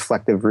really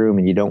reflective room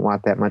and you don't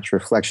want that much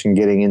reflection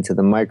getting into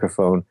the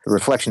microphone, the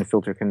reflection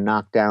filter can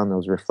knock down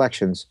those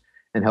reflections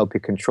and help you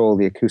control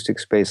the acoustic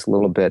space a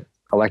little bit.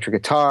 Electric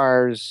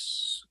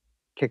guitars,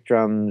 kick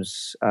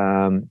drums,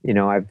 a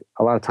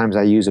lot of times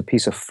I use a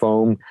piece of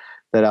foam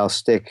that I'll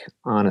stick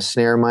on a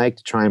snare mic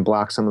to try and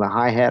block some of the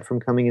hi-hat from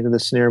coming into the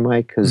snare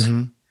mic, because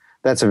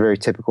that's a very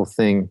typical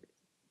thing.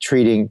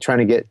 Trying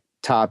to get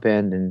top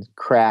end and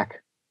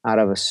crack out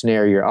of a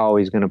snare, you're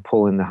always going to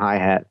pull in the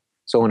hi-hat.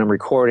 So when I'm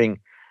recording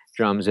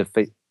drums, if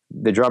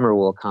the drummer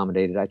will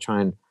accommodate it, I try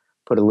and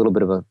put a little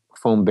bit of a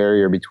foam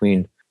barrier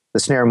between the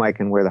snare mic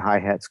and where the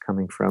hi-hat's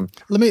coming from.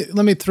 Let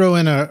me throw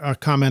in a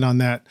comment on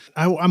that.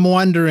 I'm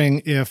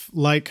wondering if,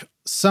 like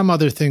some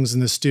other things in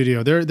the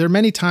studio, there are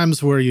many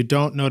times where you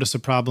don't notice a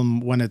problem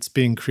when it's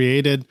being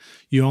created.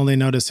 You only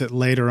notice it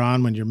later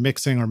on when you're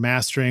mixing or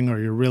mastering, or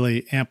you're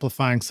really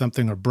amplifying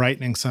something or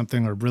brightening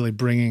something or really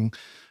bringing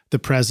the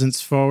presence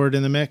forward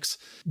in the mix.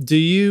 Do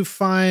you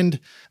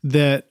find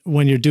that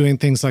when you're doing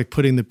things like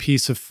putting the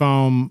piece of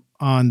foam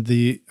on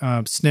the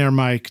snare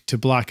mic to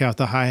block out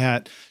the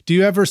hi-hat, do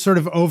you ever sort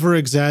of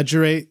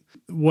over-exaggerate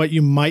what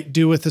you might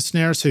do with the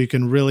snare so you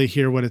can really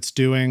hear what it's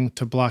doing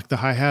to block the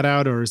hi-hat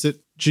out? Or is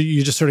it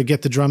you just sort of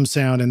get the drum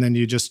sound and then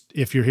you just,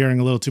 if you're hearing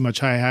a little too much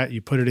hi-hat,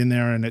 you put it in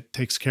there and it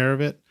takes care of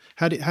it?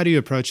 How do you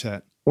approach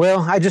that?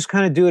 Well, I just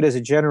kind of do it as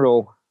a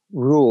general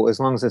rule, as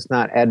long as it's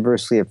not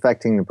adversely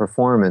affecting the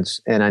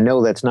performance, and I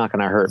know that's not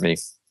going to hurt me.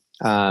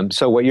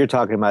 So what you're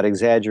talking about,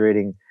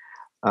 exaggerating,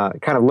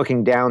 kind of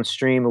looking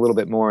downstream a little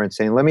bit more and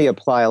saying, let me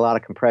apply a lot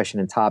of compression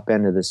and top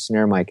end to the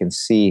snare mic and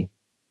see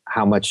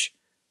how much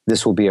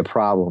this will be a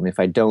problem if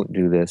I don't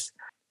do this.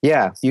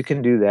 Yeah, you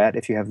can do that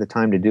if you have the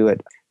time to do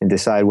it and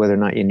decide whether or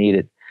not you need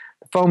it.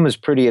 The foam is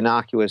pretty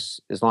innocuous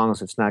as long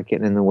as it's not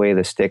getting in the way of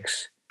the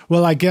sticks.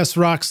 Well, I guess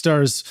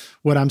Rockstars,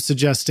 what I'm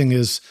suggesting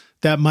is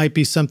that might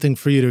be something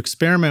for you to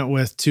experiment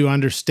with to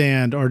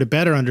understand, or to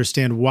better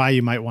understand, why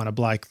you might want to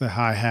block the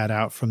hi-hat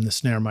out from the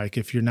snare mic.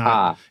 If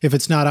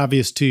it's not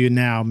obvious to you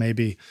now,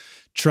 maybe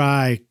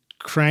try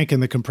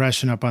cranking the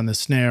compression up on the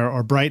snare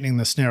or brightening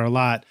the snare a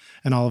lot,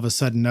 and all of a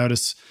sudden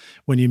notice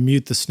when you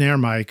mute the snare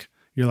mic,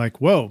 you're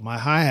like, whoa, my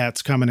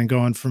hi-hat's coming and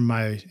going from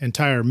my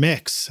entire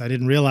mix. I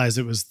didn't realize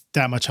it was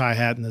that much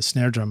hi-hat in the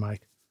snare drum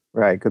mic.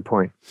 Right. Good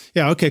point.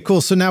 Yeah. Okay,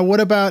 cool. So now what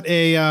about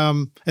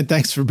and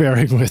thanks for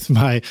bearing with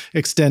my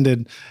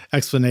extended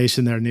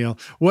explanation there, Neal.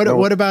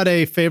 What about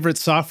a favorite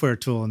software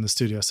tool in the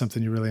studio?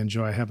 Something you really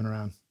enjoy having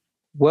around?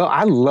 Well,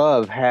 I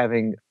love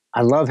having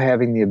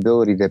the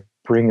ability to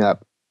bring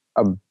up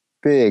a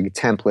big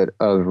template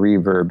of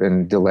reverb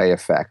and delay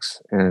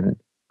effects. And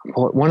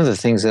one of the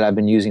things that I've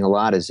been using a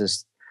lot is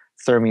this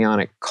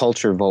Thermionic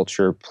Culture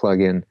Vulture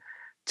plugin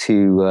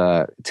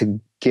to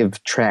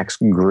give tracks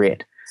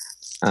grit.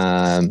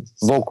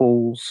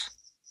 Vocals,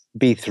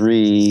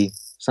 B3,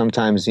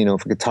 sometimes,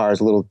 if a guitar is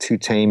a little too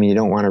tame and you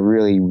don't want to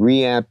really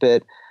reamp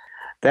it,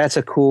 That's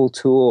a cool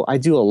tool. I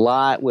do a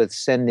lot with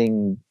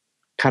sending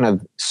kind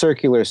of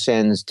circular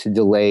sends to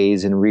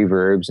delays and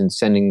reverbs, and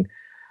sending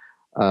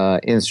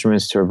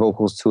instruments to or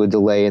vocals to a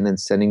delay, and then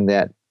sending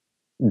that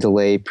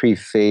delay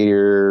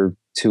pre-fader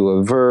to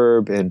a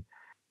verb, and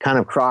kind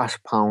of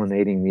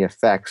cross-pollinating the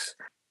effects.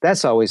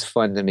 That's always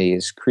fun to me,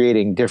 is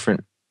creating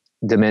different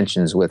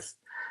dimensions with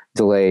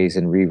delays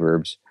and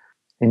reverbs.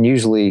 And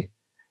usually,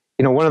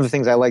 one of the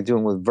things I like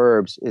doing with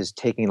verbs is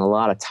taking a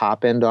lot of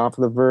top end off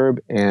of the verb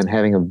and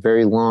having a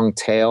very long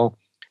tail,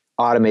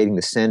 automating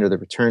the send or the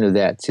return of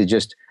that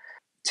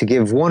to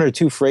give one or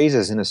two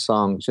phrases in a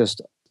song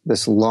just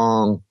this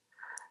long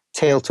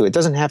tail to it. It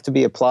doesn't have to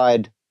be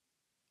applied,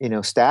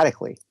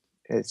 statically.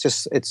 It's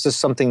just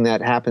something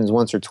that happens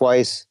once or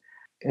twice.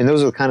 And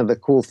those are kind of the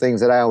cool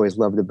things that I always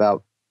loved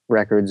about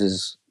records,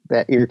 is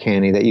that ear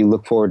candy that you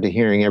look forward to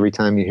hearing every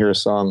time you hear a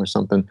song or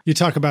something. You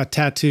talk about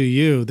Tattoo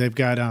You. They've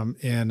got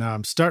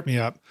in Start Me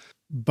Up,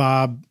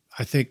 Bob,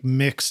 I think,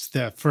 mixed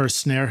that first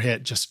snare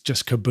hit, just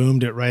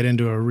kaboomed it right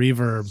into a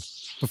reverb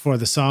before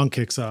the song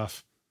kicks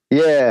off.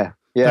 Yeah.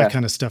 That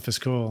kind of stuff is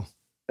cool.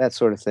 That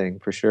sort of thing,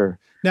 for sure.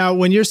 Now,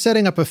 when you're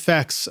setting up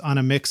effects on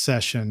a mix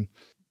session,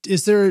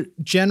 is there,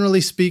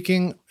 generally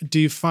speaking, do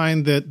you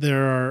find that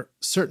there are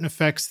certain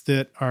effects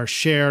that are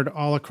shared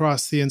all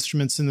across the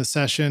instruments in the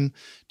session?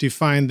 Do you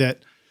find that,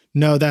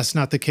 no, that's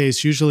not the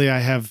case? Usually I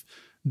have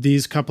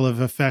these couple of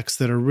effects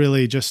that are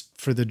really just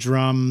for the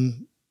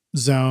drum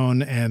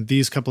zone, and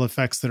these couple of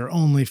effects that are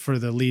only for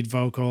the lead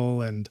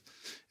vocal. And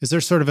is there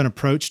sort of an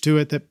approach to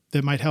it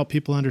that might help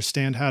people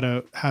understand how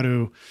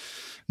to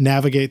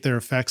navigate their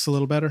effects a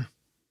little better?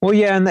 Well,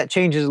 yeah, and that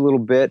changes a little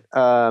bit.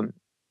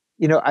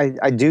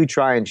 I do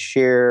try and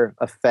share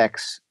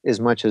effects as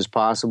much as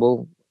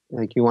possible.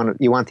 Like you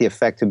want the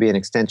effect to be an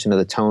extension of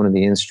the tone of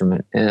the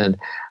instrument. And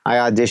I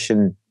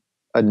audition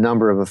a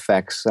number of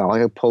effects.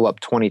 I'll pull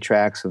up 20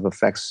 tracks of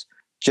effects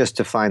just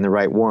to find the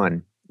right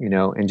one,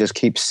 and just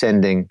keep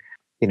sending,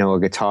 a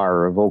guitar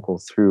or a vocal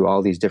through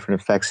all these different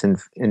effects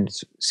and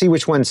see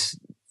which ones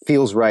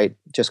feels right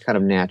just kind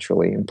of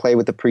naturally, and play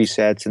with the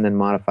presets and then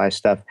modify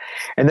stuff.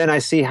 And then I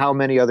see how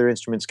many other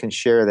instruments can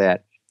share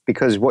that,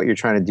 because what you're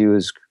trying to do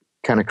is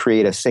kind of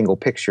create a single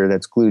picture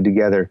that's glued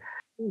together.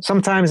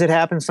 Sometimes it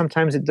happens,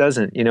 sometimes it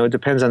doesn't. It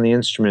depends on the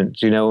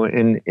instrument.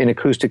 In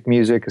acoustic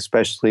music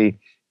especially,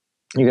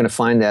 you're going to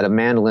find that a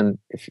mandolin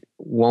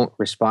won't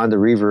respond to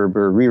reverb,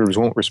 or reverbs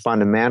won't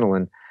respond to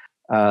mandolin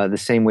the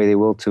same way they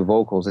will to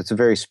vocals. It's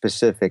very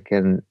specific,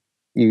 and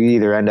you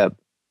either end up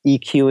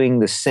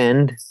EQing the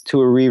send to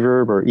a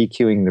reverb, or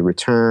EQing the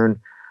return,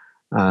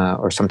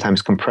 or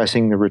sometimes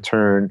compressing the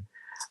return.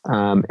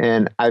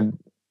 And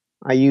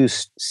I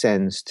use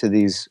sends to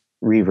these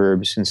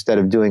reverbs instead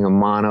of doing a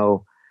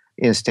mono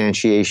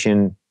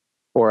instantiation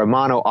or a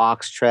mono aux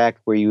track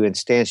where you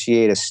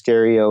instantiate a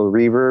stereo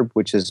reverb,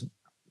 which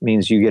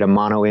means you get a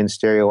mono in,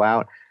 stereo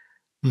out.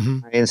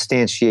 Mm-hmm. I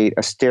instantiate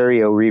a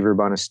stereo reverb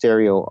on a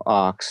stereo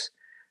aux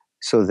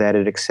so that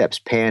it accepts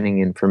panning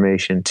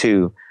information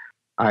too.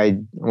 A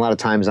lot of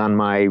times on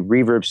my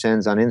reverb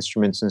sends on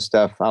instruments and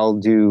stuff, I'll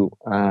do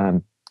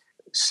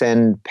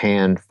send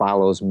pan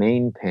follows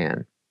main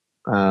pan.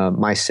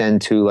 My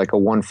send to like a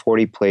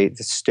 140 plate,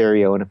 the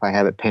stereo, and if I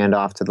have it panned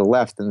off to the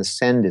left, then the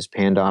send is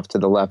panned off to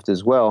the left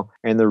as well,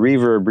 and the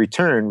reverb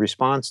return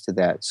responds to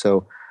that.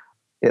 So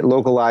it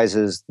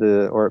localizes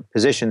or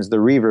positions the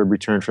reverb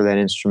return for that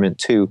instrument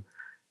too.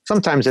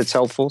 Sometimes it's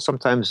helpful,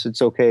 sometimes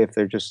it's okay if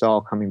they're just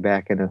all coming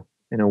back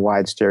in a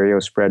wide stereo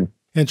spread.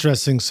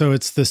 Interesting. So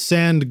it's the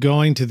send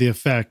going to the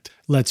effect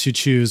lets you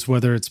choose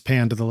whether it's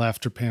pan to the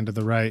left or pan to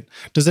the right.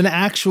 Does an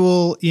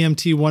actual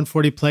EMT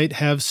 140 plate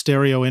have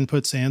stereo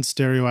inputs and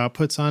stereo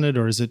outputs on it,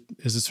 or is it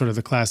sort of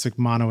the classic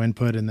mono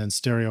input and then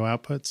stereo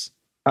outputs?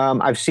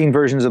 I've seen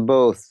versions of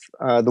both.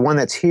 The one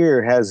that's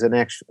here has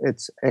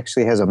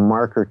actually has a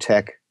Marker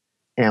Tech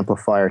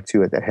amplifier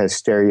to it that has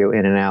stereo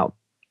in and out,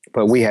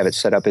 but we have it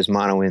set up as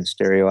mono in,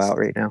 stereo out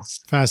right now.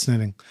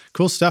 Fascinating.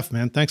 Cool stuff,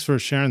 man. Thanks for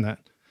sharing that.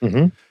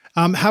 Mm-hmm.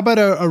 How about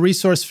a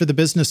resource for the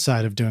business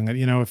side of doing it?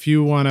 If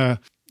you want to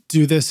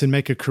do this and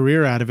make a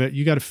career out of it,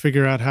 you got to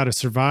figure out how to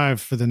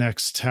survive for the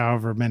next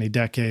however many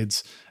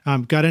decades.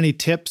 Got any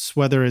tips,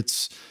 whether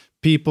it's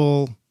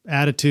people,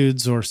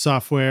 attitudes, or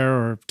software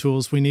or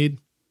tools we need?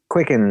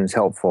 Quicken is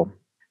helpful.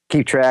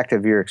 Keep track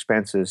of your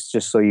expenses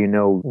just so you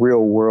know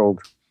real world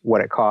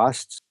what it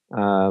costs,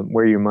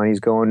 where your money's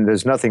going.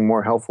 There's nothing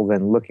more helpful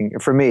than looking.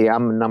 For me,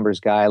 I'm a numbers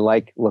guy. I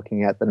like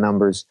looking at the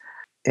numbers.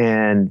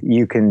 And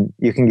you can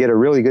get a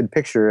really good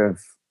picture of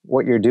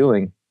what you're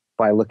doing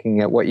by looking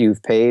at what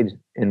you've paid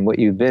and what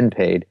you've been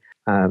paid,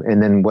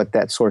 and then what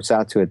that sorts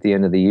out to at the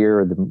end of the year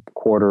or the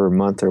quarter or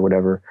month or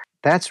whatever.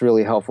 That's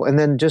really helpful. And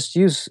then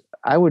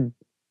I would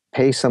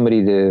pay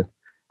somebody to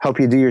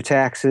help you do your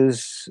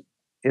taxes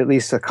at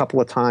least a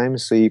couple of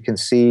times so you can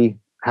see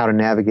how to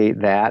navigate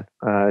that.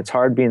 It's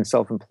hard being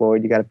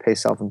self-employed. You got to pay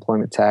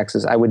self-employment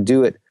taxes. I would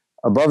do it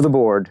above the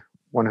board,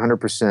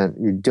 100%.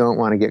 You don't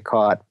want to get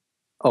caught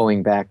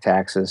owing back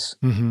taxes.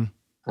 Mm-hmm.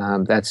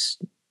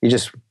 You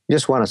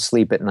just want to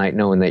sleep at night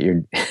knowing that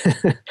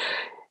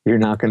you're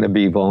not going to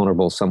be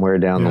vulnerable somewhere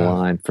down the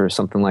line for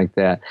something like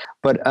that.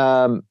 But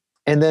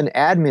and then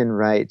admin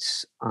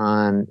rights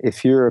on,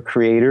 if you're a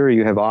creator,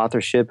 you have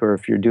authorship, or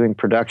if you're doing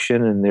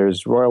production and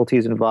there's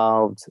royalties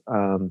involved,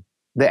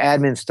 the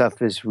admin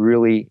stuff is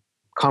really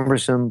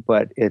cumbersome,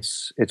 but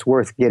it's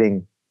worth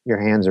getting your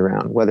hands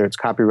around, whether it's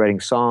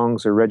copywriting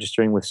songs or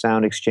registering with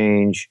Sound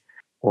Exchange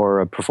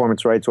or a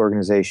performance rights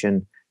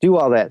organization. Do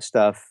all that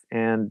stuff,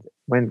 and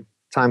when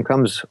time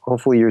comes,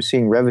 hopefully you're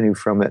seeing revenue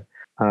from it.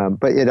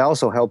 But it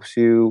also helps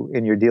you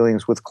in your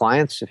dealings with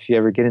clients if you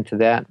ever get into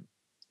that.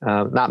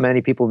 Not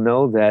many people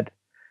know that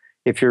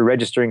if you're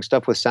registering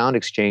stuff with Sound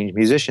Exchange,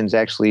 musicians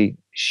actually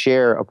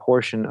share a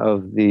portion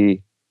of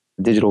the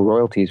digital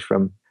royalties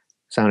from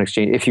Sound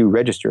Exchange if you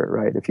register it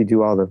right, if you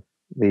do all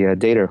the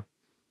data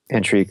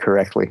entry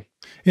correctly.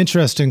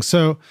 Interesting.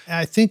 So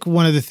I think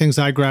one of the things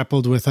I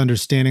grappled with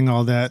understanding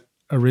all that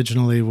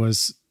originally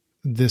was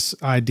this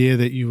idea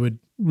that you would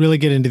really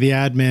get into the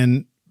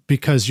admin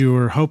because you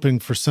were hoping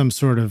for some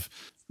sort of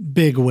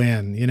big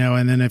win,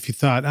 and then if you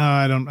thought,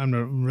 I'm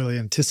not really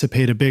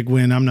anticipate a big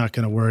win, I'm not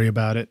going to worry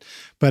about it.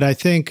 But I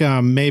think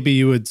maybe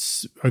you would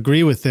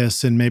agree with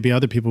this, and maybe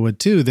other people would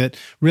too, that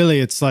really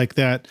it's like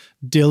that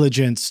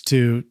diligence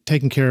to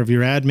taking care of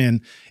your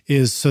admin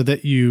is so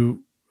that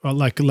you,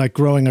 like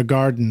growing a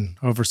garden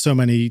over so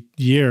many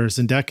years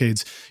and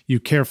decades, you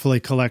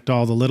carefully collect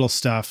all the little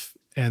stuff.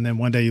 And then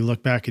one day you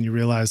look back and you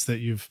realize that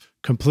you've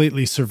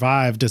completely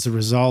survived as a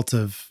result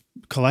of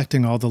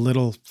collecting all the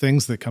little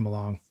things that come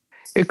along.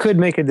 It could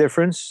make a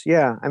difference.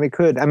 Yeah. I mean, it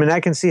could. I mean, I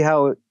can see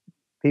how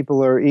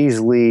people are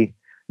easily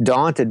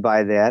daunted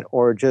by that,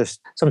 or just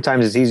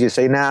sometimes it's easy to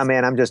say, nah,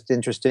 man, I'm just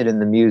interested in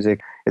the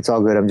music. It's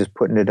all good. I'm just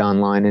putting it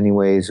online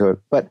anyways.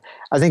 But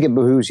I think it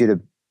behooves you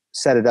to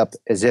set it up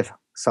as if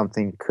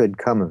something could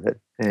come of it.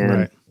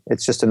 And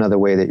it's just another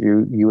way that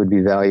you would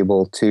be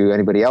valuable to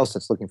anybody else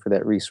that's looking for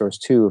that resource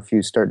too. If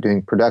you start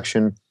doing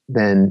production,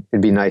 then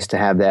it'd be nice to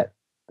have that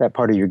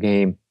part of your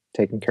game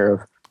taken care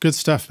of. Good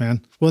stuff,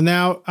 man. Well,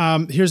 now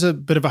here's a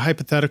bit of a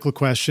hypothetical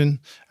question.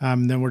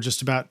 Then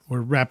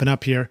we're wrapping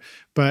up here.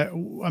 But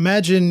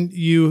imagine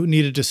you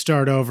needed to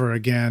start over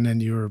again,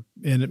 and you were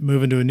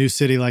moving to a new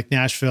city like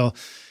Nashville.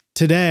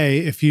 Today,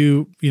 if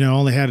you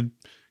only had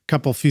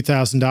a few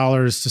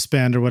 $1,000s to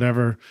spend or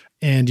whatever,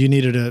 and you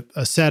needed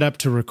a setup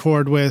to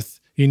record with,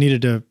 you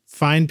needed to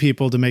find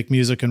people to make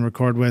music and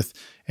record with,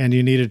 and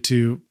you needed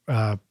to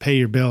pay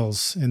your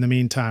bills in the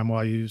meantime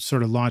while you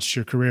sort of launched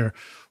your career,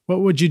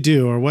 what would you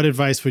do, or what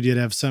advice would you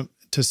have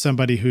to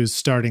somebody who's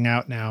starting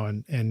out now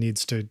and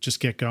needs to just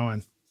get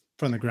going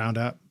from the ground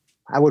up?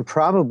 I would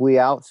probably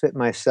outfit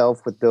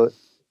myself with the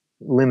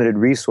limited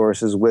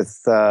resources with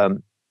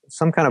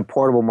some kind of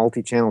portable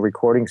multi-channel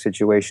recording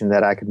situation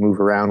that I could move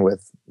around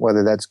with,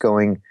 whether that's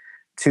going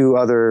to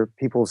other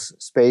people's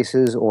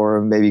spaces or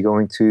maybe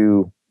going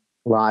to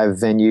live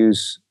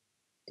venues,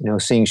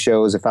 seeing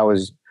shows. If I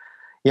was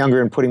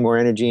younger and putting more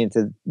energy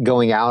into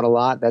going out a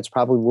lot, that's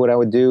probably what I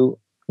would do.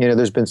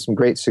 There's been some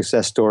great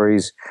success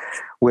stories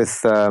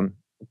with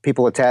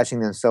people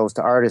attaching themselves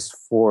to artists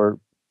for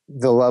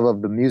the love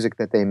of the music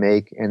that they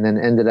make, and then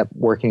ended up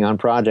working on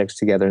projects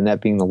together, and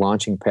that being the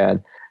launching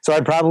pad. So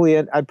I'd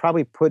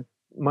probably put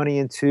money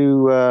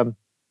into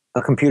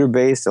a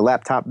computer-based, a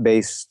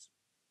laptop-based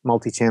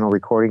multi-channel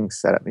recording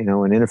setup, an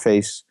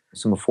interface,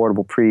 some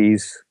affordable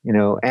pre's.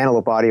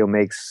 Antelope Audio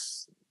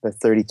makes the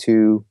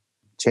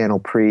 32-channel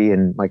pre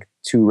and like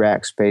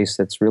 2-rack space.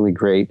 That's really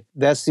great.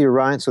 That's the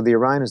Orion. So the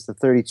Orion is the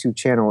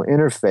 32-channel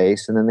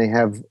interface, and then they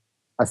have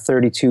a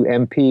 32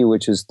 MP,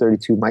 which is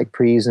 32 mic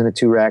pre's in a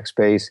 2-rack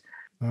space.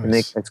 Nice. And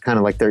it's kind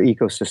of like their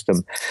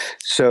ecosystem.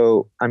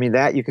 So, I mean,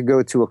 that you could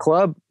go to a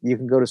club, you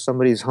can go to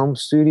somebody's home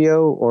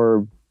studio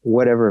or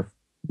whatever,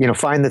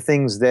 find the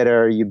things that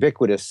are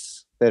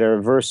ubiquitous, that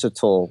are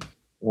versatile.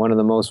 One of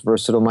the most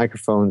versatile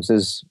microphones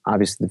is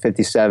obviously the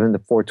 57, the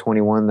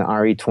 421, the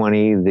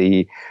RE20,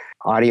 the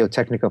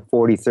Audio-Technica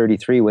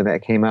 4033. When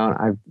that came out,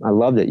 I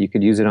loved it. You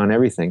could use it on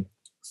everything.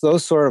 So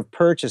those sort of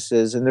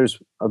purchases, and there's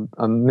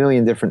a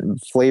million different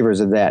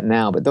flavors of that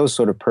now, but those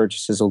sort of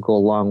purchases will go a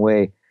long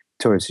way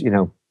towards,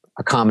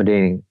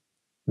 accommodating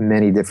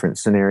many different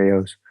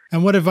scenarios.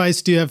 And what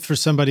advice do you have for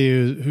somebody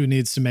who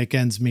needs to make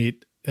ends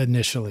meet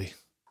initially?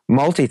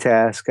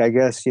 Multitask, I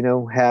guess,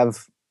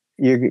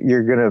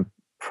 you're going to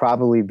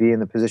probably be in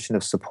the position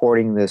of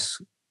supporting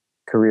this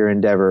career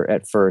endeavor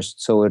at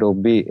first. So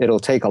it'll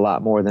take a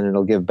lot more than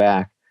it'll give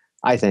back.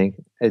 I think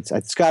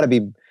it's got to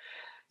be,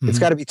 it's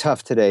got to be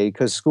tough today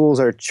because schools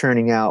are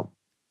churning out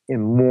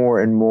in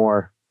more and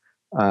more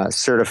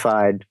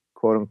certified,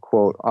 quote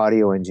unquote,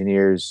 audio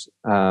engineers.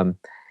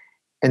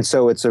 And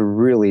so it's a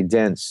really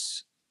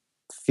dense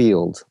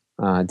field,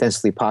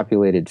 densely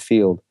populated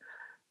field.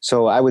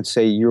 So I would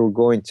say you're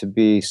going to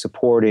be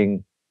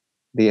supporting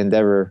the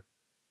endeavor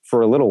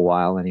for a little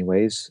while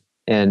anyways.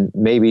 And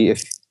maybe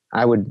if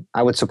I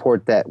would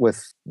support that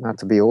with, not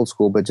to be old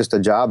school, but just a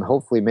job,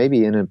 hopefully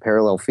maybe in a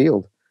parallel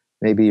field.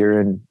 Maybe you're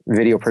in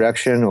video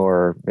production,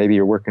 or maybe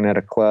you're working at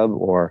a club,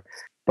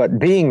 but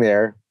being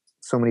there,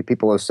 so many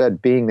people have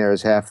said being there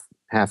is half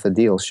the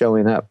deal,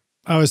 showing up.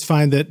 I always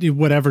find that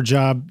whatever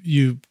job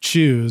you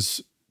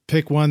choose,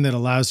 pick one that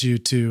allows you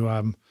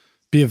to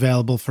be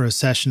available for a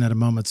session at a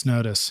moment's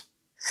notice.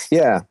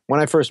 Yeah. When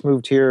I first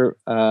moved here,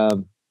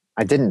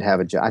 I didn't have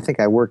a job. I think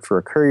I worked for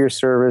a courier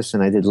service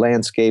and I did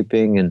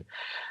landscaping, and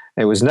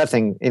it was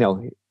nothing,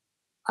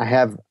 I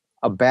have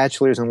a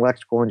bachelor's in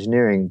electrical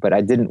engineering, but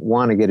I didn't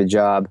want to get a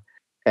job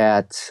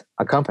at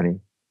a company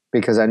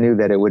because I knew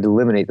that it would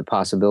eliminate the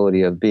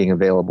possibility of being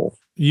available.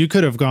 You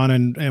could have gone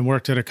and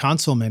worked at a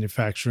console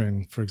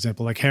manufacturing, for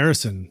example, like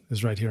Harrison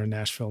is right here in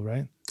Nashville,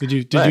 right?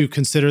 Did you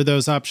consider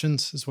those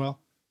options as well?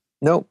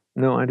 No,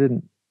 I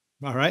didn't.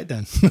 All right,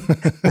 then.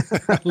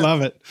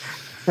 Love it.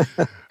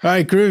 All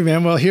right, groovy,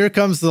 man. Well, here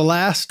comes the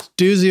last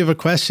doozy of a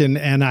question,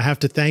 and I have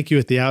to thank you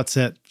at the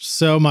outset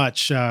so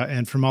much,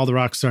 and from all the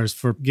rock stars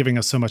for giving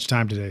us so much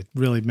time today.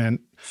 Really, man,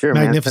 sure,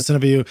 magnificent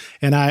of you,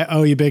 and I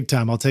owe you big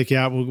time. I'll take you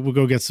out. We'll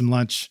go get some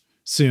lunch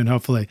soon,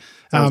 hopefully.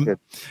 Sounds good.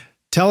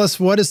 Tell us,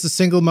 what is the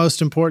single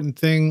most important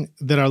thing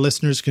that our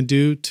listeners can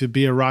do to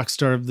be a rock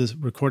star of the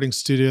recording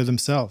studio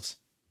themselves?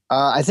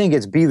 I think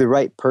it's be the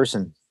right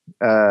person.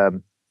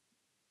 Hang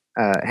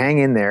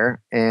in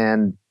there.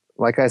 And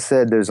like I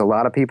said, there's a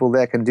lot of people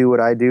that can do what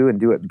I do and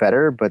do it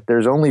better, but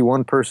there's only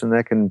one person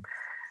that can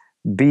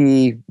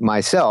be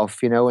myself,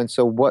 and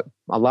so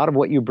a lot of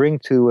what you bring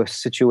to a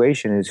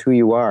situation is who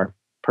you are.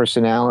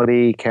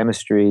 Personality,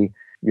 chemistry,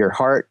 your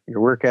heart,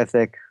 your work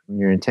ethic,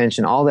 your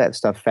intention, all that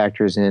stuff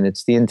factors in.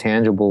 It's the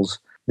intangibles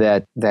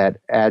that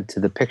add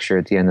to the picture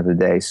at the end of the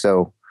day.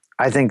 So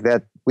I think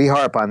that we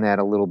harp on that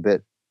a little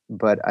bit,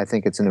 but I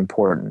think it's an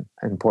important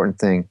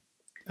thing.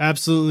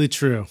 Absolutely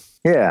true.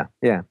 Yeah.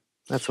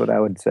 That's what I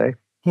would say.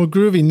 Well,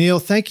 groovy. Neal,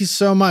 thank you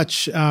so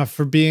much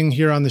for being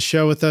here on the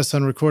show with us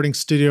on Recording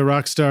Studio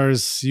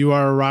Rockstars. You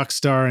are a rock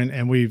star,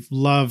 and we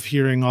love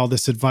hearing all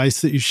this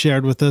advice that you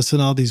shared with us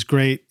and all these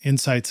great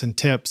insights and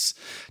tips.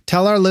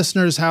 Tell our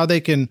listeners how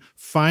they can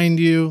find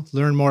you,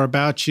 learn more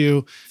about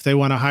you. If they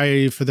want to hire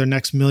you for their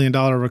next $1 million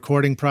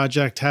recording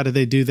project, how do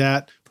they do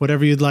that?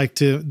 Whatever you'd like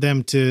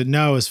them to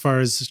know as far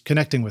as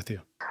connecting with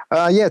you.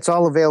 Yeah, it's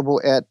all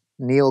available at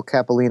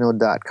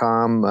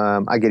nealcappellino.com.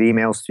 I get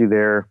emails through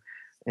there,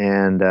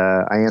 and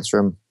I answer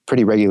them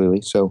pretty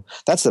regularly. So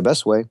that's the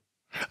best way.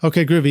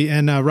 Okay, groovy.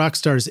 And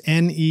Rockstars,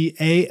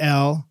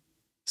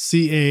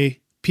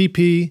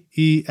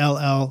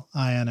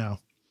 NealCappellino.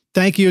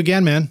 Thank you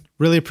again, man.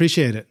 Really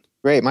appreciate it.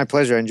 Great. My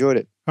pleasure. I enjoyed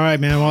it. All right,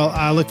 man. Well,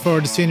 I look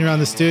forward to seeing you around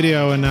the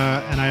studio, and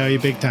I owe you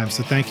big time.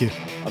 So thank you.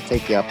 I'll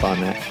take you up on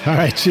that. All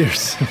right.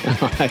 Cheers.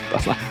 All right.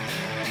 Bye-bye.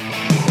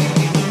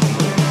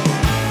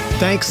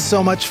 Thanks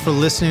so much for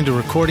listening to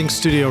Recording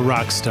Studio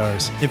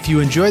Rockstars. If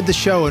you enjoyed the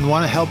show and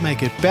want to help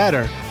make it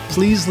better,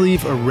 please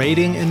leave a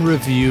rating and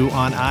review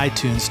on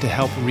iTunes to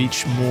help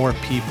reach more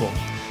people.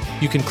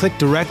 You can click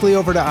directly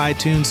over to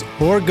iTunes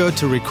or go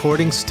to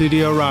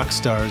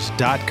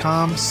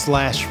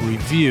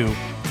recordingstudiorockstars.com/review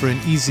for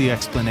an easy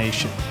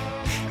explanation.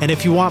 And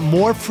if you want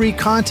more free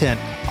content,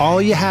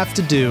 all you have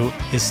to do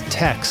is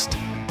text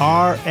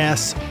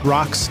RS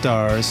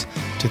Rockstars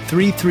to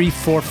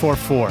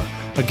 33444.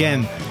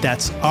 Again,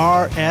 that's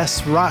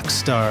RS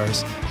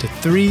Rockstars to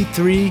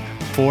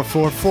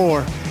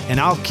 33444,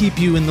 and I'll keep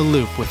you in the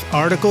loop with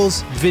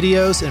articles,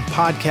 videos, and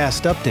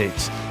podcast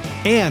updates.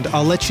 And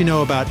I'll let you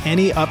know about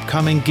any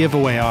upcoming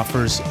giveaway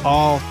offers,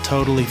 all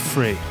totally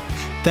free.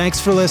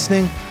 Thanks for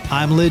listening.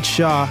 I'm Lid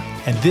Shaw,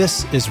 and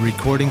this is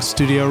Recording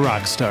Studio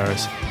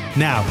Rockstars.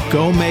 Now,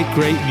 go make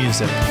great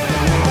music.